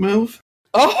invitation move.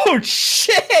 Oh,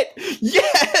 shit!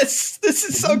 Yes! This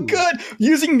is so good!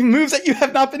 Using moves that you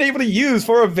have not been able to use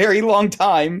for a very long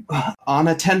time. On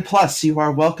a 10+, you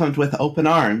are welcomed with open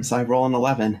arms. I roll an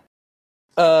 11.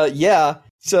 Yeah.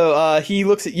 So, he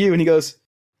looks at you and he goes,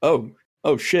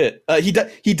 Oh shit.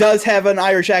 He does have an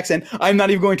Irish accent. I'm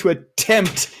not even going to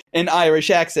attempt an Irish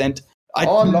accent.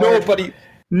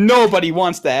 Nobody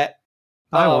wants that.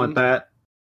 I want that.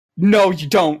 No, you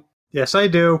don't. Yes, I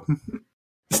do.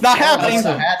 It's not happening.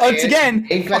 Once again,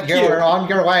 England, you're on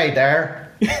your way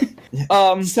there.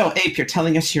 So, Ape, you're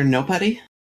telling us you're nobody?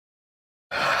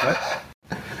 What?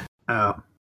 Oh.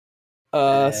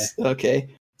 Okay.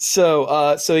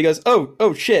 So he goes,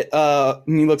 oh shit.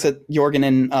 And he looks at Jorgen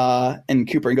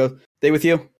and Cooper and goes, "They with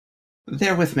you?"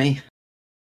 They're with me.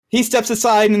 He steps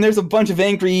aside, and there's a bunch of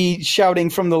angry shouting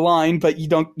from the line, but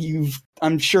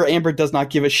I'm sure Amber does not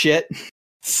give a shit.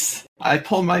 I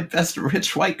pull my best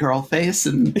rich white girl face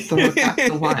and throw it back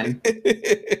the line.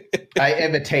 I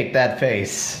imitate that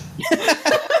face.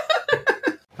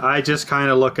 I just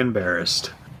kind of look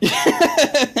embarrassed.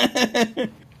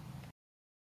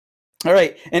 All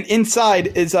right, and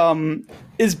inside is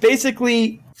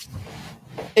basically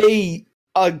a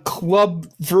club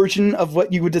version of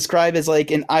what you would describe as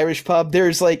like an Irish pub.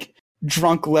 There's like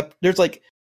there's like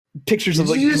pictures of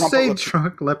like. Did you just say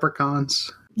drunk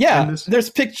leprechauns? Yeah, there's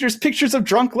pictures of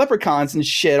drunk leprechauns and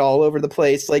shit all over the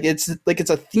place. Like it's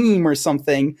a theme or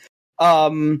something.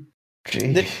 You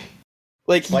can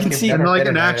see like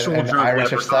an actual drunk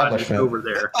Irish leprechaun establishment over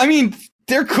there. I mean,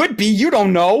 there could be. You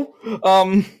don't know.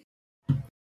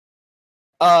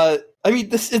 I mean,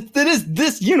 it is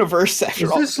this universe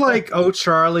after all. Is this like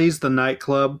O'Charlie's the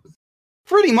nightclub?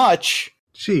 Pretty much.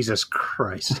 Jesus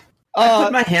Christ. I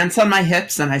put my hands on my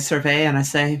hips and I survey and I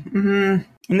say, And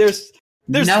there's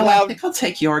no, loud. I think I'll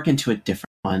take Jorgen to a different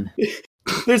one.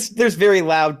 There's very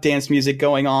loud dance music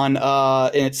going on,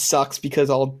 and it sucks because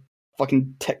all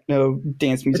fucking techno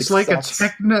dance music. It's like sucks. a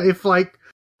techno.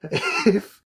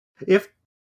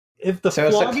 If the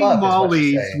Flogging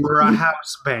Mollies were a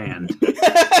house band,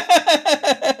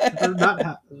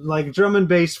 not like drum and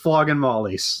bass Flogging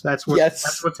Mollies. That's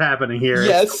what's happening here.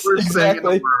 Yes,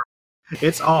 exactly.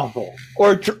 It's awful.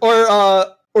 Or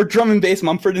drum and bass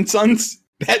Mumford and Sons.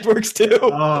 That works too.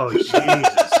 Oh Jesus.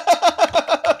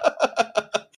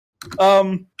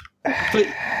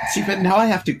 But now I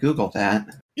have to Google that.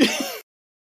 You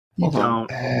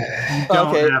don't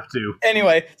have to.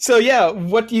 Anyway, so yeah,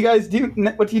 what do you guys do?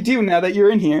 What do you do now that you're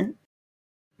in here?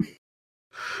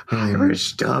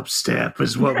 Irish dubstep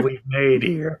is what we've made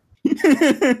here.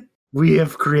 We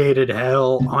have created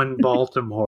hell on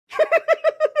Baltimore.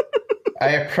 I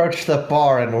approach the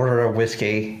bar and order a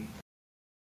whiskey.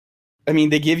 I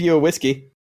mean, they give you a whiskey.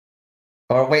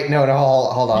 Oh, wait, no,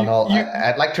 hold on.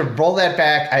 I'd like to roll that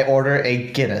back. I order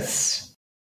a Guinness.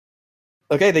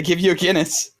 Okay, they give you a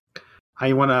Guinness.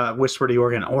 I want to whisper to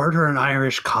Jorgen, order an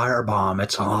Irish car bomb.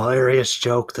 It's a hilarious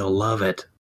joke. They'll love it.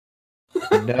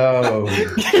 No.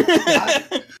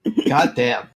 God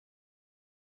damn.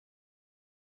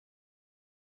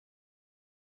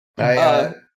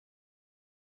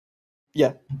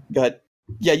 Yeah, go ahead.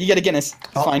 Yeah, you get a Guinness.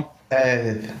 It's fine.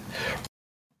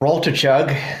 Roll to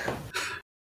chug.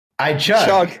 I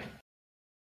chug.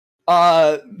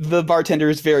 The bartender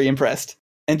is very impressed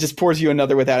and just pours you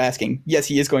another without asking. Yes,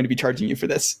 he is going to be charging you for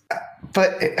this.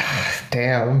 But,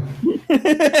 damn.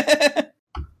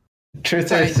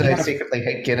 Truth is, I secretly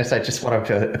hate Guinness. I just want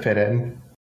to fit in.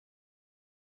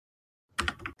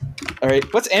 All right,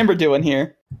 what's Amber doing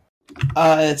here?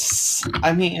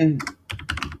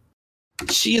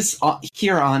 She is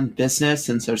here on business,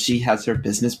 and so she has her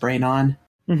business brain on.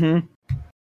 Mm-hmm.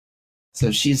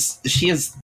 So she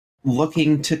is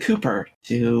looking to Cooper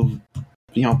to,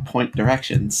 point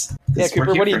directions. Yeah,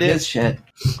 Cooper, what do you do? His shit.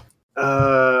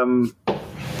 Like,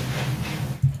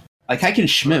 I can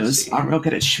schmooze. I'm real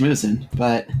good at schmoozing,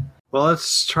 but... Well,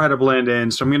 let's try to blend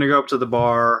in. So I'm going to go up to the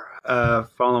bar,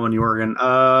 following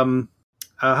Jorgen.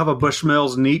 Have a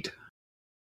Bushmills neat.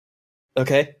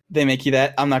 Okay, they make you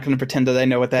that. I'm not going to pretend that I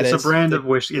know what that is. It's a brand of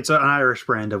whiskey. It's an Irish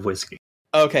brand of whiskey.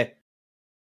 Okay,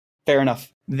 fair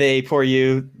enough. They pour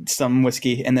you some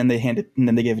whiskey, and then they hand it, and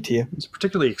then they give it to you. It's a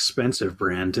particularly expensive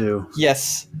brand, too.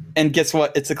 Yes, and guess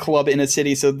what? It's a club in a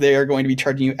city, so they are going to be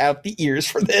charging you out the ears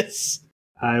for this.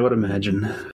 I would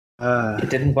imagine. You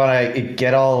didn't want to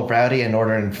get all rowdy and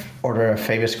order a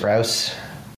famous grouse.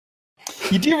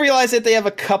 You do realize that they have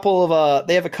a couple of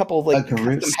like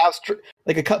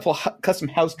custom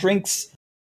house drinks,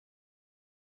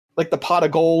 like the pot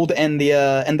of gold and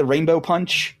the rainbow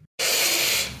punch.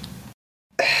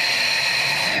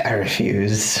 I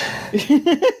refuse.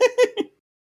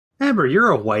 Amber, you're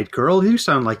a white girl. You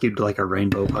sound like you'd like a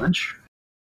rainbow punch.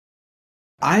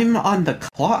 I'm on the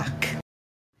clock.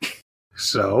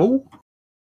 So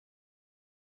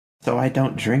I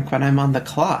don't drink when I'm on the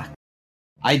clock.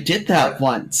 I did that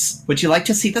once. Would you like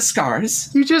to see the scars?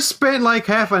 You just spent like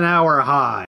half an hour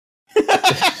high.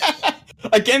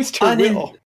 Against her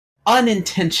will.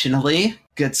 Unintentionally,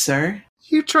 good sir.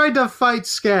 You tried to fight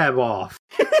Scab off.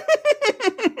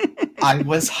 I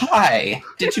was high.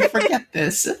 Did you forget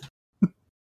this?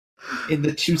 In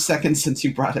the 2 seconds since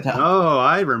you brought it up. Oh,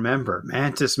 I remember.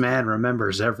 Mantis Man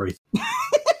remembers everything.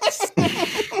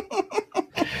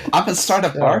 I'm gonna start a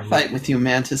bar fight with you,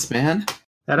 Mantis Man.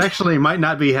 That actually might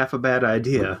not be half a bad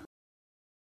idea.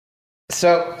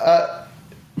 So,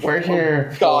 we're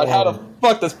here. Oh, God, how the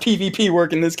fuck does PvP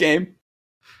work in this game?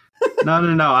 No. I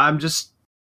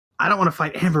don't want to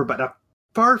fight Amber, but a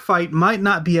bar fight might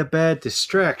not be a bad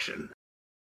distraction.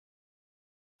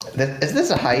 Is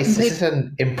this a heist? Is this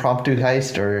an impromptu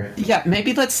heist, or? Yeah,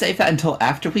 maybe let's save that until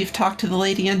after we've talked to the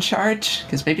lady in charge,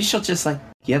 because maybe she'll just,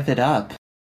 give it up.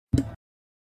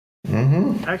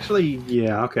 Mm-hmm. Actually,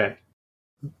 yeah, okay.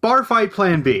 Bar fight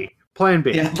plan B. Plan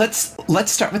B. Yeah,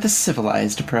 let's start with a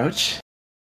civilized approach.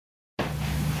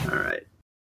 Alright.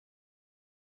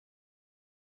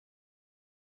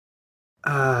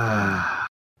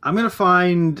 I'm gonna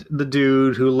find the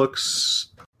dude who looks...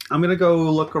 I'm gonna go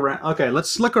look around. Okay,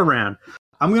 let's look around.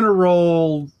 I'm gonna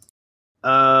roll...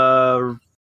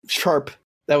 Sharp.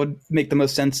 That would make the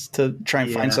most sense to try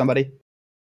and find somebody.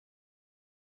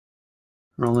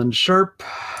 Rolling sharp.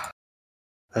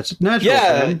 That's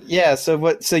natural. Yeah.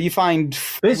 So you find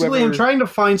basically, whoever... I'm trying to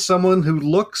find someone who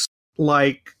looks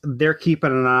like they're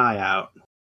keeping an eye out.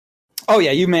 Oh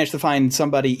yeah, you managed to find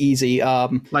somebody easy.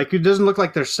 Like it doesn't look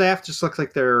like they're staff, just looks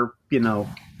like they're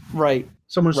right.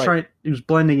 Someone's who's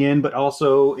blending in, but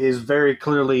also is very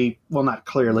clearly not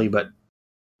clearly, but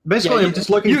basically, I'm just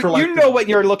looking for what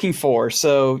you're looking for.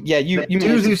 So yeah, you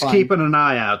dude who's keeping an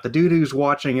eye out, the dude who's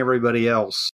watching everybody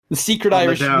else, the secret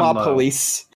Irish mob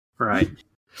police. Right.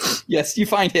 Yes, you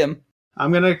find him.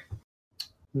 I'm gonna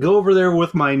go over there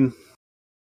with my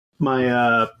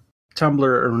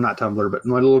tumbler, or not tumbler, but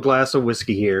my little glass of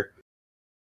whiskey here,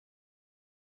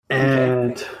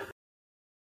 and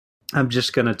I'm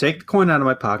just gonna take the coin out of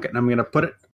my pocket and I'm gonna put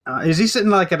it. Is he sitting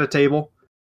like at a table?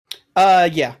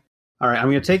 Yeah. All right, I'm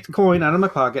gonna take the coin out of my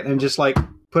pocket and just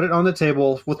put it on the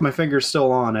table with my fingers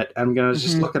still on it. I'm gonna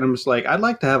just look at him, just I'd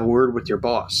like to have a word with your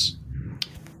boss.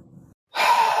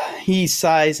 He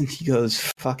sighs and he goes,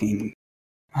 fucking,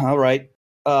 all right,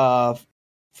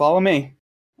 follow me.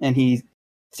 And he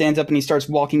stands up and he starts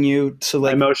walking you to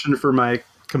I motion for my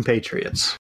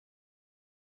compatriots.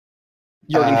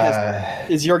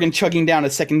 Is Jorgen chugging down a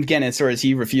second Guinness, or is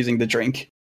he refusing to drink?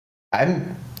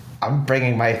 I'm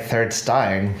bringing my third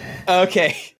stein.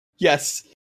 Okay, yes.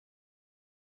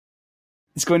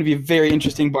 It's going to be a very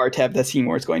interesting bar tab that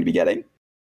Seymour is going to be getting.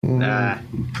 Nah.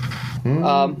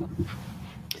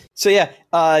 So yeah,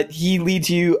 he leads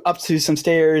you up to some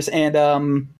stairs and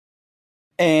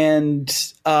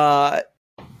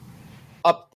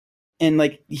up and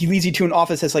like he leads you to an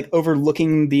office that's like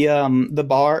overlooking the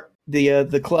bar,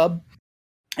 the club,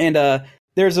 and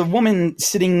there's a woman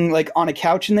sitting like on a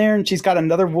couch in there, and she's got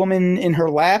another woman in her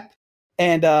lap,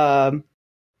 and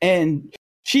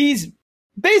she's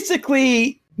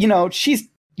basically, you know, she's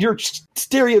your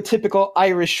stereotypical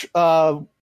Irish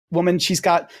woman. She's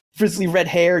got frizzly red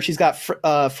hair. She's got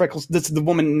freckles. This is the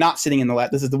woman not sitting in the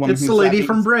lap. This is the woman. It's the lady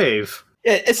from Brave.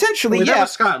 Essentially, well, yeah. That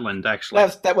was Scotland,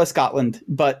 actually. That was Scotland,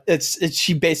 but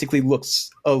she basically looks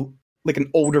like an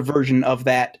older version of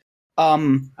that.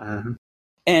 And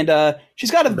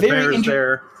she's got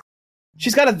a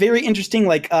she's got a very interesting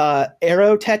like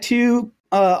arrow tattoo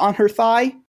on her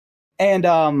thigh, and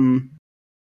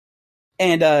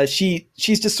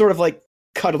she's just sort of like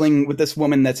cuddling with this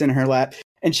woman that's in her lap,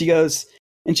 and she goes,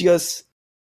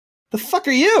 "The fuck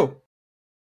are you?"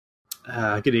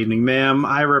 Good evening, ma'am.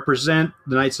 I represent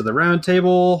the Knights of the Round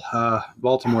Table,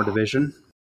 Baltimore Division.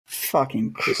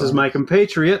 Fucking Christ. This is my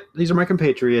compatriot. These are my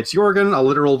compatriots. Jorgen, a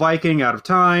literal Viking out of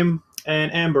time,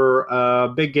 and Amber, a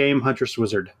big game huntress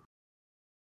wizard.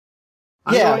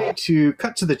 I'm going to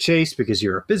cut to the chase because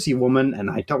you're a busy woman, and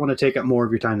I don't want to take up more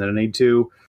of your time than I need to.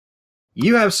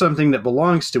 You have something that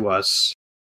belongs to us,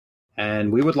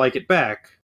 and we would like it back.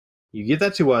 You give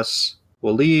that to us,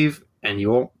 we'll leave, and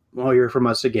you won't hear from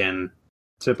us again.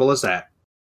 Simple as that.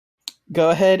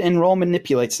 Go ahead and roll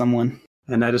manipulate someone.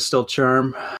 And that is still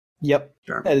charm? Yep.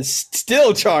 Charm. That is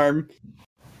still charm.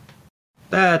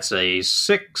 That's a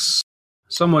 6.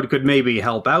 Someone could maybe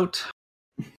help out.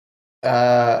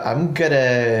 I'm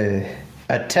gonna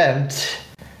attempt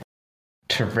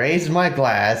to raise my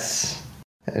glass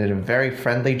in a very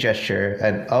friendly gesture,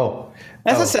 and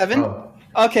that's a 7.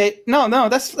 Okay, no,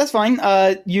 that's fine.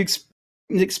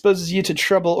 It exposes you to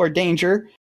trouble or danger.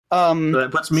 So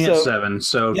that puts me at 7.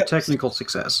 So technical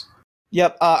success.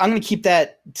 Yep. I'm going to keep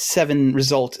that 7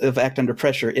 result of act under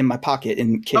pressure in my pocket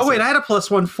in case. Oh wait, I had a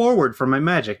 +1 forward for my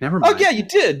magic. Never mind. Oh yeah, you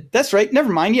did. That's right.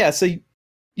 Never mind. Yeah. So,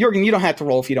 Jorgen, you don't have to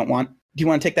roll if you don't want. Do you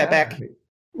want to take that back?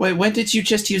 Wait, when did you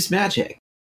just use magic?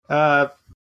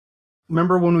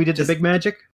 Remember when we did the big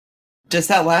magic? Does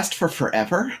that last for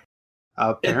forever?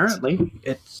 Apparently,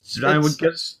 I would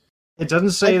guess it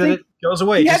doesn't say that it goes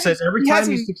away. It just says every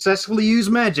time you successfully use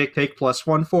magic, take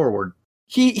 +1 forward.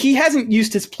 He hasn't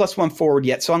used his +1 forward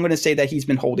yet, so I'm going to say that he's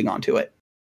been holding on to it.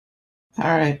 All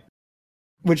right,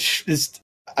 which is,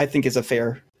 I think, is a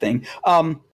fair thing.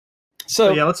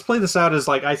 So yeah, let's play this out as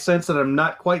like I sense that I'm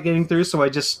not quite getting through, so I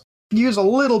just use a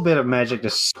little bit of magic to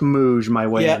smooge my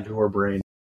way into her brain.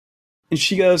 And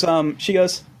she goes,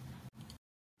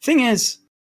 thing is,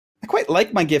 I quite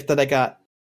like my gift that I got,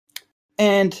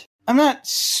 and I'm not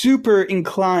super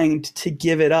inclined to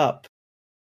give it up.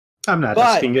 I'm not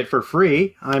asking it for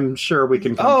free. I'm sure we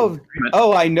can come to an agreement.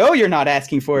 Oh, I know you're not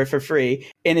asking for it for free.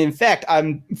 And in fact,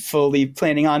 I'm fully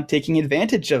planning on taking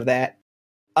advantage of that.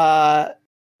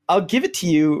 I'll give it to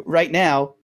you right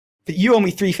now, but you owe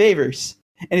me 3 favors.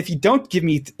 And if you don't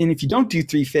do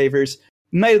 3 favors,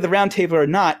 Knight of the Round Table or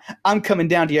not, I'm coming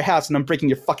down to your house and I'm breaking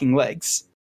your fucking legs.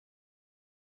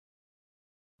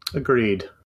 Agreed.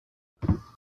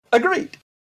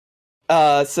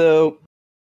 So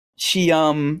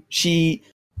she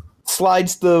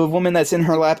slides the woman that's in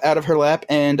her lap out of her lap,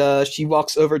 and she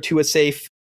walks over to a safe,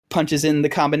 punches in the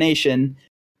combination,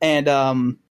 and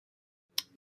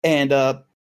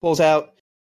pulls out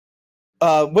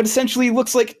what essentially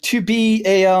looks like to be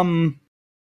a oh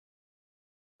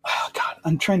god,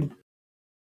 I'm trying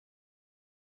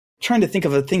to think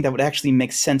of a thing that would actually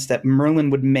make sense that Merlin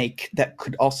would make that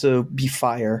could also be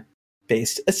fire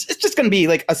based. It's just going to be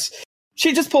like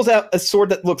she just pulls out a sword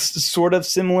that looks sort of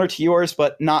similar to yours,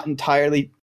 but not entirely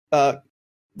the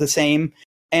same,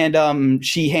 and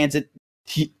she hands it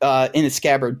in a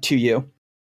scabbard to you.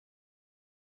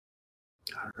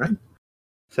 All right.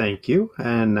 Thank you.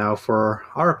 And now for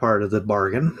our part of the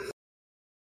bargain.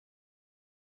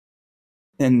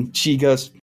 And she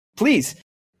goes, please,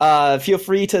 feel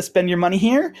free to spend your money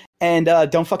here, and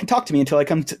don't fucking talk to me until I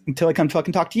come to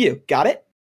fucking talk to you. Got it?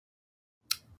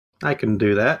 I can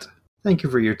do that. Thank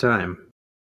you for your time.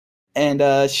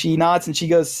 And she nods, and she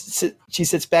goes. She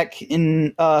sits back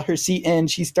in her seat,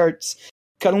 and she starts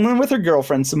cuddling with her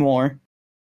girlfriend some more.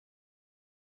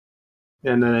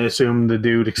 And then I assume the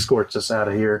dude escorts us out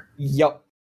of here. Yup.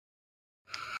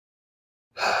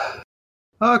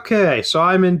 Okay, so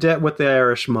I'm in debt with the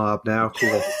Irish mob now.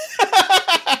 Cool.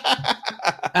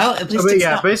 Well, at least So, it's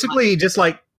yeah, not basically just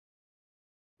like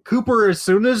Cooper, as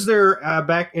soon as they're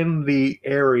back in the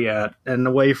area and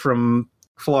away from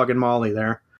Flog and Molly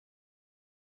there,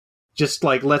 just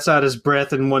like lets out his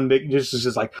breath in one big, just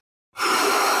like,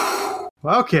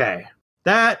 okay,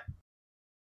 that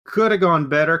could have gone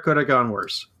better, could have gone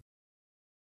worse.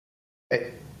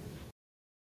 Hey,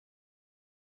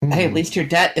 at least your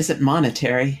debt isn't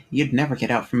monetary. You'd never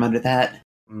get out from under that.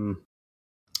 I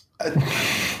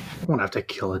won't have to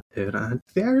kill a dude. Did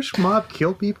the Irish mob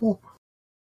kill people?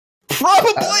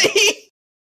 Probably.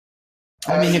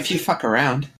 I mean, if you fuck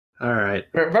around. All right.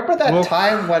 Remember that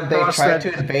time when they cross tried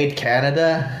that- to invade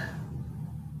Canada?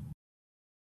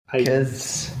 I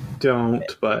Because don't,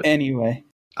 but Anyway,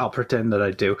 I'll pretend that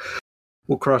I do.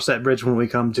 We'll cross that bridge when we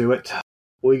come to it.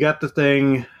 We got the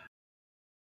thing.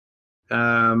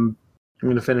 I'm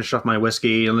going to finish off my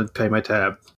whiskey and then pay my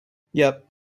tab. yep.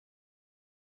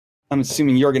 I'm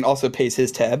assuming Jorgen also pays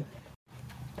his tab.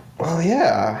 well,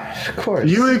 yeah, of course.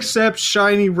 You accept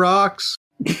shiny rocks?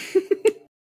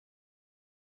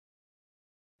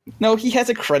 No, he has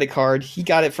a credit card. He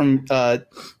got it from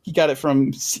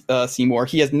Seymour.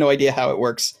 He has no idea how it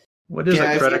works. What is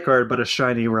Yeah, a credit card but a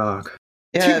shiny rock?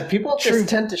 Yeah, people True. just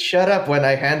tend to shut up when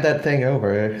I hand that thing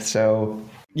over. So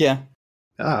Yeah.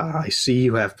 Ah, I see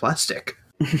you have plastic.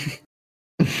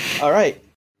 All right.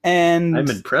 And I'm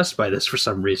impressed by this for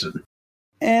some reason.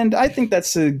 And I think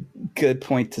that's a good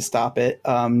point to stop it.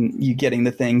 You getting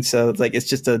the thing, so it's like it's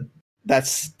just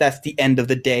that's the end of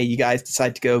the day. You guys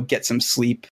decide to go get some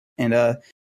sleep and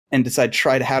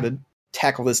decide how to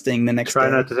tackle this thing the next Try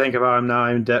day. not to think about I'm now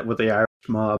in debt with the Irish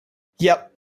mob.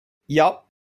 Yep. Yup.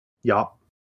 Yup.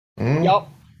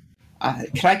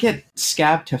 Can I get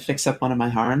Scab to fix up one of my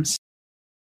harms?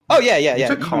 Oh yeah. You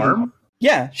took harm?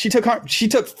 Yeah, she took harm. She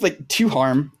took like 2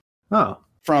 harm Oh.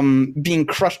 from being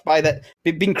crushed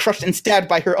and stabbed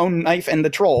by her own knife and the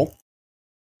troll.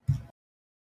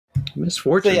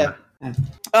 Misfortune. So, yeah. I'm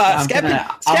Scab gonna- can,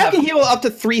 I'll Scab can have- heal up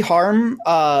to 3 harm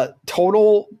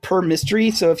total per mystery.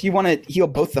 So if you want to heal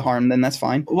both the harm, then that's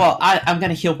fine. Well, I'm going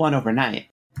to heal one overnight.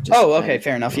 Just Oh, okay,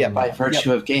 fair enough. Yep. By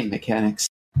virtue of game mechanics.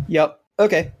 Yep.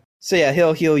 Okay. So yeah,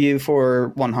 he'll heal you for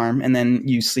 1 harm, and then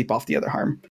you sleep off the other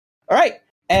harm. All right,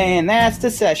 and that's the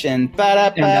session.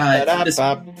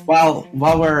 Ba-da-ba-ba-da-ba. While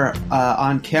we're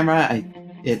on camera,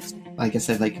 it's like I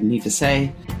said, like need to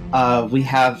say, we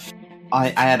have. I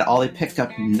had Ollie pick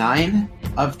up 9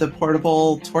 of the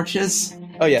portable torches.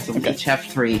 Oh yes. So we Okay. each have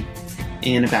 3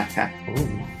 in a backpack.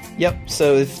 Yep.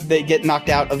 So if they get knocked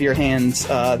out of your hands,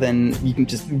 then you can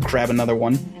just grab another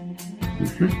one.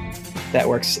 That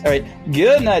works. All right.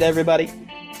 Good night, everybody.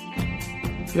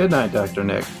 Good night, Dr.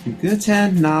 Nick.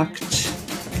 Guten Nacht.